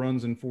whoever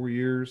runs in 4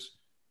 years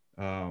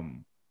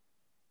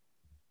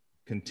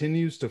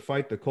continues to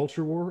fight the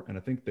culture war, and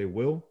I think they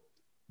will,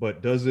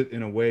 but does it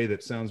in a way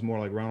that sounds more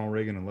like Ronald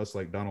Reagan and less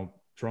like Donald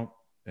Trump.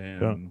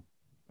 And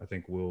I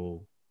think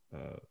we'll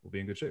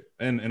be in good shape.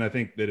 And I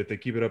think that if they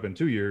keep it up in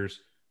 2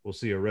 years, we'll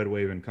see a red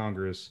wave in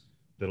Congress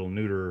that'll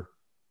neuter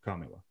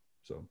Kamala.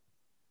 So,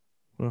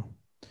 well,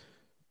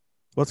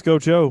 let's go,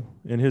 Joe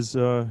and his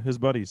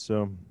buddies.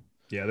 So,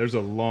 yeah, there's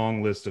a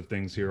long list of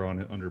things here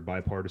under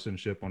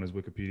bipartisanship on his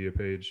Wikipedia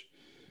page.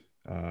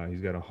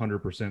 He's got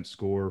 100%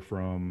 score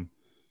from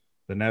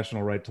the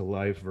National Right to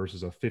Life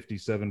versus a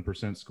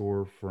 57%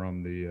 score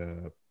from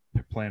the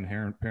Planned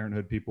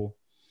Parenthood people.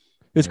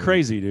 It's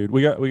crazy, dude.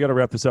 We got to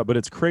wrap this up, but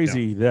it's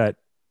crazy that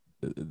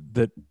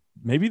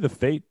maybe the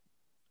fate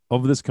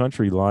of this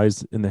country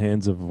lies in the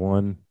hands of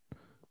one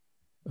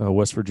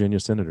West Virginia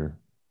senator.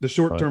 The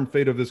short-term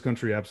fate of this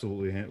country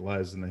absolutely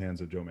lies in the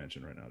hands of Joe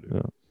Manchin right now,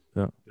 dude.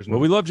 Yeah. Well,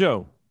 we love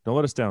Joe. Don't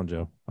let us down,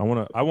 Joe. I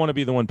want to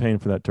be the one paying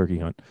for that turkey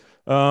hunt.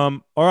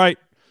 All right,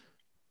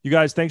 you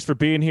guys, thanks for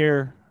being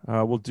here.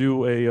 We'll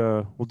do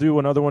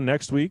another one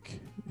next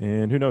week,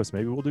 and who knows,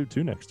 maybe we'll do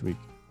 2 next week.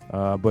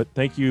 But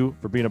thank you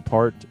for being a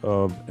part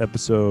of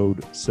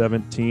episode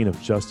 17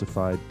 of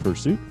Justified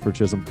Pursuit. For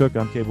Chisholm Cook,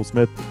 I'm Cable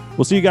Smith.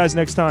 We'll see you guys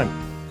next time.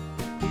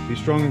 Be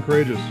strong and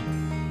courageous.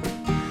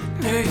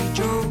 Hey,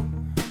 Joe,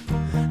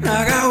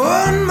 I got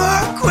one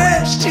more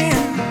question.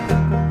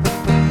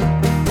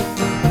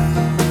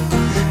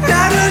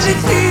 How does it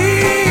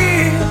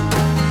feel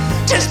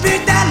to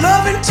spit that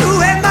love into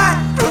a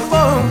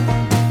microphone?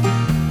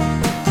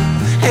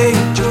 Hey,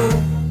 Joe,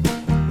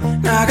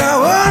 I got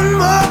one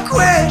more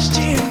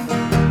question.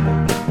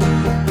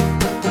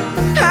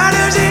 How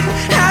does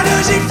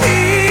it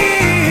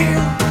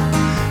feel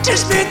to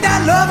spit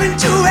that love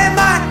into a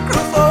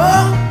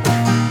microphone?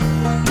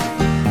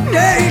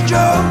 Hey,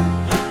 Joe.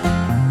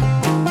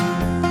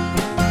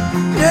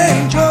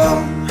 Hey,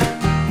 Joe.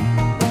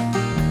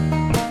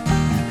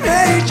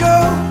 Hey,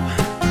 Joe.